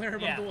with hand. the flare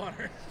above Yeah. the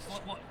water.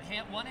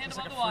 One hand It's above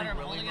like the a water. I'm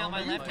Free Willy holding out my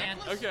moment, left like- hand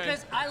Okay.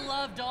 because I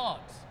love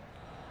dogs.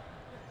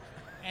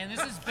 And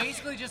this is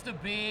basically just a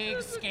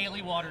big,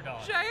 scaly water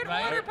dog. Giant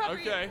right? water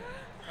puppy. Okay.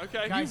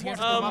 Okay. Guys, he has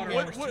to Um, come up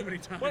what- here. too many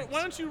times.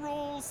 why don't you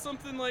roll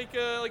something like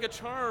a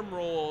charm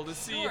roll to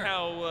see Sure.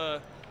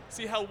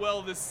 how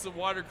well this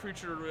water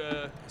creature.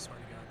 I swear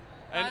to God.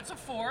 And- It's a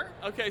 4.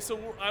 Okay,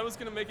 so I was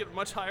gonna make it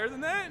much higher than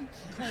that,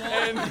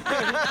 and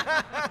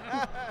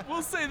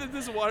we'll say that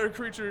this water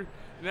creature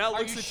now Are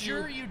looks you at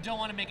sure you. you don't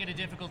want to make it a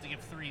difficulty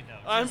of 3 though?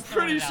 I'm Just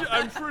throwing pretty it out sure. there.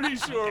 I'm pretty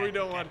sure we Okay,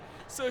 don't okay. want.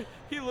 So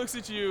he looks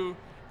at you,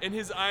 and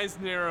his eyes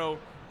narrow,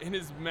 and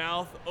his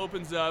mouth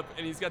opens up,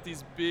 and he's got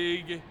these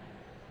big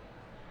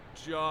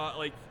jaw,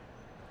 like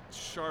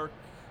shark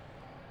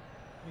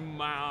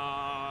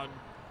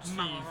teeth.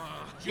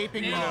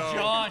 Gaping Big maw.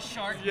 jaw,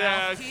 shark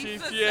Yeah, mouth teeth.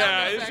 teeth. the Yeah,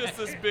 sound it's effect. just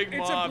this big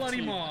It's maw. a bloody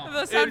teeth. maw.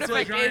 The sound It's a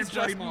effect giant is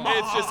bloody just maw.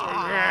 It's just,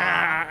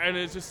 and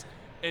it's just,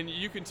 and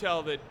you can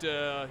tell that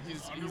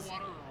he's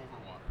Underwater or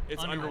over water?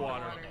 it's Underwater.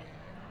 underwater.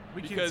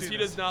 We can't Because see he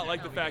this. does not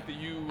like the fact that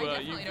you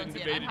definitely you've don't see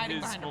it. I'm invaded hiding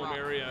his behind a home rock.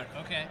 area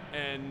Okay.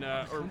 and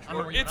know or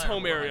where its you are.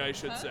 home area, I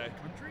should say.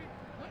 Country?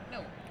 What?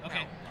 No.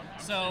 Okay.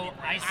 So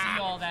I see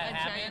all that A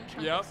happen, giant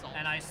chunk Yep. of salt.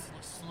 and I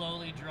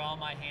slowly draw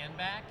my hand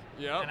back.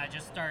 Yep. And I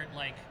just start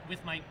like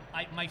with my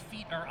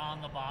feet are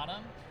on the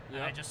bottom,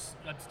 and Yep.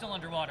 I'm still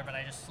underwater, but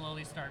I just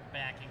slowly start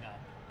backing up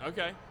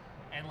Okay.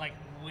 and like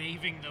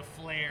waving the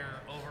flare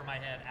over my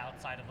head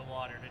outside of the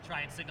water to try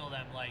and signal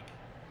them like,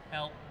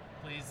 help,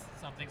 please,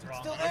 something's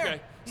wrong. still there.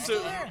 Okay. He's So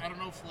still there. I don't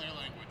know flare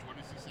language. What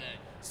does he say?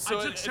 so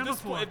I took at this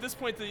semaphore.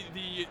 point,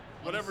 the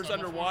whatever's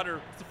semaphore?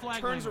 underwater It's a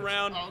flag turns language.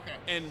 around Oh, okay.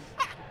 and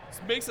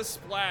makes a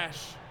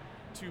splash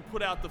to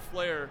put out the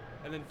flare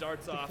and then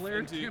darts The off flare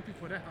into can't be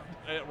put out.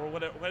 or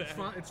whatever.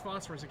 It's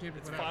phosphorus. It can't be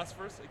It's put out.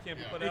 phosphorus. It can't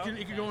be Yeah. put It out.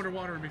 can go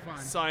underwater and be fine.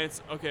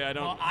 Science. Okay, I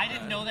don't. Well, I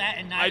didn't know that,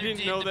 and neither I didn't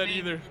did know the that big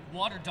either.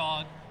 water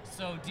dog.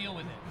 So deal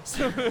with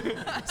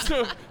it.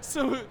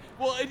 so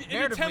well, it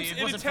Narratively, attempts it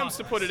it wasn't attempts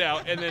to put it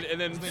out and then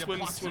made of swims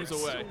phosphorus.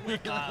 away.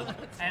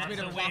 And made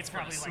the of way it's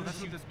probably phosphorus. like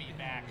That's what shoots me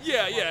back.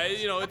 Yeah,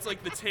 it's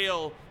like the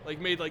tail like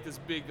made like this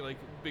big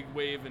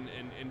wave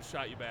and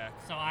shot you back.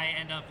 So I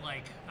end up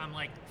like I'm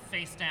like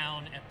face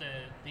down at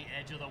the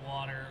edge of the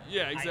water.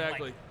 Yeah, I,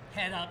 exactly. like,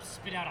 head up,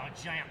 spit out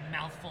a giant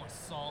mouthful of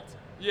salt.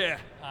 Yeah.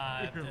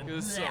 The- It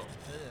was so-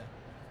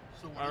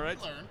 So what All did right.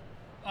 you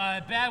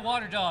learn? bad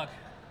water dog.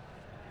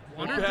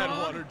 Water Bad dog?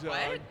 water dog.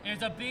 What? It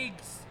was a big,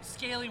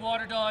 scaly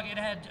water dog. It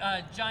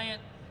had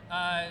giant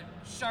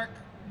shark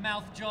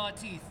mouth jaw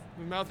teeth.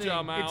 Mouth Thing.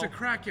 jaw mouth. It's a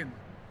kraken.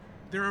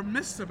 There are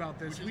myths about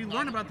this. Which is We not-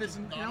 learned about which this is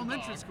in not a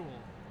elementary dog. school.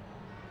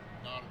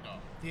 Not a dog.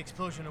 The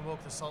explosion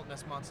awoke the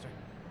Saltness monster.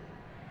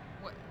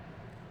 What?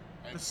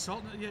 The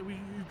salt. Yeah, we've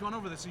gone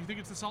over this. So you think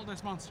it's the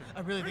Saltness monster?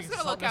 I really I'm think just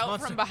it's gonna the look Saltness out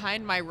monster. from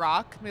behind my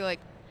rock and be like,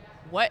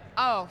 what?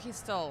 Oh, he's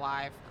still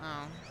alive.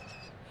 Oh.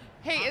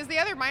 Hey, is the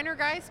other miner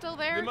guy still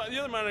there? The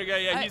other minor guy,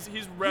 yeah, I-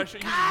 he's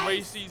rushing,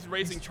 Guys! he's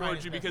racing He's trying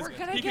towards his you best. because We're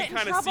gonna he get can in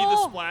kind of see the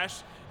trouble. splash,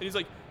 and he's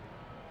like,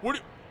 "What?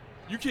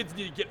 You kids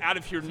need to get out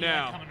of here he, like,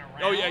 now!" coming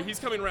Oh yeah, around? he's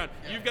coming around.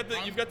 Yeah,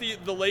 You've got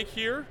the lake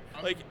here,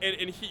 like,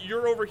 and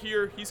you're over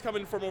here. He's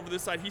coming from over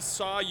this side. He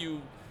saw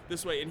you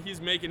this way, and he's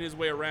making his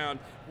way around.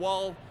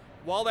 While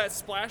that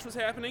splash was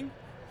happening,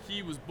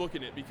 he was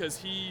booking it because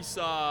he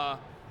saw.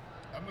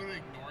 I'm gonna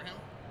ignore him.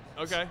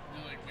 Okay. I'm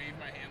gonna like wave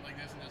my hand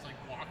like this and just like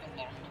walk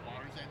along the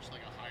water's edge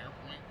like a higher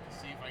point to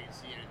see if I can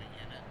see anything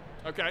in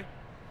it. Okay.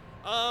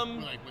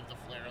 Like with the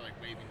flare, like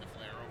waving the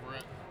flare over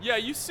it. Yeah,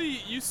 you see.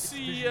 Vision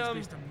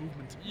is based on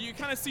movement. You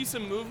kind of see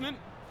some movement,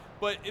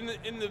 but in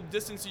the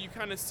distance, you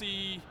kind of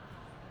see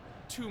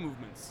 2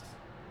 movements.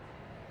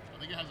 I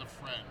think it has a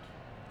friend.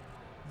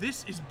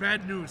 This is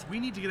bad news. We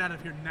need to get out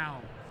of here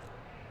now.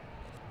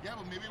 Yeah,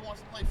 but maybe it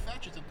wants to play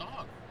fetch. It's a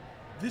dog.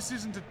 This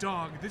isn't a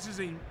dog. This is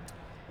a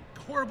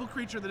horrible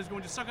creature that is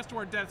going to suck us to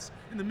our deaths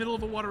in the middle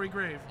of a watery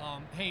grave.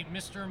 Hey,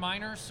 Mr.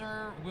 Miner,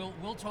 sir,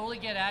 we'll totally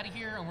get out of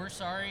here, and we're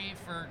sorry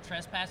for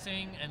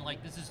trespassing, and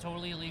like this is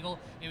totally illegal.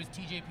 It was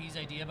TJP's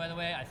idea, by the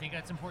way. I think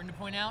that's important to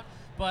point out.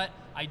 But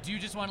I do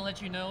just want to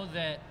let you know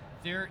that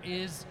there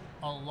is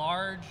a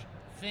large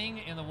thing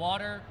in the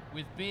water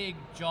with big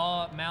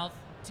jaw, mouth,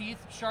 teeth,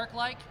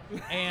 shark-like,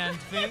 and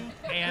thing,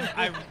 and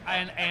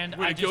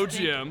Way I to go, just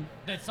think GM.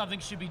 that something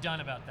should be done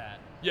about that.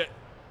 Yeah,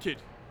 kid.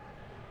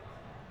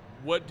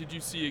 What did you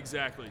see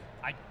exactly?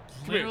 I Come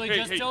here. literally Hey,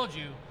 just hey. told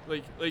you.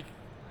 Like,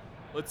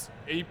 let's.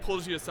 And he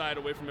pulls you aside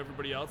away from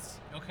everybody else,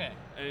 Okay.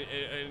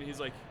 and he's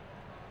like,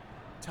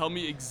 "Tell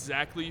me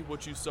exactly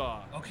what you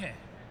saw." Okay.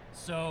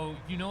 So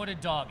you know what a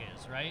dog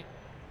is, right?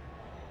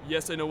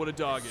 Yes, I know what a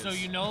dog is. So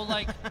you know,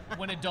 like,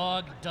 when a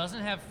dog doesn't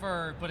have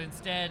fur, but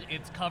instead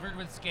it's covered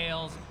with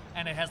scales,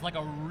 and it has like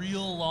a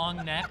real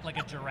long neck, like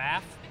a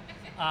giraffe,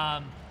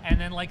 and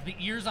then like the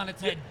ears on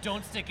its head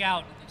don't stick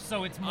out,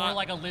 so it's more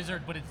like a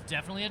lizard, but it's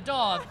definitely a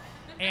dog,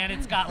 and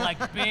it's got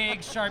like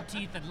big sharp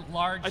teeth and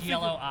large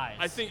yellow eyes.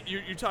 I think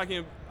you're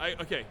talking.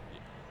 Okay,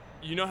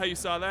 you know how you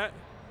saw that?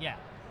 Yeah.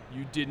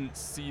 You didn't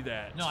see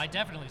that. No, I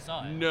definitely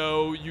saw it.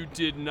 No, you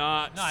did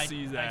not No, I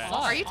see saw that. it.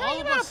 Are you All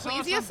talking of about a us saw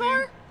plesiosaur?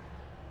 something.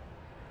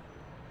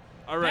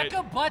 All right.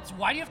 Becca Butts,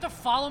 why do you have to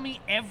follow me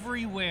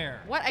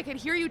everywhere? What? I could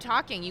hear you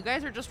talking. You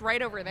guys are just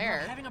right over We're there.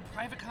 having a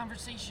private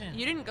conversation.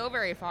 You didn't go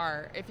very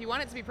far. If you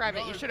want it to be private,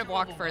 No, you there's should have 2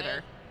 walked of them, further.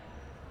 right?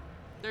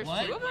 There's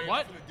What? 2 of them?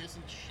 What? In the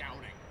distance shouting.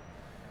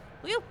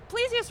 Well,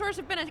 plesiosaurs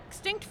have been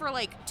extinct for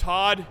like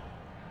Todd,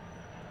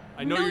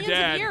 I know millions your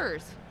dad. of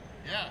years.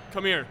 Yeah.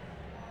 Come here.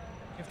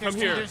 If there's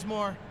Come 2, here. there's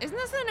more. Isn't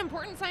this an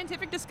important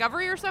scientific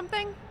discovery or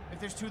something? If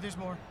there's 2, there's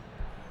more.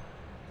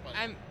 But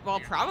Well,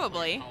 you're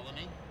probably. not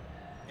colony.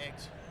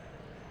 Eggs.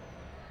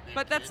 Big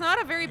But that's kids.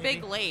 not a very Maybe.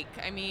 big lake.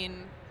 I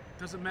mean,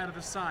 Doesn't matter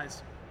the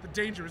size. The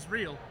danger is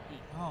real.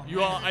 Oh, You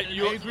man. all, I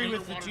agree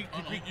with the Greek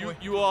boy.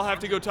 you all have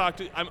to go talk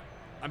to.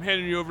 I'm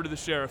handing you over to the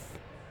sheriff.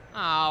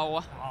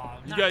 oh, Oh,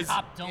 You not guys,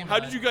 Cop Donut. how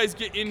did you guys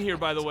get in here,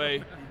 by the way?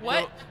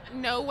 what?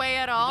 No way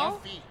at With our all.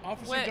 feet.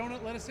 Officer What?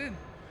 Donut let us in.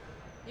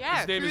 Yeah,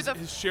 His name through is the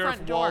his Sheriff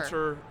front door.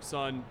 Walter,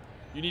 son.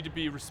 You need to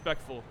be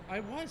respectful.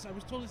 I was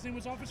told his name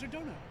was Officer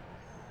Donut.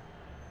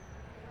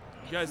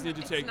 You guys need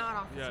to It's take. not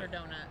Officer yeah.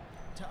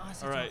 Donut. To us,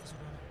 it's All right. Officer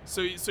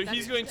Donut. So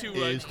he's going to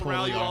It is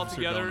corral you totally all Officer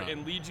together Donut.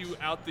 and lead you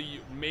out the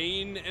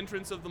main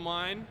entrance of the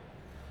mine,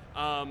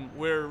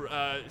 where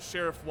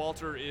Sheriff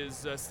Walter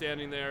is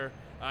standing there.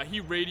 He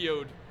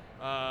radioed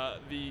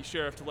the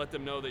sheriff to let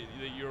them know that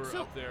you're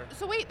up there.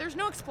 So wait, there's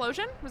no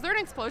explosion? Was there an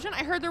explosion?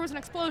 I heard there was an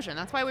explosion.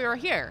 That's why we were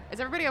here. Is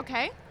everybody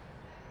okay?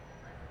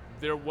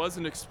 There was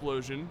an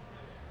explosion.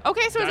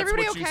 Okay, so is That's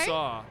everybody what you okay?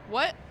 saw.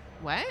 What?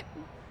 What?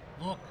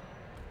 Look.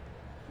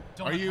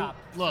 Donut Are you- Cop,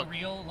 look. for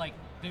real, like,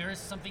 there is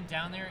something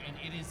down there, and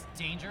it is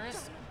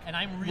dangerous, and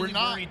I'm We're really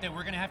not- worried that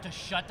we're going to have to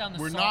shut down the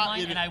we're salt not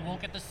mine, idi- and I won't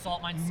get the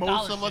salt mine Most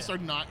scholarship. of us are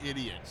not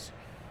idiots.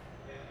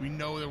 We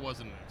know there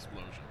wasn't an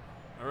explosion.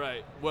 All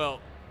right. Well,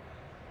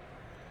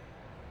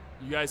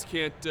 you guys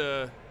can't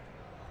tell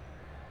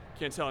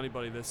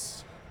anybody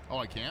this. Oh,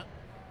 I can't?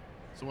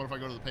 So what if I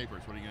go to the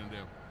papers? What are you going to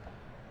do?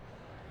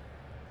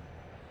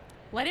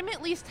 Let him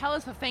at least tell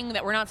us the thing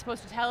that we're not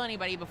supposed to tell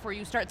anybody before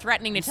you start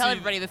threatening to tell see-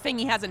 everybody the thing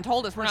he hasn't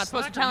told us we're not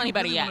supposed to Slacker, tell you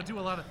anybody really yet. want to do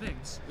a lot of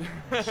things.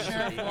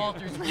 Sheriff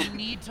Walters, we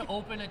need to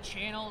open a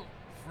channel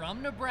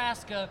from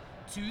Nebraska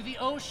to the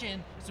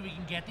ocean so we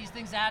can get these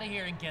things out of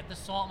here and get the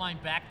salt mine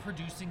back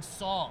producing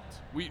salt.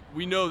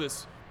 We know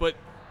this, but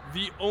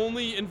the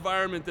only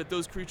environment that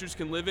those creatures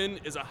can live in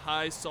is a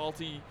high,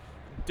 salty,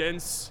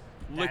 dense,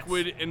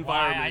 liquid That's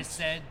environment. Why I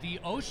said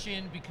the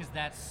ocean, because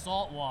that's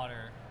salt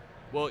water.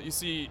 Well, you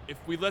see, if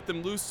we let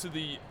them loose to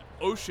the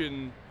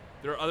ocean,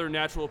 there are other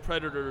natural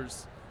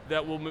predators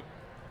that will.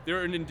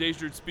 They're an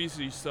endangered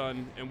species,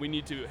 son, and we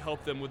need to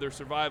help them with their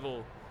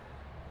survival.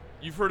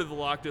 You've heard of the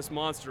Loch Ness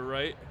monster,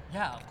 right?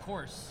 Yeah, of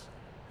course.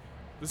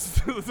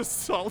 This is the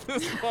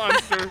Saltness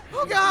monster.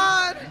 Oh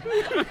God!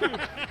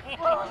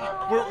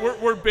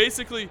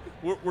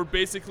 We're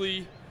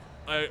basically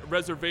a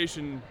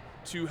reservation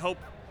to help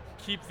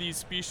keep these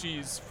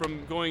species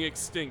from going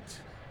extinct.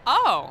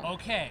 Oh.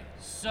 Okay,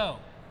 so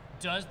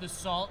does the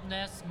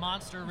Saltness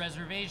Monster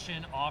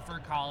Reservation offer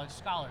college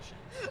scholarships?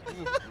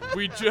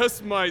 We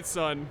just might,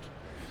 son.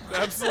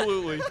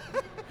 Absolutely.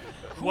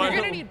 You're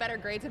gonna need better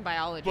grades in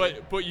biology.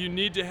 But you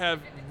need to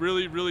have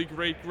really, really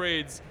great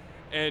grades.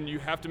 and you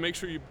have to make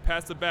sure you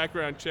pass the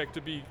background check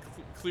to be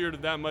cleared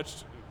of that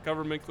much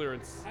government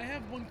clearance. I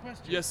have one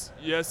question. Yes,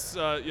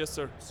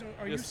 sir. So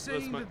are Yes, you that's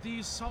saying my- that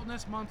these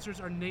Saltness monsters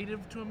are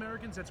native to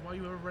Americans? That's why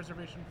you have a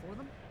reservation for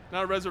them?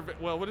 Not a reservation.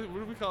 Well, what do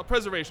we call it?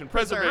 Preservation.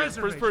 Preserve.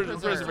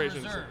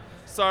 Preservation. Preserve.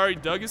 Sorry,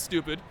 Doug is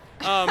stupid.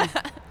 Doug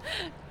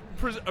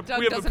We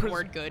have doesn't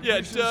word good.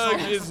 Yeah,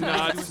 Doug is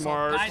not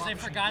smart. Guys, I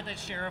forgot that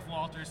Sheriff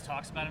Walters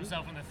talks about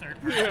himself in the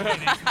third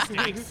person. He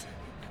makes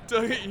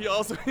mistakes. He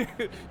also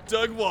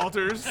Doug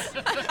Walters.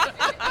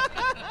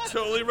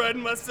 Totally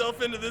writing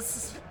myself into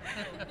this.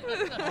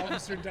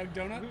 Officer Doug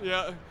Donut?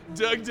 Yeah,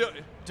 Doug. Doug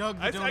the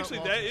Donut Actually,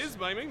 that Walters. is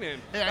my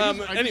nickname. Hey, I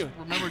just Anyway,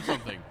 remembered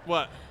something.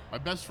 what? My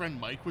best friend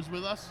Mike was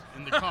with us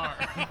in the car.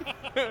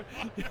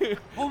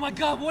 Oh my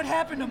God, what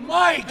happened to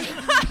Mike?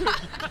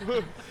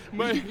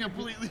 We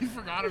completely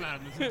forgot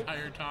about him this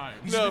entire time.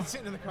 He's No. been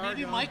sitting in the car.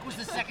 Maybe going, Mike was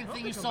the second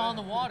thing you saw in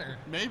the water.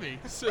 Maybe.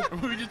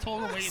 We just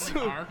told him to wait in the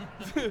car.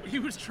 He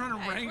was trying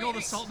to wrangle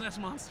the Saltness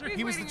monster?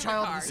 He was the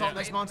child of the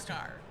Saltness monster.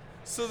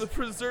 So the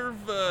preserve.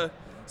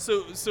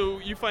 So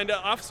you find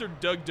out Officer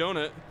Doug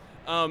Donut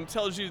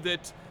tells you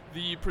that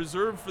the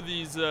preserve for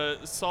these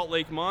Salt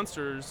Lake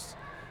monsters,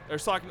 or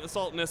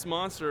Saltness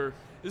monster,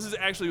 this is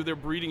actually where they're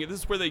breeding it.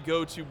 This is where they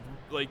go to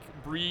like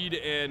breed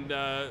and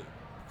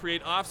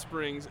create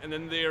offsprings, and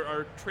then they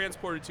are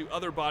transported to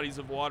other bodies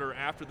of water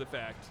after the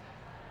fact.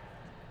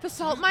 The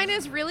salt mine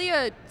is really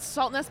a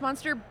Saltness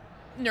monster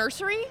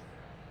nursery?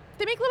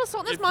 They make little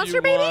Saltness monster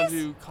If you want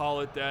babies? to call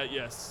it that,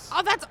 yes.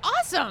 Oh, that's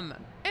awesome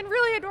and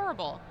really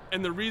adorable.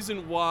 And the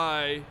reason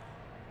why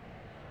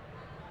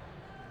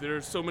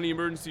there's so many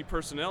emergency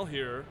personnel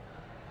here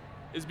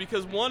is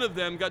because one of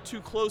them got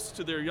too close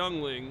to their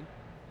youngling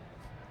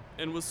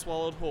and was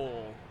swallowed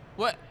whole.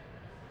 What?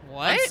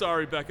 What? I'm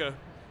sorry, Becca.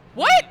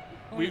 What?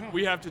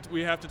 We have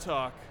to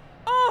talk.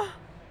 Oh.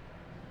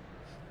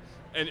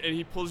 And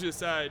he pulls you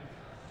aside.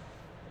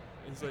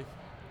 And he's like,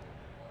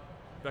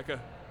 Becca,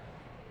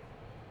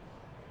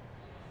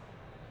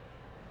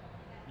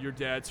 your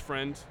dad's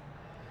friend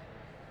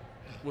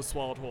was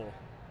swallowed whole.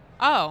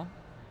 Oh.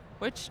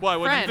 Which Why?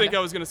 What friend? did you think I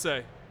was gonna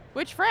say?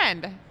 Which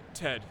friend?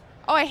 Ted.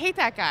 Oh, I hate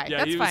that guy. Yeah,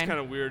 That's he was fine. kind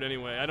of weird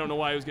anyway. I don't know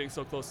why he was getting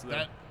so close to them.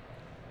 That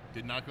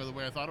did not go the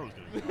way I thought it was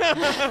going to go.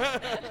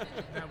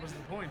 That was the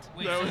point.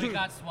 Wait, No. so he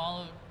got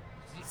swallowed?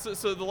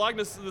 So the Loch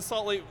Ness, the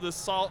Saltness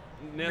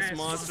Ness.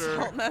 monster,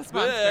 Saltness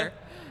bleh,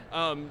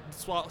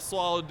 monster.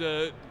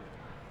 swallowed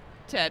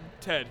Ted.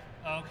 Ted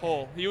Okay.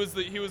 whole. He was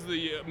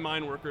the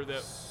mine worker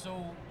that So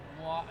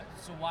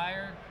why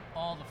are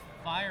all the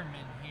firemen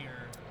here?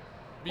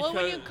 Well,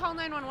 when you because- call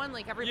 911,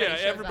 like everybody yeah,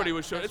 shows everybody up.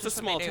 was showing. That's It's a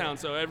just what small they do. town,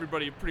 so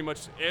everybody pretty much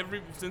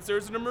since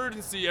there's an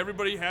emergency,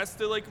 everybody has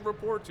to like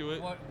report to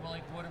it. What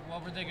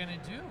were they gonna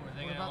do? Were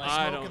they What gonna about like? the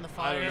I smoke don't- and the I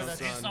fire? don't know, That's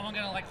Is son. someone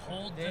gonna like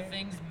hold the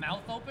thing's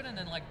mouth open and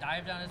then like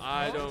dive down his throat?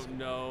 I don't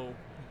know.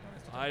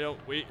 I don't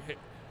wait. Hey,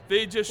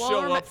 they just Well, show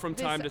remember, up from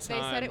time to time.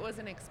 They said it was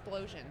an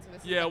explosion, so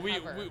this Yeah, is the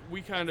cover.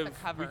 we kind That's of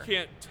the cover. we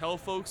can't tell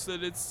folks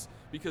that it's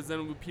because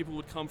then people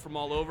would come from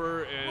all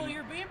over and Well,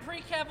 you're being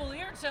pretty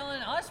cavalier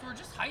telling us we're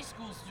just high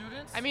school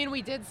students. I mean,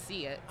 we did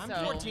see it. I'm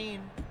so. 14.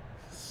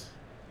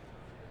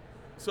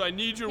 so I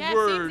need your Yeah,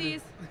 word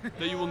samesies.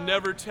 that you will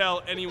never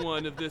tell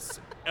anyone of this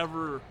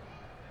ever.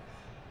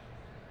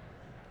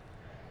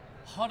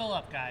 Huddle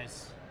up,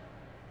 guys.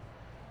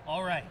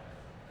 All right.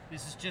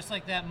 This is just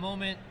like that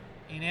moment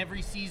in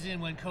every season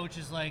when coach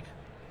is like,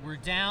 we're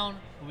down,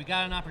 but we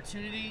got an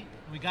opportunity,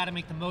 and we got to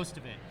make the most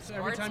of it. So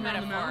every Words, time you're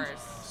on the mound,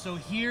 metaphors. So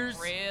here's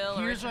Real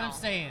what original. I'm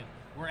saying.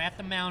 We're at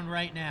the mound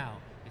right now.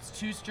 It's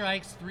 2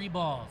 strikes, 3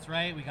 balls,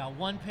 right? We got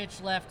 1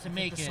 pitch left to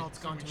make The it. salt's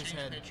gone to his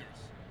head. Pitchers.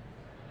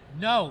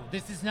 No,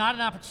 this is not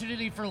an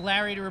opportunity for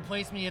Larry to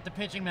replace me at the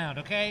pitching mound,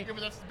 okay? Yeah,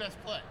 but that's the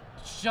best play.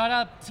 Shut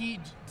up,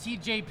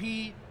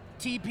 TJP,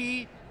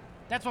 TP.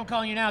 That's what I'm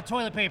calling you now,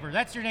 toilet paper.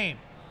 That's your name,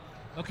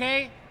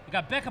 okay? You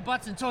got Becca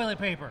Butts and toilet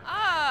paper.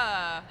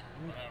 Ah.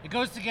 It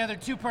goes together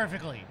too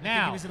perfectly. I think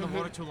Now, he was in the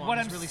water too long. what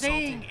He's I'm really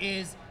saying salty.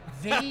 is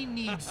they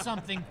need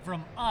something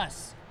from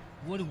us.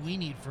 What do we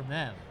need from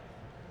them?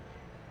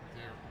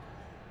 They're,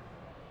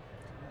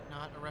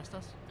 Not arrest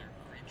us? they're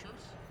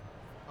creatures?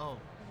 Oh.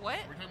 What?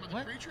 We're talking about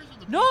What? the creatures or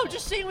the No, people? I'm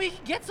just saying we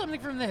can get something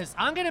from this.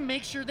 I'm gonna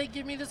make sure they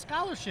give me the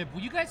scholarship.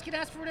 Well, you guys can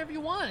ask for whatever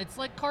you want. It's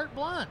like carte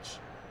blanche.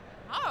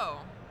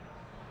 Oh.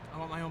 I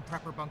want my own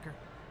prepper bunker.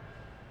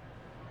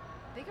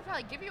 They could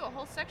probably give you a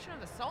whole section of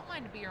the salt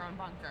mine to be your own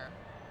bunker.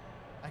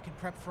 I can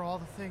prep for all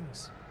the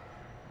things.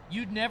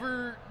 You'd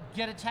never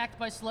get attacked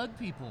by slug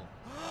people.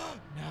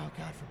 No,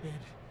 God forbid.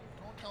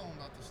 Don't tell them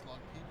about the slug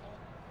people.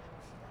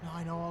 No,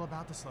 I know all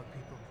about the slug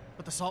people.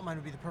 But the salt mine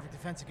would be the perfect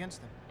defense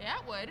against them. Yeah,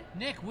 it would.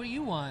 Nick, what do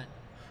you want?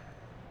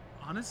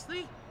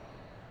 honestly,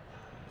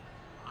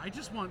 I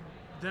just want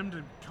them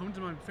to come to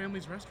my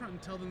family's restaurant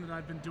and tell them that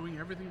I've been doing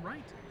everything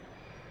right.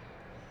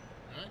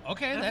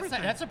 Okay,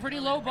 Everything. that's a pretty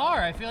low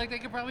bar. I feel like they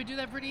could probably do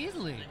that pretty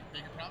easily. They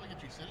could probably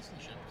get you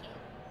citizenship too.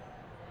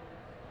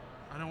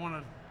 I don't want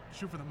to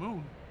shoot for the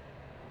moon.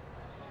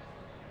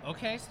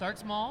 Okay, start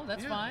small.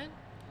 That's Yeah. fine.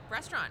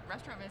 Restaurant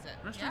visit.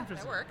 Restaurant yeah,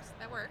 visit.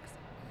 That works.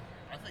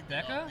 I think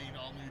Becca? they all need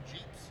all new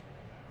Jeeps.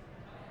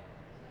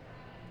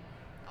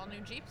 All new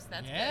Jeeps.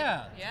 That's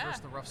Yeah. good. Yeah.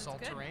 Versus the rough that's salt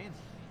good. terrain.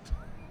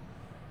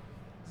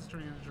 This is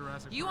turning into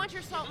Jurassic You Park. want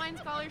your Salt Mine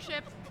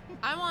scholarship?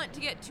 I want to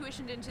get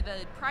tuitioned into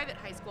the private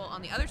high school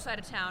on the other side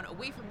of town,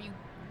 away from you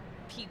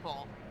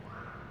people.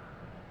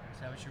 Is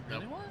that what you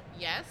really want?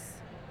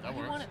 Yes? That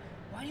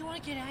Why do you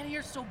want to get out of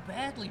here so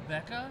badly,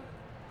 Becca?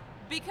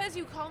 Because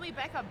you call me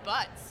Becca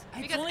Butts.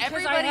 It's Because only because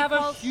everybody I have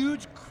calls... a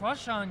huge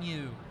crush on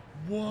you.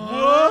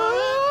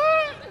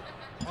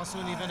 Also,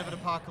 in the event of an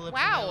apocalypse,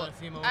 Wow, a male and a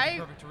female would be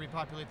perfect to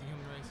repopulate the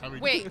human race. Have you-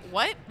 Wait,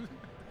 what?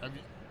 Have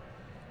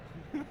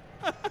you,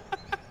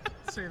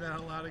 Say that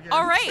out loud again.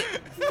 All right.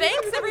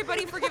 Thanks,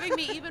 everybody, for giving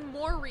me even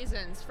more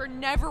reasons for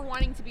never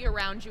wanting to be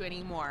around you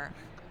anymore.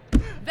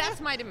 That's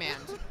my demand.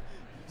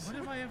 What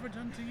have I ever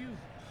done to you?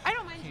 I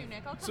don't mind you,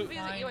 Nick. I'll come So-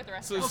 visit you at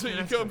the So, restaurant so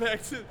you go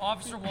back to.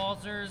 Officer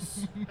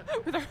Walters,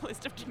 with our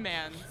list of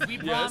demands. we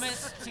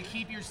promise to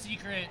keep your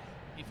secret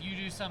if you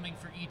do something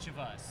for each of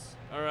us.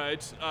 All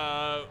right.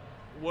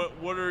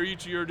 What are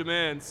each of your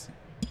demands?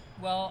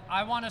 Well,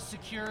 I want to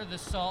secure the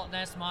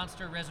Saltness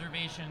Monster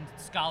Reservation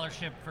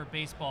scholarship for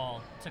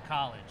baseball to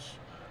college.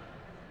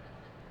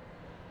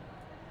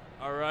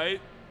 All right.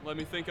 Let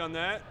me think on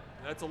that.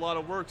 That's a lot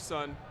of work,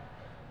 son.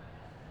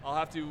 I'll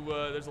have to.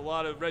 There's a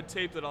lot of red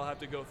tape that I'll have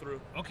to go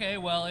through. Okay,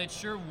 well, it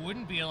sure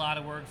wouldn't be a lot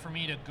of work for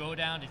me to go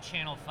down to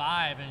Channel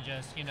 5 and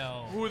just,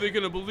 Who are they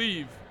gonna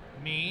believe?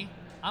 me.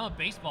 I'm a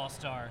baseball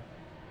star.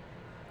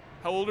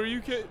 How old are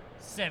you, kid?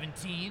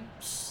 17.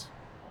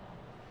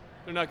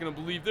 They're not gonna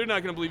believe. They're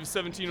not gonna believe a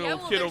 17-year-old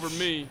well, kid there's over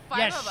me. Five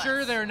Yeah, of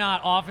sure us. they're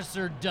not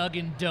Officer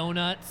Duggan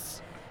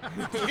Donuts.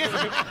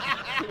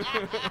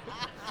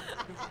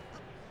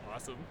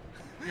 Awesome.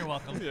 You're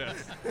welcome. Yeah,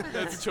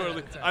 that's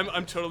totally.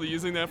 I'm totally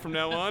using that from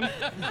now on,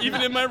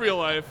 even in my real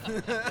life.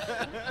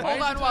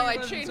 Hold on while I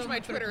change my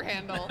Twitter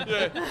handle.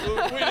 Yeah.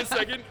 Well, wait a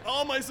second.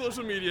 All my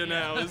social media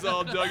now is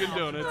all Duggan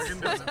Donuts.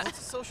 What's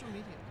a social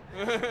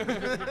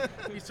media?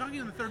 He's talking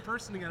in the third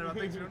person again about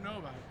things you don't know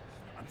about.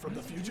 I'm from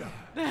the future.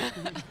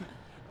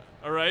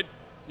 All right,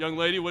 young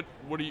lady. What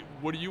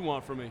do you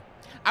want from me?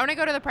 I want to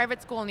go to the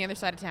private school on the other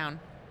side of town.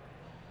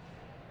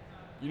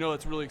 You know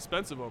it's really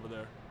expensive over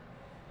there.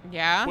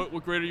 Yeah?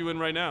 What grade are you in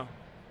right now?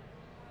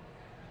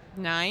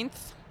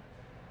 9th.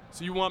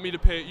 So you want me to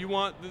pay? You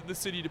want the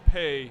city to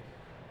pay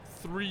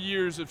 3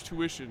 years of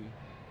tuition?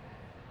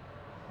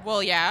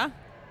 Well, yeah.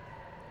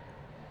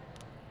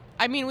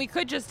 I mean, we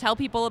could just tell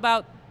people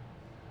about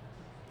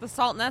the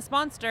Saltness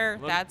Monster.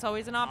 Let me- That's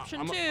always an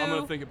option, too. I'm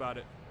gonna think about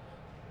it.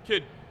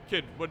 Kid,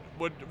 what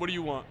do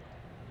you want?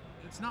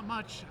 It's not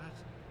much.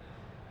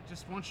 I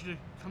just want you to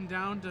come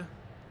down to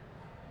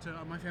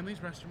my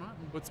family's restaurant.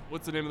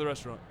 What's the name of the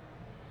restaurant?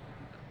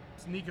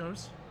 It's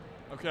Nico's.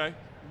 Okay.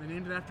 And they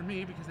named it after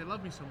me because they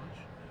love me so much.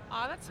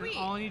 Aw, that's And sweet.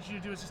 all I need you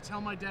to do is just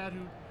tell my dad, who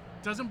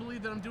doesn't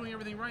believe that I'm doing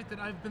everything right, that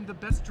I've been the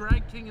best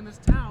drag king in this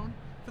town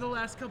for the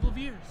last couple of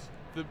years.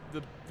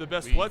 The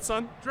best We- what,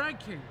 son? Drag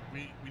king.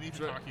 we need to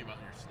Dra- talk about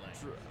your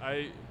slang.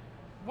 I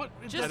What?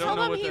 Just I don't tell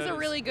know him what he's that a is.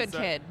 really good Is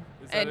that- kid.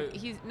 is that And it?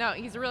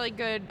 he's a really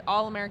good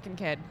all-American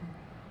kid.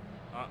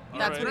 all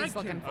That's right. what he's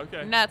looking for.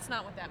 Okay. That's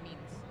not what that means.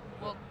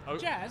 Oh,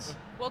 Jazz.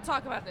 We'll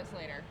talk about this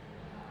later.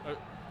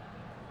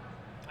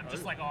 I'm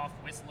just like off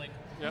whistling.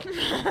 Yeah.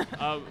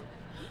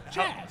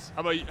 Jazz.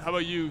 How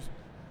about you,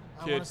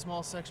 I kid? want a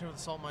small section of the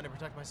salt mine to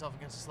protect myself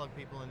against the slug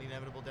people and the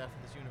inevitable death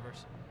of this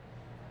universe.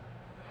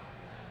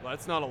 Well,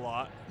 that's not a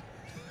lot.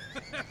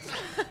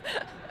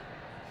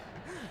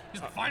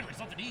 He's like, finally,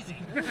 something easy.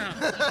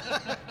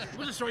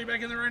 We'll just throw you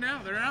back in there right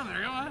now. They're down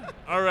there. Go on.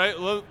 All right.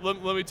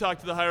 Let me talk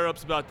to the higher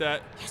ups about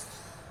that.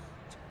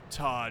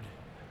 Todd.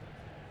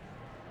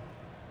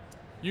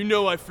 You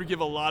know I forgive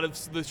a lot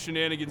of the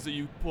shenanigans that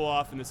you pull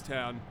off in this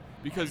town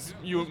because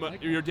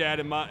your dad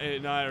and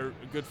I are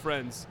good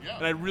friends, Yeah.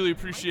 and I really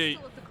appreciate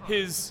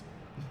his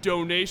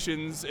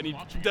donations, and he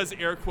does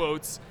air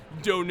quotes,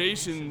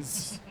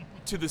 donations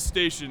to the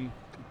station.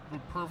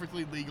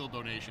 Perfectly legal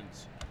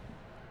donations.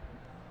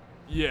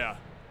 Yeah,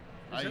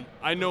 I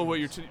I know what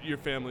your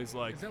family's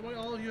like. Is that why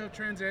all of you have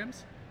Trans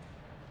Ams?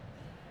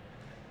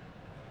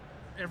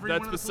 Every That's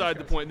one of the beside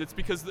the police point. That's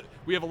because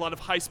we have a lot of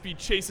high-speed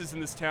chases in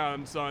this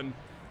town, son.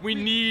 We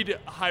need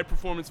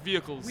high-performance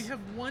vehicles. guys. We have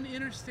one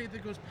interstate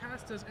that goes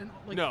past us and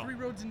like No. 3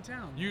 roads in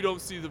town. You don't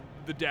see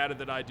the data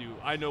that I do.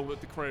 I know what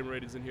the crime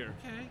rate is in here.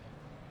 Okay.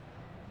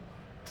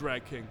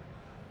 Drag King.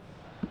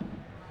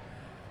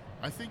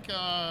 I think there's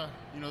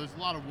a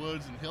lot of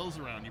woods and hills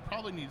around. You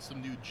probably need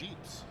some new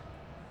Jeeps.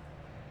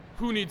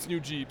 Who needs new I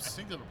Jeeps?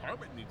 think the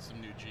department needs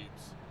some new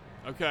Jeeps.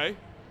 Okay,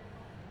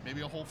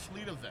 Maybe a whole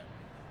fleet of them.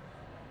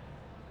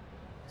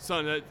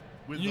 son. That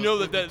With you the- know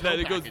with that the that tow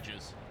it goes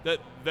packages.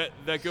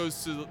 that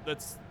goes to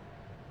that's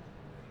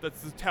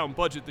the town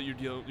budget that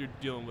you're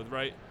dealing with,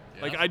 right?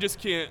 Like Yeah. I just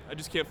can't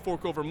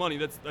fork over money.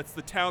 That's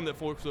the town that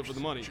forks over the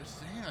money. Just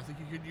saying, I think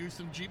you could use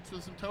some Jeeps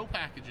with some tow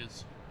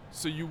packages.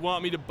 So you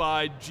want me to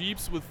buy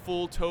Jeeps with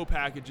full tow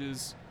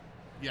packages?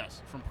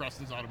 Yes, from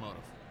Preston's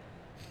Automotive.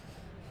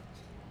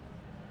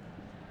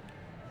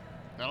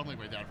 That'll make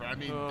my dad proud. I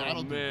mean, Oh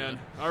that'll do man!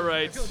 good. All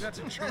right. I feel like that's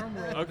a charm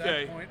roll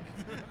Okay. at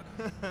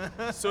that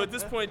point. So at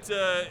this point,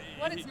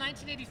 What? It's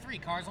 1983.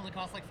 Cars only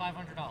cost like $500.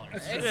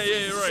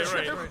 yeah,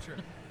 right.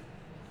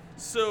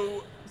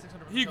 So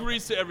he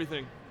agrees to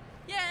everything,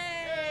 Yay!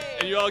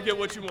 and you all get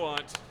what you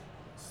want.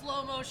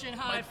 Slow motion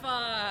high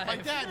five. My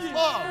dad's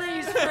love.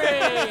 Freeze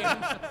frame.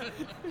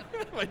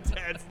 My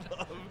dad's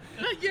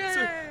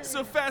love.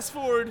 So fast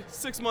forward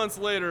 6 months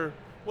later.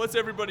 What's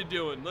everybody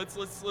doing? Let's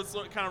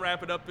kind of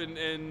wrap it up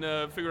and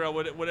figure out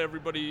what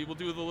everybody will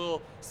do with a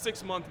little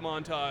 6-month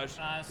montage.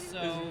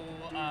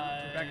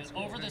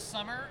 Over the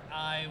summer,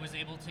 I was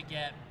able to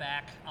get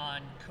back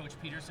on Coach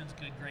Peterson's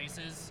good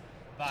graces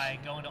by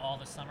going to all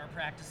the summer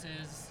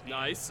practices.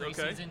 Nice, And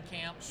okay. preseason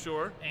camp.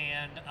 Sure.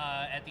 And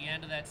at the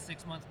end of that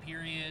 6-month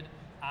period,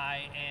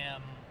 I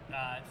am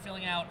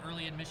filling out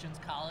early admissions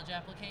college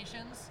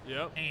applications.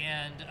 Yep.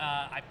 And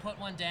I put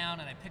one down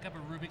and I pick up a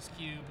Rubik's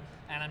Cube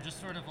and I'm just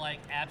sort of like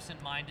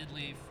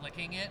absent-mindedly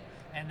flicking it.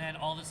 And then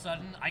all of a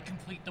sudden, I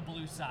complete the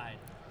blue side.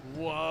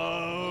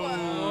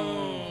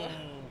 Whoa.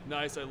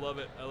 Nice, I love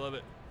it. All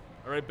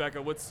right,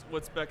 Becca, what's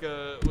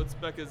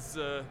Becca's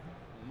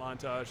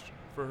montage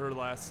for her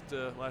last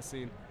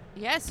scene?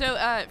 Yeah,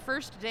 so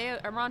first day,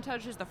 our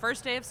montage is the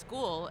first day of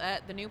school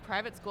at the new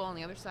private school on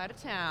the other side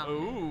of town.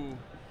 Ooh.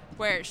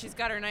 Where she's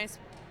got her nice,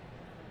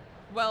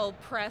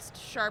 well-pressed,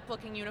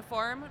 sharp-looking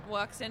uniform,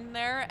 walks in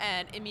there,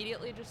 and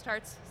immediately just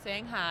starts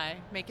saying hi,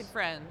 making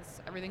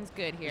friends. Everything's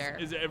good here.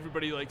 Is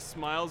everybody like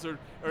smiles or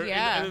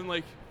Yeah. and then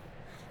like,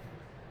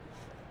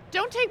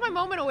 Don't take my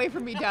moment away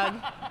from me, Doug.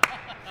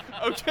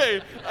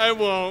 okay, I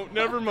won't.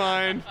 Never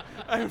mind.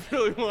 I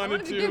really I wanted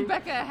wanted to give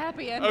Becca a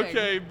happy ending.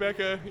 Okay,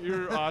 Becca,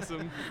 you're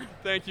awesome.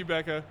 Thank you,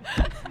 Becca.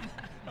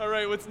 All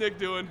right, what's Nick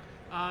doing?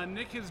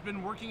 Nick has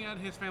been working at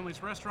his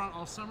family's restaurant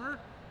all summer,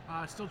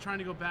 still trying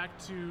to go back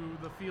to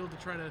the field to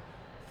try to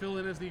fill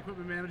in as the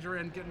equipment manager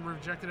and getting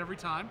rejected every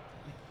time.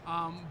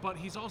 But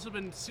he's also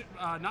been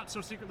not so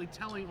secretly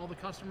telling all the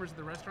customers at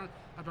the restaurant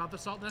about the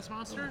Saltness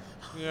monster.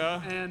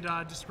 Yeah. And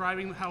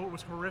describing how it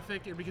was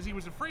horrific, and because he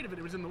was afraid of it,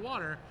 it was in the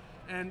water,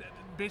 and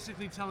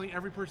basically telling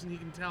every person he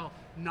can tell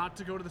not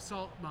to go to the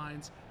salt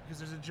mines because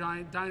there's a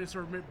giant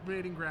dinosaur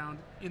mating ground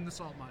in the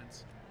salt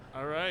mines.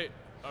 All right.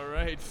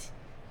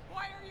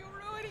 Why are you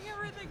ruining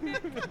everything,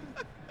 Nick?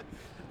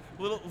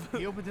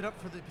 He opened it up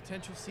for the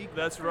potential sequel.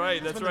 That's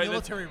right. That's when the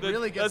military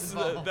really gets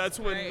involved. That's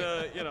when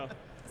Right.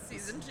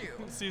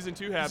 Season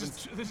 2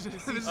 happens. This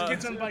is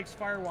Kids on Bikes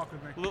Firewalk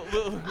with me.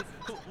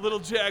 Little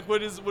Jack,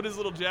 what is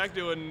little Jack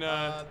doing?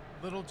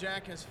 Little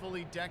Jack has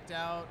fully decked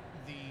out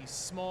the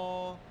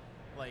small,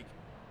 like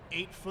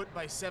 8-foot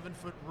by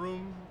 7-foot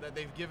room that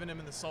they've given him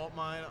in the salt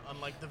mine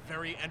on like the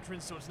very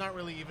entrance. So it's not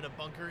really even a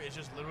bunker. It's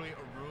just literally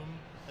a room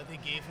that they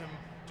gave him,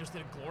 just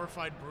a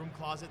glorified broom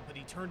closet, but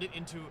he turned it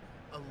into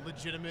a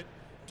legitimate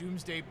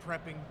doomsday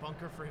prepping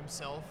bunker for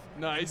himself.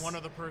 Nice. And one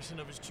other person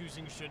of his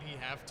choosing, should he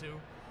have to.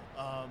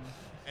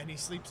 And he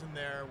sleeps in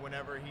there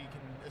whenever he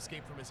can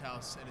escape from his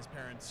house and his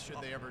parents, should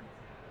they ever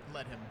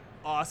let him.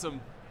 Awesome.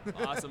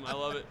 I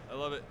love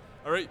it.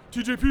 All right,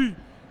 TJP.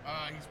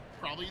 He's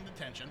probably in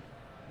detention.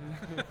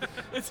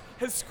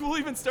 Has school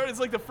even started? It's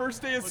like the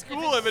first day of If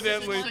school, it's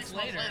evidently. 6 months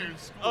later,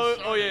 school Oh,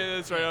 started. yeah,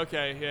 that's right.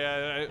 Okay,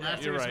 yeah,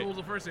 Last you're day of right. school,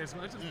 the first day of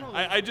school. That's just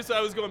probably-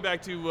 I was going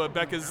back to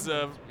Becca's,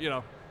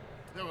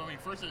 No, I mean,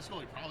 first day of school,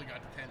 he probably got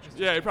detention.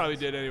 Yeah, he probably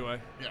did anyway.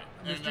 Yeah,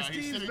 and Mr. he's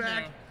Steve's sitting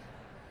back.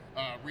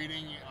 there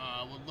reading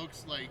what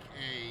looks like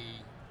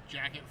a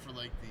jacket for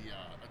like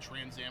a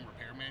Trans Am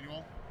repair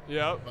manual,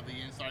 Yep. but the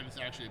inside is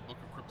actually a book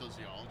of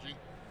cryptozoology.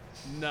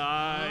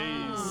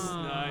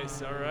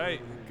 Nice. All right.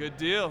 Good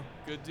deal.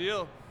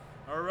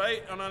 All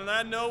right. And on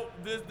that note,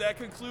 that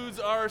concludes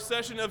our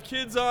session of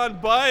Kids on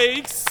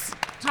Bikes.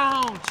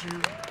 Don't you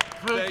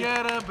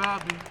forget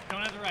about me.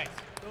 Don't have the rights.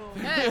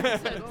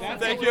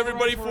 Thank you,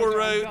 everybody, for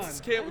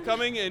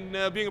coming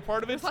and being a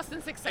part of it. Less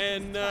than 6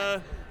 seconds.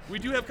 And we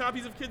do have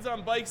copies of Kids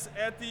on Bikes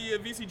at the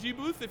VCG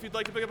booth if you'd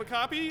like to pick up a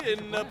copy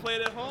and play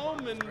it at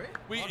home. And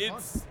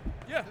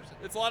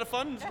it's a lot of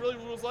fun. It's really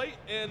rules light,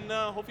 and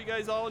hope you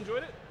guys all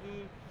enjoyed it.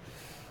 And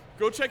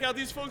go check out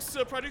these folks'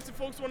 projects if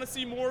folks want to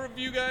see more of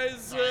you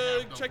guys.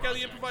 Check out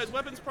the Improvised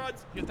Weapons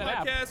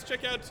podcast.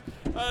 Check out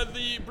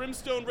the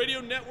Brimstone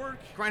Radio Network.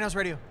 Grindhouse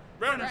Radio.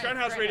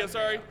 Grindhouse Radio,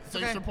 sorry.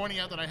 Thanks for pointing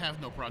out that I have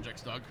no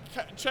projects, Doug.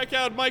 Check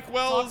out Mike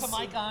Wells. Talk to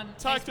Mike on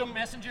Talk to Facebook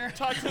Messenger.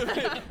 Talk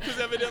to because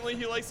evidently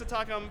he likes to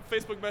talk on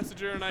Facebook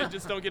Messenger, and I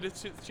just don't get a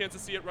chance to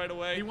see it right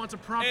away. He wants a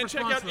prompt And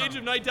check response, out though.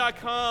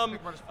 ageofnight.com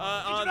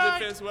on the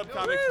fantasy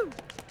webcomic.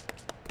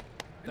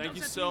 Thank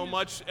you so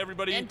much,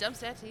 everybody. And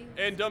Dumpstat Tees.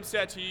 And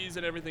Dumpstat Tees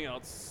and everything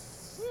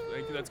else.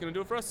 Thank you. That's going to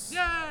do it for us. Yay!